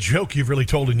the only joke you've really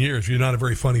told in years. You're not a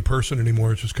very funny person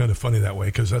anymore. It's just kind of funny that way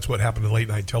because that's what happened to late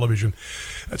night television.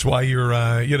 That's why your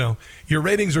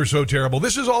ratings are so terrible.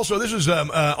 This is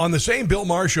on the same Bill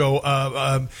Maher show,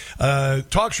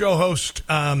 talk show host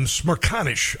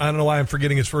Smirkanish. I don't know why I'm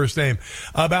forgetting his first name.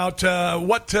 About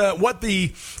what the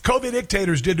COVID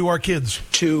dictators did to our kids.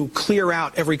 To clear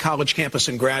out every college campus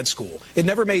and grad school. It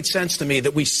never made sense to me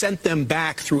that we sent them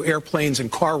back through airplanes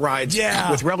and car rides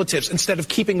with relatives instead of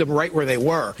keeping them right where they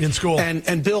were in school.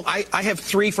 And Bill, I have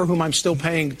 3 for whom I'm still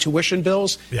paying tuition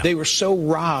bills. Yeah. They were so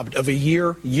robbed of a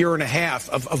year and a half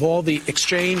of all the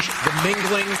exchange, the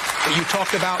mingling that you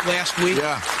talked about last week.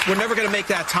 Yeah. We're never going to make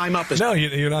that time up. No,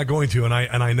 you're not going to, and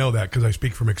I know that because I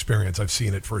speak from experience. I've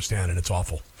seen it firsthand, and it's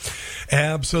awful.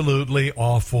 Absolutely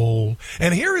awful.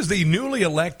 And here is the newly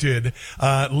elected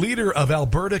leader of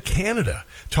Alberta, Canada,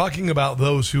 talking about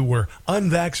those who were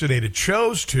unvaccinated,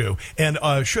 chose to, and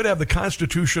should have the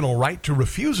constitutional right to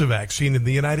refuse a vaccine in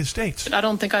the United States. I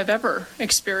don't think I've ever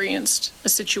experienced a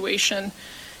situation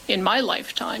in my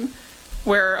lifetime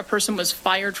where a person was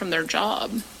fired from their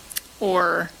job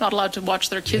or not allowed to watch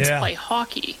their kids play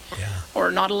hockey or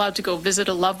not allowed to go visit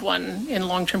a loved one in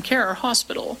long-term care or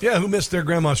hospital. Yeah, who missed their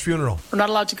grandma's funeral. Or not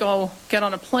allowed to go get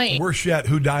on a plane. Worse yet,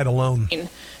 who died alone.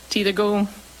 To either go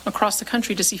across the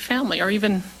country to see family or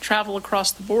even travel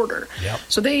across the border. Yep.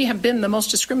 So they have been the most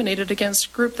discriminated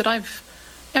against group that I've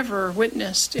ever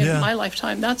witnessed in my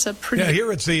lifetime. That's a pretty... Yeah,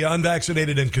 here it's the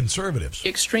unvaccinated and conservatives.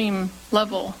 Extreme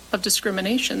level of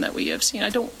discrimination that we have seen. I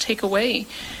don't take away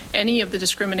any of the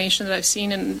discrimination that I've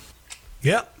seen in...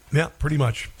 Yeah, pretty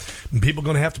much. And people are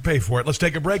going to have to pay for it. Let's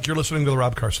take a break. You're listening to The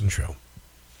Rob Carson Show.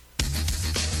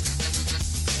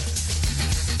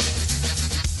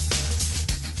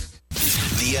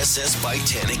 The SS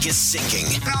Titanic is sinking.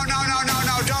 No,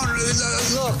 don't.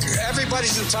 Look,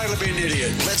 everybody's entitled to be an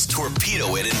idiot. Let's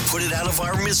torpedo it and put it out of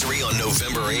our misery on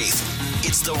November 8th.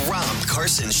 It's the Rob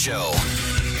Carson Show.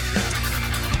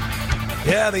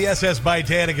 Yeah, the SS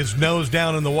Titanic is nose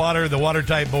down in the water. The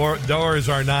watertight doors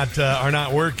are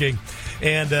not working.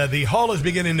 And the hull is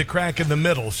beginning to crack in the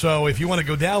middle. So if you want to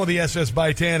go down with the SS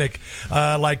Titanic,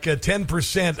 like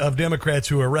 10% of Democrats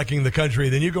who are wrecking the country,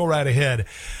 then you go right ahead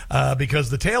because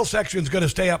the tail section is going to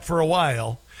stay up for a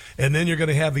while, and then you're going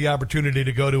to have the opportunity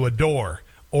to go to a door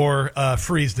or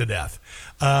freeze to death.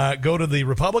 Go to the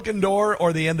Republican door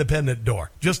or the Independent door.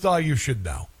 Just all you should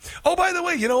know. Oh, by the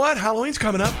way, you know what? Halloween's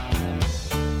coming up.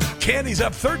 Candy's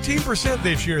up 13%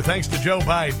 this year thanks to Joe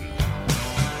Biden.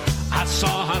 I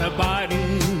saw Hunter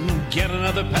Biden get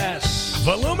another pass.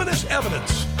 Voluminous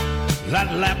evidence.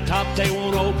 That laptop they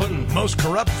won't open. Most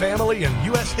corrupt family in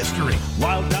U.S. history.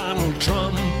 While Donald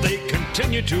Trump, they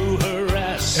continue to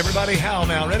harass. Everybody howl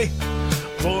now. Ready?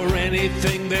 For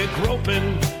anything they're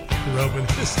groping.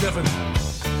 Just sniffing.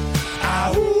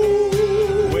 Ow.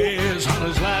 Where's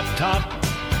Hunter's laptop?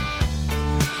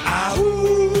 Ow.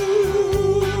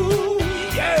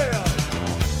 Yeah.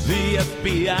 The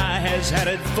FBI has had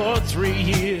it for 3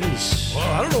 years.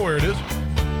 Well, I don't know where it is.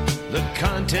 The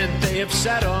content they have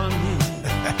sat on.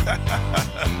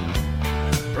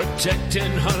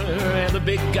 Protecting Hunter and the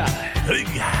big guy.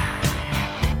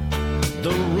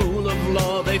 The rule of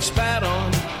law they've spat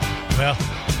on. Well.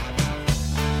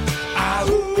 Ow.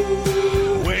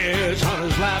 Where's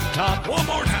Hunter's laptop? One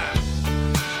more time.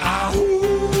 Ow.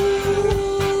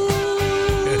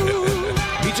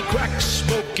 He's a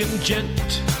crack-smoking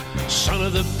gent. Son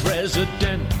of the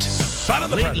president.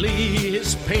 Lately,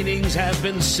 his paintings have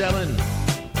been selling.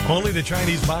 Only the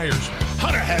Chinese buyers.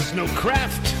 Hunter has no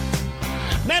craft.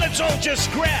 Man, it's all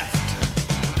just graft.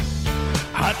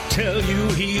 I tell you,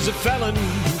 he's a felon.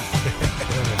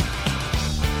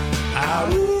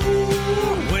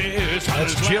 Where's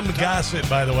Hunter's That's Jim laptop? Gossett,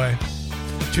 by the way.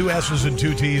 2 S's and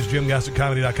 2 T's,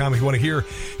 JimGossettComedy.com. If you want to hear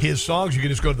his songs, you can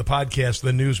just go to the podcast,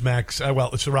 the Newsmax.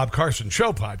 It's the Rob Carson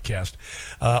Show podcast.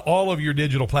 All of your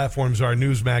digital platforms are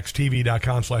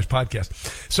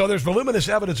NewsmaxTV.com/podcast. So there's voluminous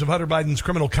evidence of Hunter Biden's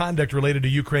criminal conduct related to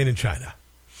Ukraine and China.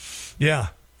 Yeah.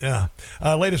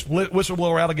 Latest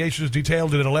whistleblower allegations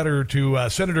detailed in a letter to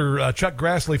Senator Chuck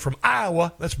Grassley from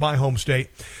Iowa, that's my home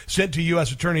state, sent to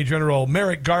U.S. Attorney General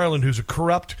Merrick Garland, who's a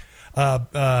corrupt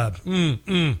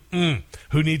who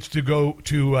needs to go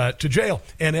to jail,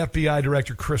 and FBI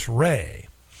Director Chris Wray.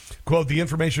 quote, the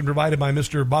information provided by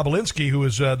Mr. Bobulinski, who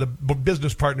is the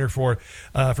business partner for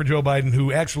Joe Biden,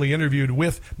 who actually interviewed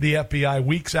with the FBI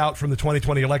weeks out from the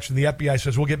 2020 election. The FBI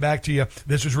says, we'll get back to you.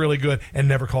 This is really good, and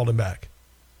never called him back.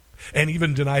 And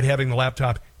even denied having the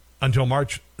laptop until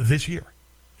March this year.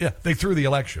 Yeah, they threw the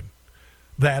election.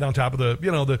 That on top of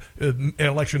the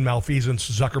election malfeasance,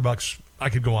 Zuckerbucks, I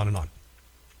could go on and on.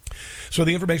 So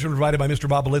the information provided by Mr.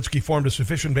 Bobulinski formed a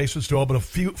sufficient basis to open a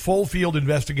full field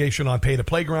investigation on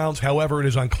pay-to-play grounds. However, it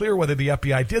is unclear whether the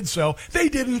FBI did so. They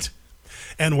didn't.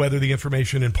 And whether the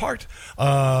information in part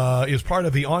is part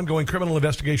of the ongoing criminal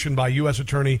investigation by U.S.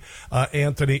 Attorney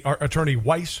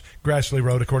Weiss, Grassley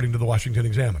wrote, according to the Washington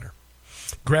Examiner.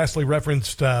 Grassley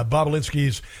referenced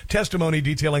Bobulinski's testimony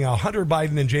detailing how Hunter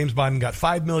Biden and James Biden got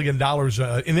 $5 million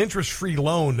in interest-free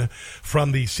loan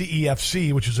from the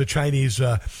CEFC, which is a Chinese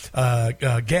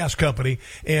gas company.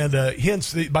 And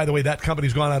hence, by the way, that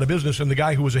company's gone out of business, and the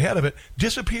guy who was ahead of it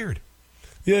disappeared.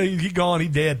 Yeah, he's gone. He's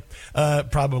dead,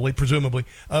 probably, presumably,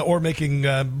 or making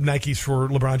Nikes for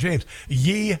LeBron James.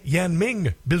 Yi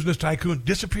Yanming, business tycoon,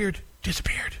 disappeared.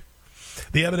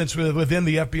 The evidence within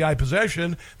the FBI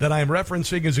possession that I am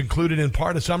referencing is included in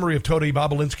part a summary of Tony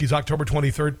Bobulinski's October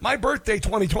 23rd, my birthday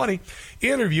 2020,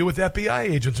 interview with FBI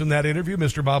agents. In that interview,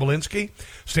 Mr. Bobulinski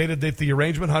stated that the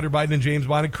arrangement Hunter Biden and James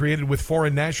Biden created with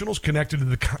foreign nationals connected to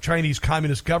the Chinese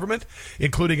Communist government,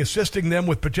 including assisting them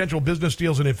with potential business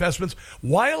deals and investments,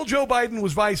 while Joe Biden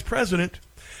was vice president.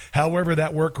 However,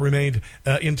 that work remained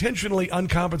intentionally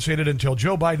uncompensated until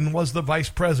Joe Biden was the vice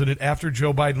president. After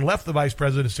Joe Biden left the vice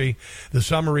presidency, the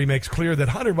summary makes clear that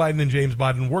Hunter Biden and James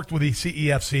Biden worked with the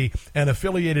CEFC and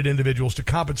affiliated individuals to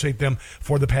compensate them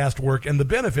for the past work and the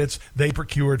benefits they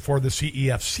procured for the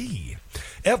CEFC.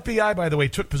 FBI, by the way,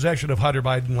 took possession of Hunter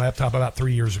Biden's laptop about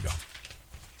 3 years ago.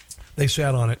 They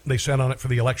sat on it. They sat on it for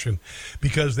the election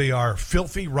because they are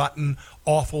filthy, rotten,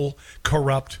 awful,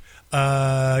 corrupt,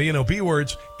 B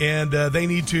words, and they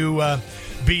need to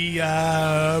be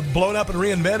blown up and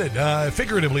reinvented,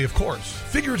 figuratively, of course.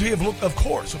 Of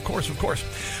course.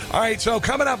 All right, so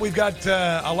coming up, we've got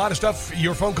a lot of stuff.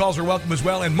 Your phone calls are welcome as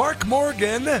well. And Mark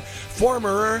Morgan,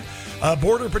 former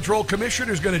Border Patrol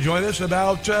Commissioner, is going to join us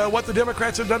about what the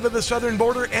Democrats have done to the southern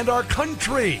border and our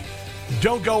country.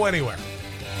 Don't go anywhere.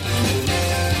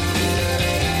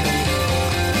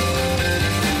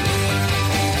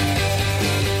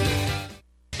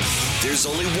 There's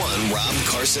only one Rob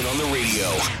Carson on the radio.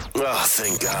 Oh,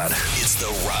 thank God. It's the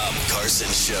Rob Carson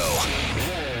Show.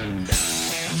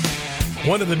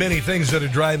 One of the many things that are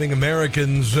driving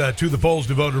Americans to the polls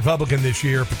to vote Republican this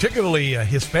year, particularly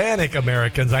Hispanic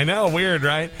Americans, I know, weird,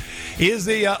 right, is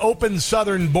the open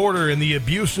southern border and the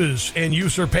abuses and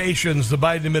usurpations the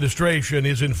Biden administration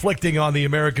is inflicting on the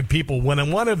American people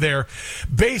when one of their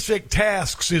basic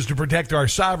tasks is to protect our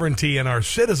sovereignty and our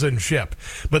citizenship.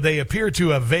 But they appear to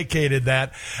have vacated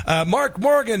that. Mark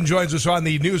Morgan joins us on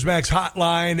the Newsmax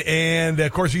hotline, and,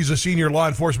 of course, he's a senior law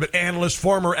enforcement analyst,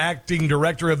 former acting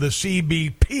director of the CBP,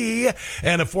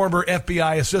 and a former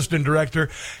FBI assistant director.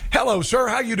 Hello, sir.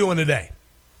 How you doing today?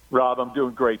 Rob, I'm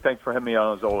doing great. Thanks for having me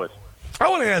on, as always. I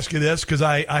want to ask you this because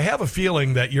I have a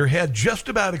feeling that your head just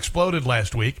about exploded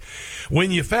last week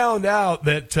when you found out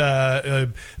that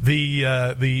the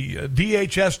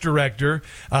DHS director,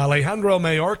 Alejandro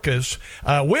Mayorkas,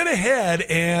 went ahead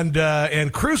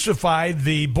and crucified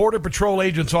the Border Patrol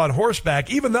agents on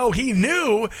horseback, even though he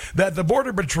knew that the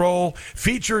Border Patrol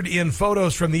featured in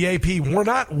photos from the AP were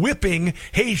not whipping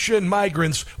Haitian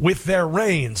migrants with their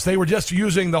reins. They were just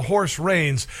using the horse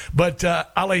reins. But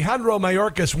Alejandro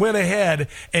Mayorkas went ahead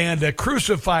and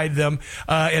crucified them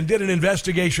and did an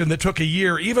investigation that took a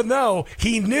year, even though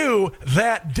he knew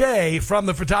that day from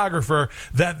the photographer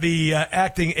that the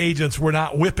acting agents were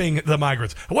not whipping the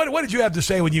migrants. What did you have to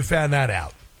say when you found that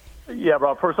out? Yeah,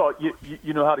 Rob, first of all,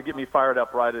 you know how to get me fired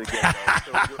up right again.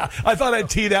 I thought I'd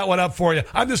tee that one up for you.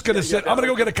 I'm just going to sit. I'm going to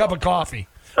go get a cup of coffee.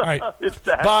 All right.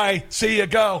 Bye. See you.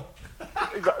 Go.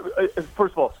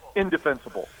 First of all,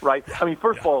 indefensible, right? I mean,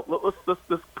 first of all,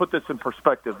 let's put this in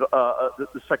perspective.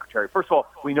 The secretary, first of all,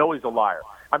 we know he's a liar.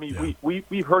 I mean,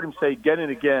 we've heard him say again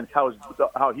and again how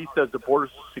he says the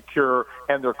border's secure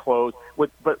and they're closed.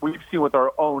 But we've seen with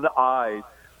our own eyes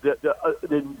the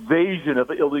invasion of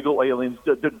illegal aliens,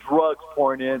 the drugs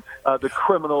pouring in, the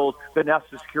criminals, the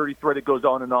national security threat. It goes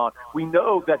on and on. We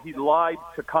know that he lied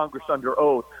to Congress under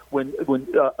oath when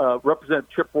Representative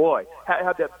Chip Roy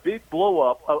had that big blow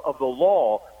up of the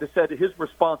law that said his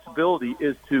responsibility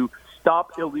is to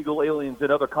stop illegal aliens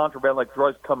and other contraband like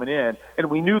drugs coming in. And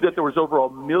we knew that there was over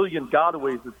 1 million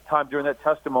gotaways at the time during that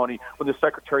testimony when the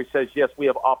secretary says, yes, we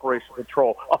have operational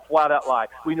control, a flat-out lie.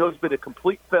 We know it's been a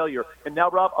complete failure. And now,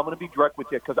 Rob, I'm going to be direct with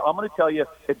you because I'm going to tell you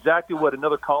exactly what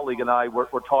another colleague and I were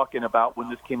talking about when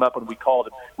this came up and we called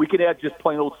him. We can add just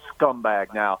plain old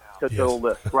scumbag now to the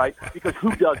list, right? Because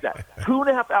who does that?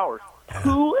 2.5 hours.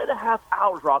 2.5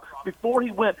 hours, Rob, before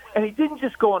he went. And he didn't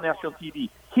just go on national TV.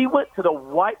 He went to the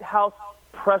White House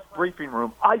press briefing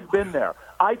room. I've been there.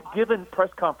 I've given press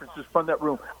conferences from that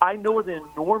room. I know the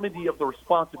enormity of the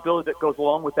responsibility that goes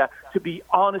along with that, to be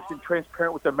honest and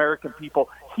transparent with the American people.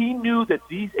 He knew that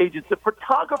these agents, the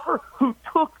photographer who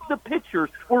took the pictures,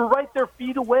 were right there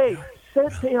feet away,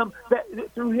 said to him that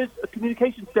through his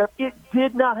communication staff, it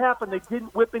did not happen. They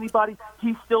didn't whip anybody.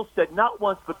 He still said not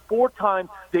once but 4 times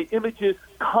the images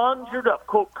conjured up,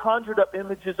 quote, conjured up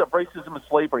images of racism and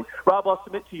slavery. Rob, I'll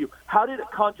submit to you, how did it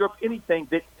conjure up anything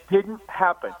that didn't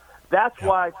happen? That's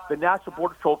why the National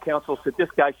Border Patrol Council said this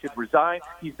guy should resign.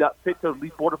 He's not fit to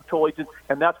lead Border Patrol agents,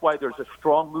 and that's why there's a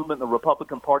strong movement in the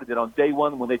Republican Party that on day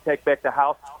one, when they take back the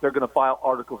House, they're going to file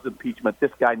articles of impeachment.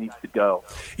 This guy needs to go.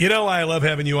 You know why I love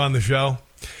having you on the show?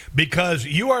 Because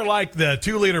you are like the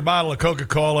 2-liter bottle of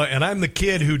Coca-Cola, and I'm the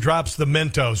kid who drops the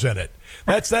Mentos in it.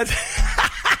 That's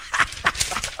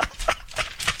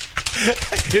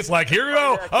It's like, here we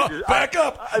go. Oh, back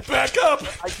up. I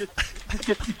just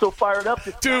get you so fired up.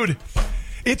 Dude,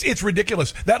 it's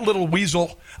ridiculous. That little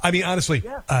weasel, I mean, honestly,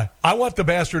 I want the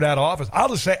bastard out of office. I'll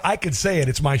just say, I can say it.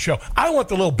 It's my show. I want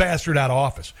the little bastard out of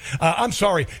office. I'm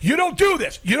sorry. You don't do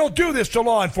this. You don't do this to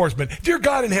law enforcement. Dear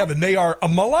God in heaven, they are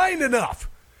maligned enough.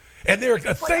 And they're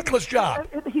a thankless job.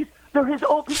 They're his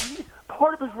own.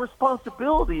 Part of his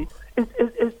responsibility is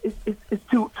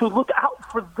to look out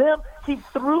for them. He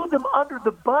threw them under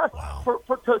the bus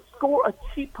to score a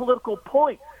cheap political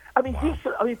point. I mean,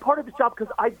 part of his job,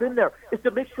 because I've been there, is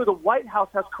to make sure the White House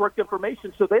has correct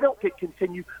information so they don't get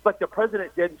continued like the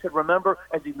president did and said, remember,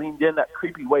 as he leaned in that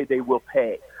creepy way, they will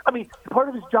pay. I mean, part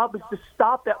of his job is to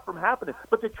stop that from happening,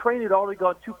 but the train had already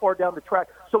gone too far down the track.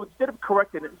 So instead of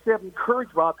correcting it, instead of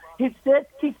encouraging Rob, instead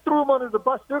he threw them under the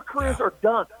bus. Their careers are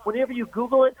done. Whenever you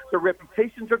Google it, their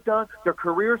reputations are done. Their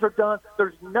careers are done.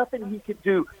 There's nothing he can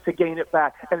do to gain it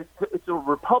back. And it's a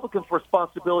Republican's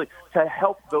responsibility to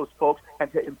help those folks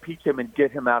and to impeach him and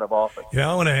get him out of office.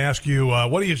 Yeah, I want to ask you,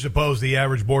 what do you suppose the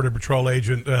average Border Patrol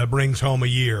agent brings home a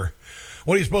year?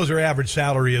 What do you suppose their average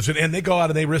salary is? And they go out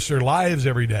and they risk their lives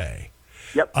every day.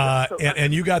 Yep.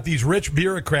 And you got these rich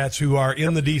bureaucrats who are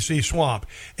in the D.C. swamp,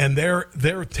 and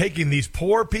they're taking these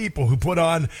poor people who put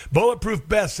on bulletproof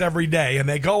vests every day, and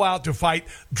they go out to fight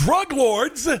drug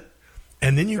lords,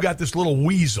 and then you got this little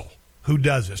weasel who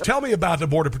does this. Tell me about the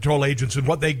Border Patrol agents and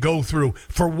what they go through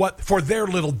for their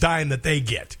little dime that they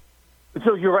get.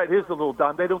 So you're right, it is a little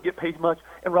dime. They don't get paid much.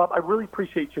 And, Rob, I really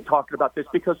appreciate you talking about this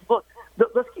because, look,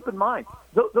 let's keep in mind,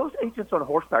 those agents on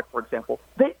horseback, for example,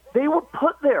 they were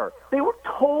put there. They were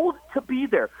told to be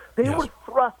there. They were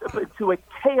thrust into a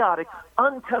chaotic,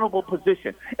 untenable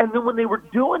position. And then when they were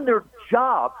doing their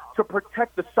job to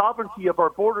protect the sovereignty of our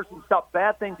borders and stop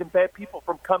bad things and bad people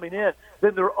from coming in,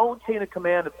 then their own chain of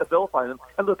command vilified them.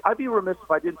 And look, I'd be remiss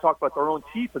if I didn't talk about their own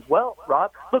chief as well,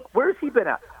 Rob. Look, where's he been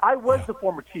at? I was the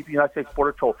former chief of the United States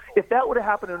Border Patrol. If that would have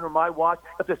happened under my watch,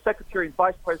 if the secretary and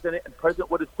vice president and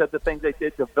president would have said the things they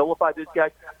did to vilify this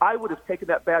guy, I would have taken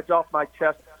that badge off my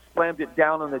chest, slammed it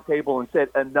down on the table and said,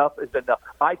 enough is enough.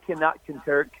 I cannot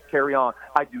carry on.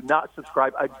 I do not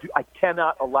subscribe. I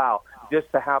cannot allow this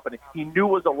to happen. He knew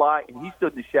it was a lie, and he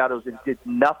stood in the shadows and did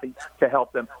nothing to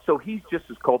help them. So he's just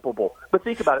as culpable. But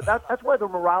think about it. That's why the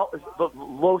morale is the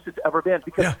lowest it's ever been,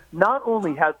 because not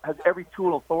only has every tool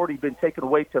and authority been taken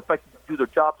away to effectively do their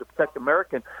job to protect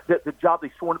Americans, the job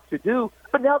they sworn up to do,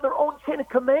 but now their own chain of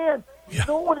command.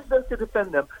 No one is there to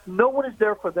defend them. No one is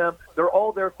there for them. They're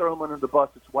all there throwing them under the bus.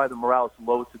 It's why the morale is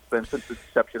the lowest it's been since the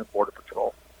inception of Border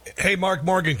Patrol. Hey, Mark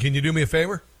Morgan, can you do me a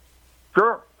favor?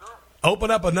 Sure.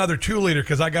 Open up another 2-liter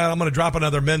because I'm going to drop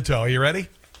another Mento. Are you ready?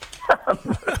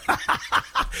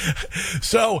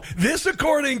 So this,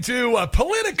 according to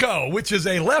Politico, which is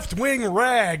a left-wing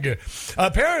rag,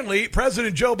 apparently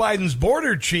President Joe Biden's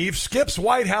border chief skips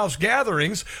White House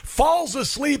gatherings, falls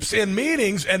asleep in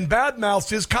meetings, and badmouths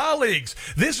his colleagues.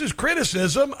 This is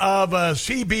criticism of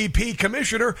CBP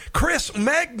Commissioner Chris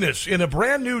Magnus in a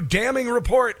brand new damning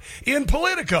report in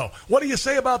Politico. What do you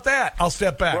say about that? I'll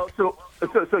step back. Well,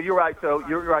 So you're right. So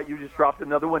you're right. You just dropped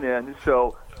another one in.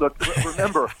 So look,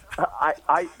 remember,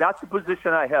 I that's the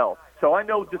position I held. So I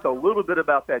know just a little bit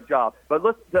about that job. But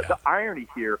the irony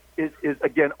here is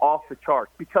again off the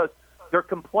charts because they're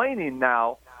complaining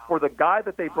now for the guy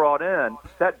that they brought in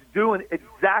that's doing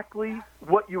exactly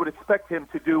what you would expect him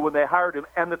to do when they hired him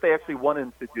and that they actually wanted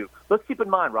him to do. Let's keep in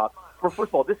mind, Rob, first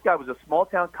of all, this guy was a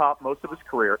small-town cop most of his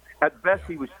career. At best,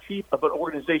 he was chief of an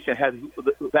organization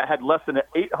that had less than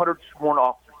 800 sworn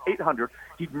officers. 800.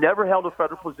 He'd never held a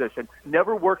federal position,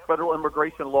 never worked federal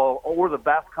immigration law or the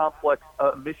vast complex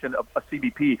mission of a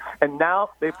CBP. And now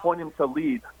they appoint him to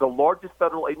lead the largest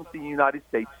federal agency in the United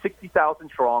States, 60,000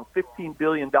 strong, $15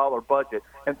 billion budget,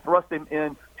 and thrust him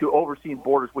into overseeing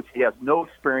borders, which he has no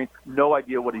experience, no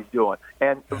idea what he's doing.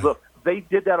 And look, they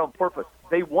did that on purpose.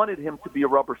 They wanted him to be a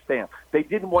rubber stamp. They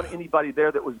didn't want anybody there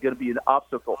that was going to be an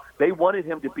obstacle. They wanted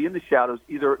him to be in the shadows,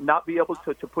 either not be able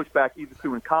to push back either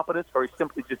through incompetence or he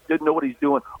simply just didn't know what he's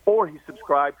doing, or he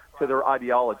subscribed to their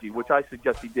ideology, which I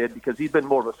suggest he did because he's been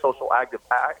more of a social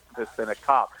activist than a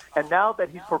cop. And now that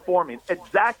he's performing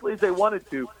exactly as they wanted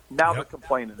to, now they're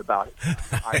complaining about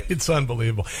it. It's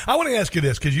unbelievable. I want to ask you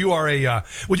this because you are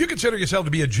would you consider yourself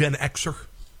to be a Gen Xer?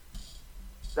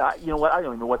 You know what? I don't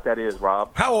even know what that is,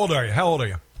 Rob. How old are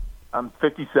you? I'm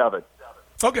 57.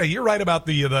 Okay, you're right about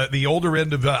the older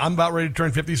end of. I'm about ready to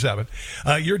turn 57.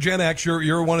 You're Gen X.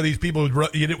 You're one of these people who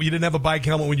you didn't have a bike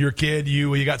helmet when you were a kid.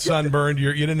 You got sunburned.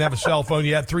 You didn't have a cell phone.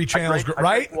 You had 3 channels, I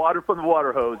right? drank water from the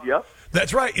water hose. Yep.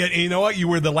 That's right. And you know what? You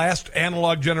were the last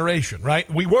analog generation,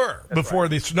 right? We were before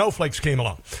the snowflakes came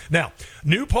along. Now,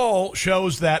 new poll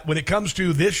shows that when it comes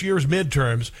to this year's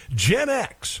midterms, Gen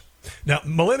X. Now,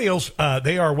 millennials,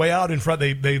 they are way out in front.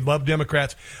 They love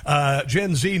Democrats.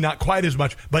 Gen Z, not quite as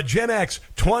much. But Gen X,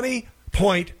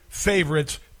 20-point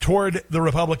favorites toward the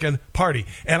Republican Party.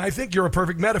 And I think you're a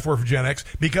perfect metaphor for Gen X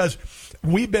because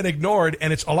we've been ignored,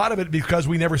 and it's a lot of it because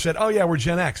we never said, oh, yeah, we're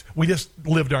Gen X. We just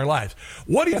lived our lives.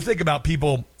 What do you think about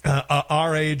people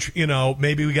our age? You know,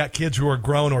 maybe we got kids who are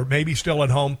grown or maybe still at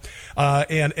home,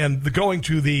 and going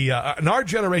to in our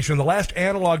generation, the last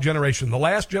analog generation, the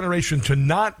last generation to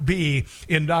not be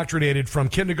indoctrinated from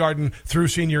kindergarten through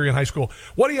senior year in high school.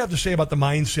 What do you have to say about the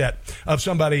mindset of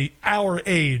somebody our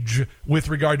age with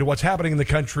regard to what's happening in the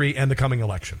country and the coming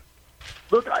election?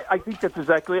 Look, I think that's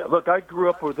exactly it. Look, I grew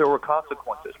up where there were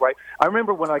consequences, right? I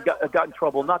remember when I got in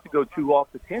trouble, not to go too off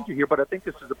the tangent here, but I think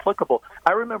this is applicable.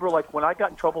 I remember, like, when I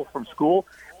got in trouble from school,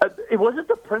 it wasn't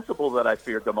the principal that I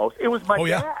feared the most. It was my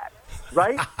dad,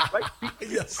 right? Right?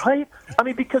 Yes. Right? I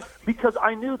mean, because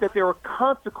I knew that there were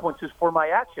consequences for my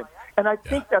action. And I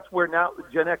think that's where now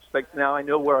Gen X, like now I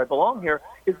know where I belong here,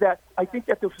 is that I think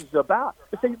that this is about.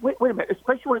 Say, wait a minute,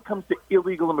 especially when it comes to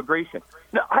illegal immigration.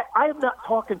 Now, I have not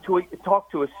talked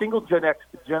to a single Gen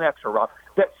Xer, Rob,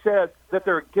 that says that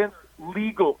they're against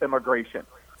legal immigration.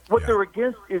 What they're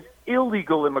against is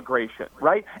illegal immigration,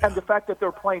 right? And the fact that they're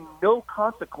applying no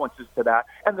consequences to that,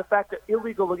 and the fact that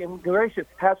illegal immigration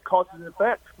has causes and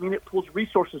effects. I mean, it pulls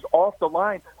resources off the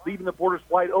line, leaving the borders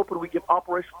wide open. We give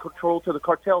operational control to the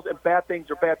cartels, and bad things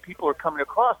or bad people are coming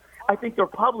across. I think they're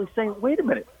probably saying, wait a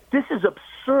minute, this is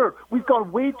absurd. We've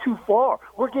gone way too far.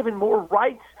 We're giving more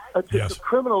rights to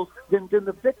criminals than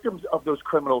the victims of those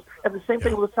criminals. And the same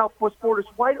thing with the southwest border.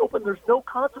 It's wide open. There's no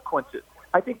consequences.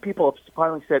 I think people have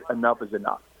finally said enough is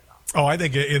enough. Oh, I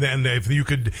think, and if you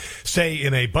could say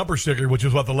in a bumper sticker, which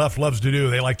is what the left loves to do,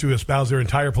 they like to espouse their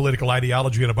entire political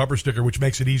ideology in a bumper sticker, which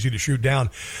makes it easy to shoot down.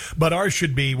 But ours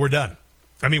should be, we're done.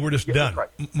 I mean, we're just done.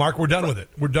 Right. Mark, we're done with it.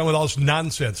 We're done with all this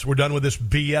nonsense. We're done with this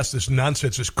BS, this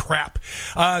nonsense, this crap.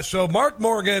 So Mark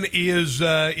Morgan is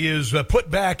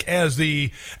put back as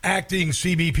the acting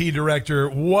CBP director.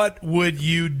 What would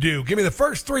you do? Give me the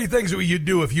first 3 things that you'd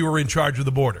do if you were in charge of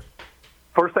the border.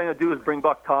 First thing I'd do is bring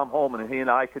back Tom Holman, and he and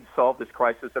I could solve this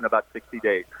crisis in about 60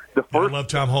 days. I love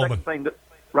Tom Holman.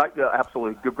 Right,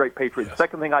 absolutely. Good, great patriot. Yes.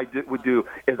 Second thing I would do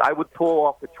is I would pull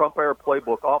off the Trump-era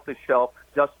playbook off the shelf,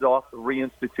 dust it off,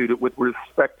 reinstitute it with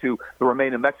respect to the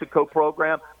Remain in Mexico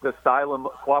program, the asylum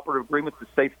cooperative agreement, the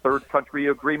safe third country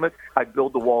agreement. I'd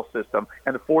build the wall system.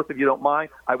 And the fourth, if you don't mind,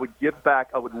 I would give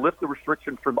back, I would lift the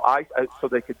restriction from ICE so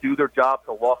they could do their job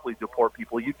to lawfully deport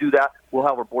people. You do that, we'll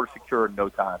have our border secure in no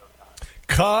time.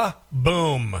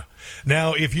 Kaboom.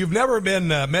 Now, if you've never been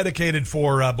medicated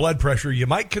for blood pressure, you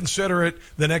might consider it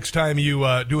the next time you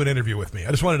do an interview with me.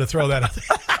 I just wanted to throw that out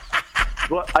there.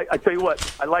 Well, I tell you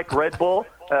what, I like Red Bull,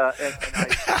 and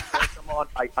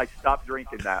I stopped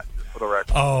drinking that, for the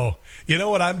record. Oh, you know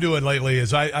what I'm doing lately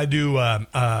is I do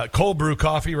cold brew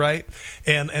coffee, right?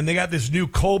 And they got this new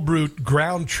cold brew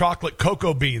ground chocolate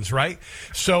cocoa beans, right?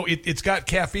 So it's got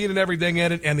caffeine and everything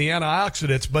in it and the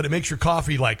antioxidants, but it makes your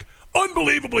coffee like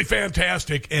unbelievably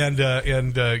fantastic and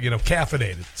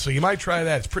caffeinated. So you might try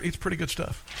that. It's pretty good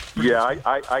stuff. Yeah,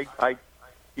 I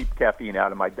keep caffeine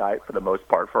out of my diet for the most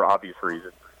part for obvious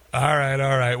reasons. All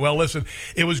right. Well, listen,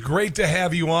 it was great to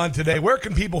have you on today. Where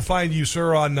can people find you,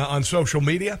 sir, on social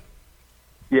media?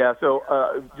 Yeah,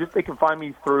 so just they can find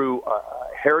me through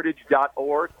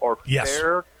heritage.org or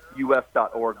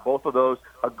fairus.org. Both of those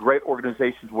are great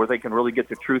organizations where they can really get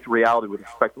the truth, reality with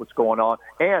respect to what's going on,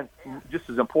 and just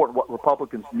as important, what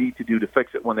Republicans need to do to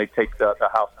fix it when they take the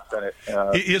House and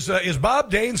Senate. Is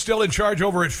Bob Dane still in charge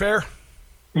over at FAIR?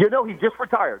 You know, he just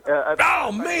retired. Man!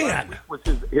 Last week was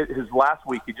his last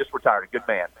week. He just retired. A good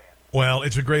man. Well,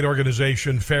 it's a great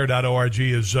organization. Fair.org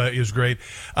is great.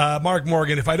 Mark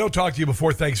Morgan, if I don't talk to you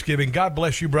before Thanksgiving, God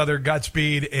bless you, brother.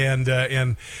 Godspeed,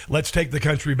 and let's take the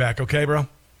country back, okay, bro?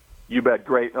 You bet.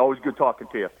 Great. Always good talking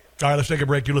to you. All right, let's take a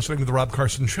break. You're listening to The Rob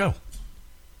Carson Show.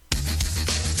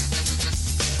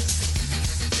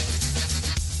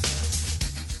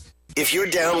 If you're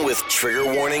down with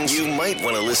trigger warning, you might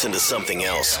want to listen to something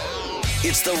else.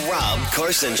 It's the Rob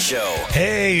Carson Show.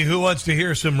 Hey, who wants to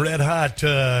hear some red-hot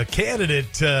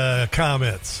candidate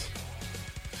comments?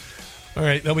 All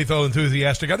right, don't be so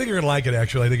enthusiastic. I think you're going to like it,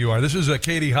 actually. I think you are. This is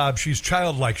Katie Hobbs. She's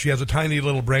childlike. She has a tiny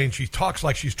little brain. She talks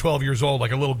like she's 12 years old,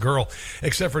 like a little girl,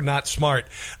 except for not smart.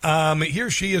 Here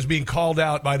she is being called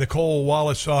out by Nicole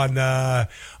Wallace on CNN,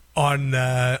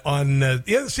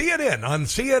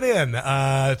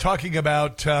 talking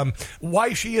about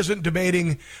why she isn't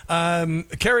debating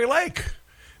Kari Lake,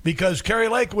 because Kari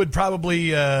Lake would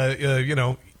probably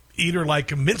eat her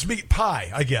like mincemeat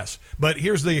pie, I guess. But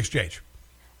here's the exchange.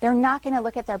 They're not going to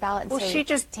look at their ballot and say, she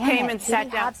just came and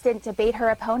sat down. Hobbs didn't debate her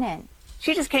opponent.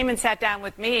 She just came and sat down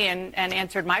with me and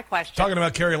answered my questions. Talking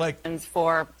about Kari Lake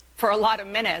for a lot of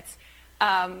minutes.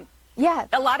 Yeah.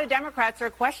 A lot of Democrats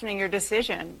are questioning your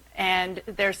decision, and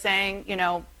they're saying,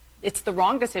 it's the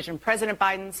wrong decision. President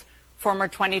Biden's former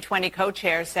 2020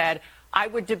 co-chair said, I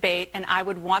would debate, and I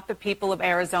would want the people of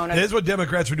Arizona. This is what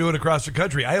Democrats are doing across the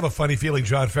country. I have a funny feeling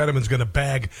John Fetterman's going to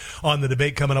bag on the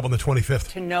debate coming up on the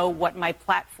 25th. To know what my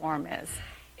platform is.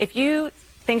 If you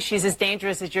think she's as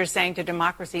dangerous as you're saying to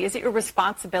democracy, is it your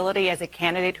responsibility as a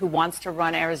candidate who wants to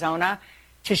run Arizona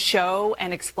to show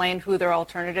and explain who their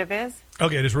alternative is?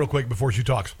 Okay, just real quick before she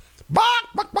talks.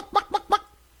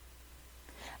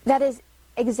 That is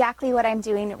exactly what I'm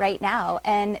doing right now.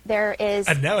 And there is...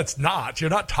 And no, it's not. You're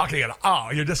not talking at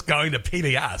all. You're just going to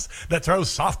PBS that throws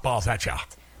softballs at you.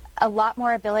 A lot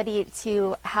more ability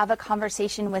to have a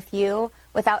conversation with you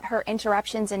without her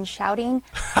interruptions and shouting.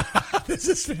 This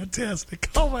is fantastic.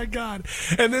 Oh my God.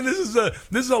 And then this is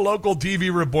a local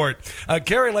TV report.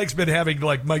 Kari Lake's been having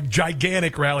like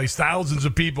gigantic rallies, thousands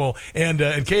of people, and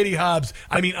Katie Hobbs,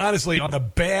 I mean, honestly, on a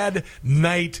bad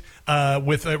night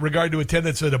with regard to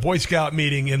attendance at a Boy Scout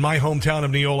meeting in my hometown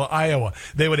of Neola, Iowa,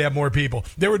 they would have more people.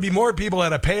 There would be more people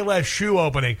at a Payless shoe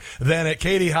opening than at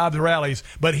Katie Hobbs rallies,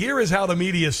 but here is how the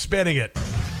media is spinning it.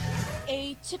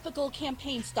 A typical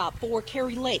campaign stop for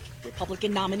Kari Lake,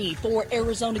 Republican nominee for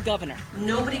Arizona governor.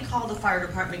 Nobody called the fire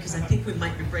department because I think we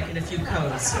might be breaking a few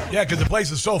codes. Yeah, because the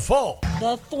place is so full.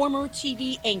 The former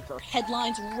TV anchor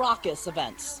headlines raucous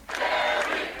events.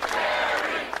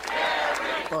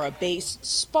 For a base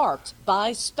sparked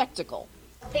by spectacle.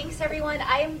 Thanks, everyone.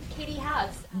 I'm Katie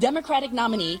Hobbs. Democratic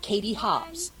nominee Katie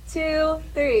Hobbs. 2,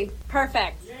 3.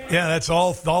 Perfect. Yeah, that's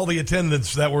all the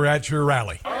attendants that were at your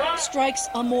rally. Strikes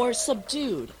a more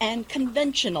subdued and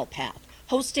conventional path,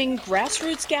 hosting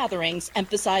grassroots gatherings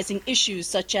emphasizing issues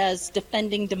such as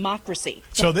defending democracy.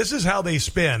 So this is how they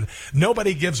spin.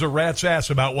 Nobody gives a rat's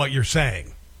ass about what you're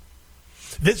saying.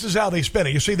 This is how they spin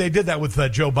it. You see, they did that with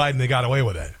Joe Biden. They got away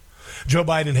with it. Joe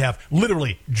Biden would have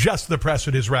literally just the press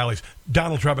at his rallies.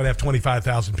 Donald Trump would have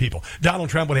 25,000 people. Donald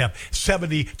Trump would have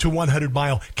 70 to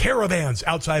 100-mile caravans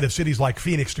outside of cities like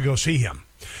Phoenix to go see him.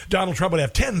 Donald Trump would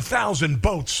have 10,000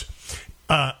 boats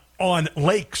on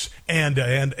lakes and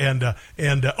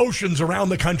oceans around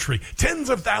the country.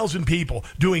 Tens of thousands of people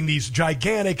doing these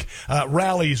gigantic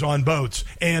rallies on boats.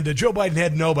 And Joe Biden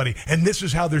had nobody. And this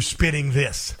is how they're spinning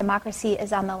this. Democracy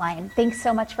is on the line. Thanks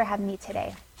so much for having me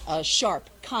today. A sharp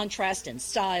contrast in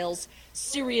styles,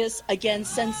 serious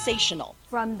against sensational.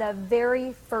 From the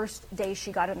very first day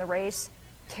she got in the race,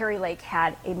 Kari Lake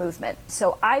had a movement.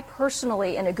 So I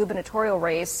personally, in a gubernatorial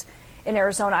race in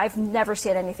Arizona, I've never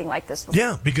seen anything like this before.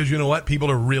 Yeah, because you know what? People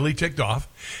are really ticked off,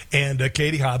 and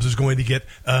Katie Hobbs is going to get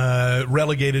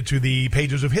relegated to the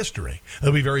pages of history.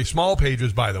 They'll be very small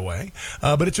pages, by the way,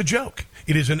 but it's a joke.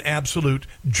 It is an absolute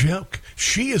joke.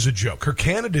 She is a joke. Her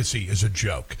candidacy is a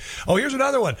joke. Oh, here's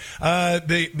another one.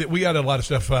 We had a lot of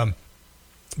stuff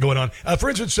going on. For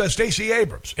instance, Stacey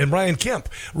Abrams and Brian Kemp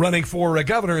running for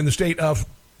governor in the state of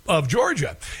of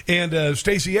Georgia. And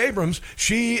Stacey Abrams,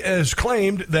 she has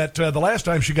claimed that the last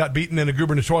time she got beaten in a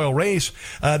gubernatorial race,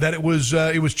 that it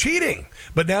was cheating.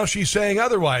 But now she's saying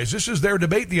otherwise. This is their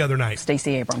debate the other night.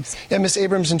 Stacey Abrams. Yeah, Ms.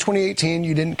 Abrams, in 2018,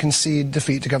 you didn't concede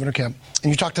defeat to Governor Kemp,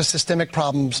 and you talked to systemic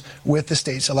problems with the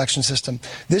state's election system.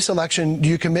 This election, do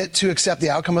you commit to accept the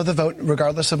outcome of the vote,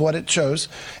 regardless of what it shows?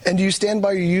 And do you stand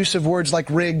by your use of words like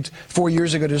rigged 4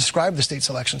 years ago to describe the state's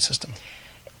election system?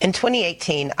 In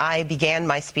 2018, I began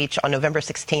my speech on November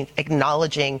 16th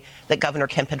acknowledging that Governor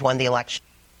Kemp had won the election.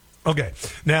 Okay.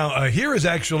 Now, here is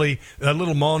actually a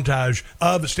little montage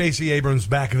of Stacey Abrams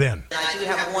back then. I do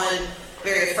have one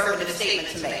very affirmative statement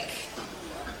to make.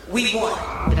 We won.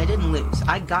 But I didn't lose.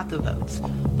 I got the votes.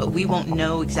 But we won't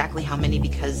know exactly how many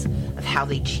because of how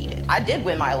they cheated. I did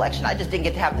win my election. I just didn't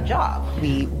get to have the job.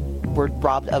 We were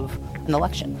robbed of an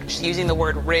election. Using the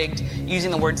word rigged,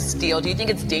 using the word steal, do you think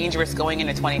it's dangerous going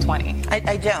into 2020?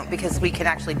 I don't, because we can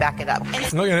actually back it up. Okay,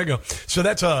 there you go. So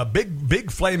that's a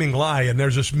big flaming lie, and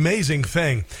there's this amazing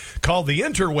thing called the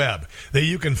interweb that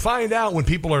you can find out when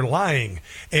people are lying,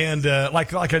 and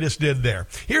like I just did there.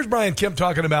 Here's Brian Kemp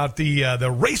talking about the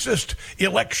racist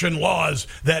election laws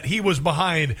that he was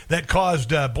behind that caused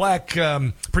black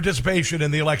participation in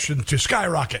the election to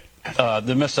skyrocket.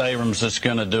 The Miss Abrams is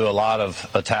going to do a lot of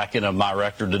attacking of my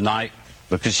record tonight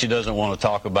because she doesn't want to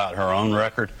talk about her own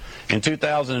record. In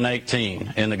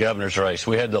 2018, in the governor's race,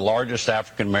 we had the largest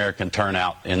African-American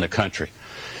turnout in the country.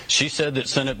 She said that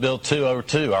Senate Bill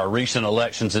 202, our Recent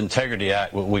Elections Integrity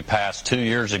Act, what we passed 2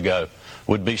 years ago,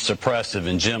 would be suppressive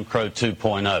in Jim Crow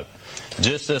 2.0.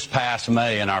 Just this past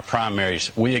May in our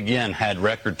primaries, we again had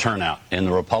record turnout in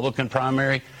the Republican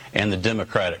primary and the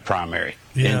Democratic primary.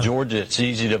 Yeah. In Georgia, it's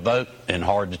easy to vote and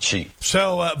hard to cheat.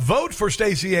 So vote for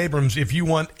Stacey Abrams if you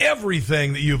want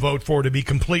everything that you vote for to be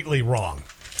completely wrong.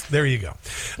 There you go.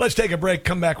 Let's take a break,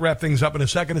 come back, wrap things up in a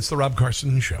second. It's the Rob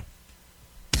Carson Show.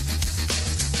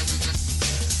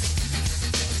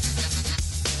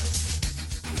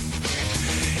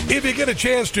 If you get a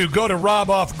chance to go to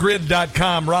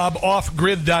roboffgrid.com,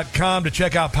 roboffgrid.com, to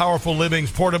check out Powerful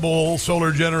Living's portable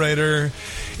solar generator.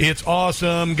 It's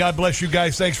awesome. God bless you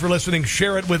guys. Thanks for listening.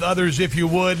 Share it with others if you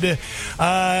would.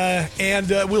 And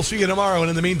we'll see you tomorrow. And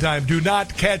in the meantime, do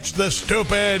not catch the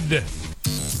stupid.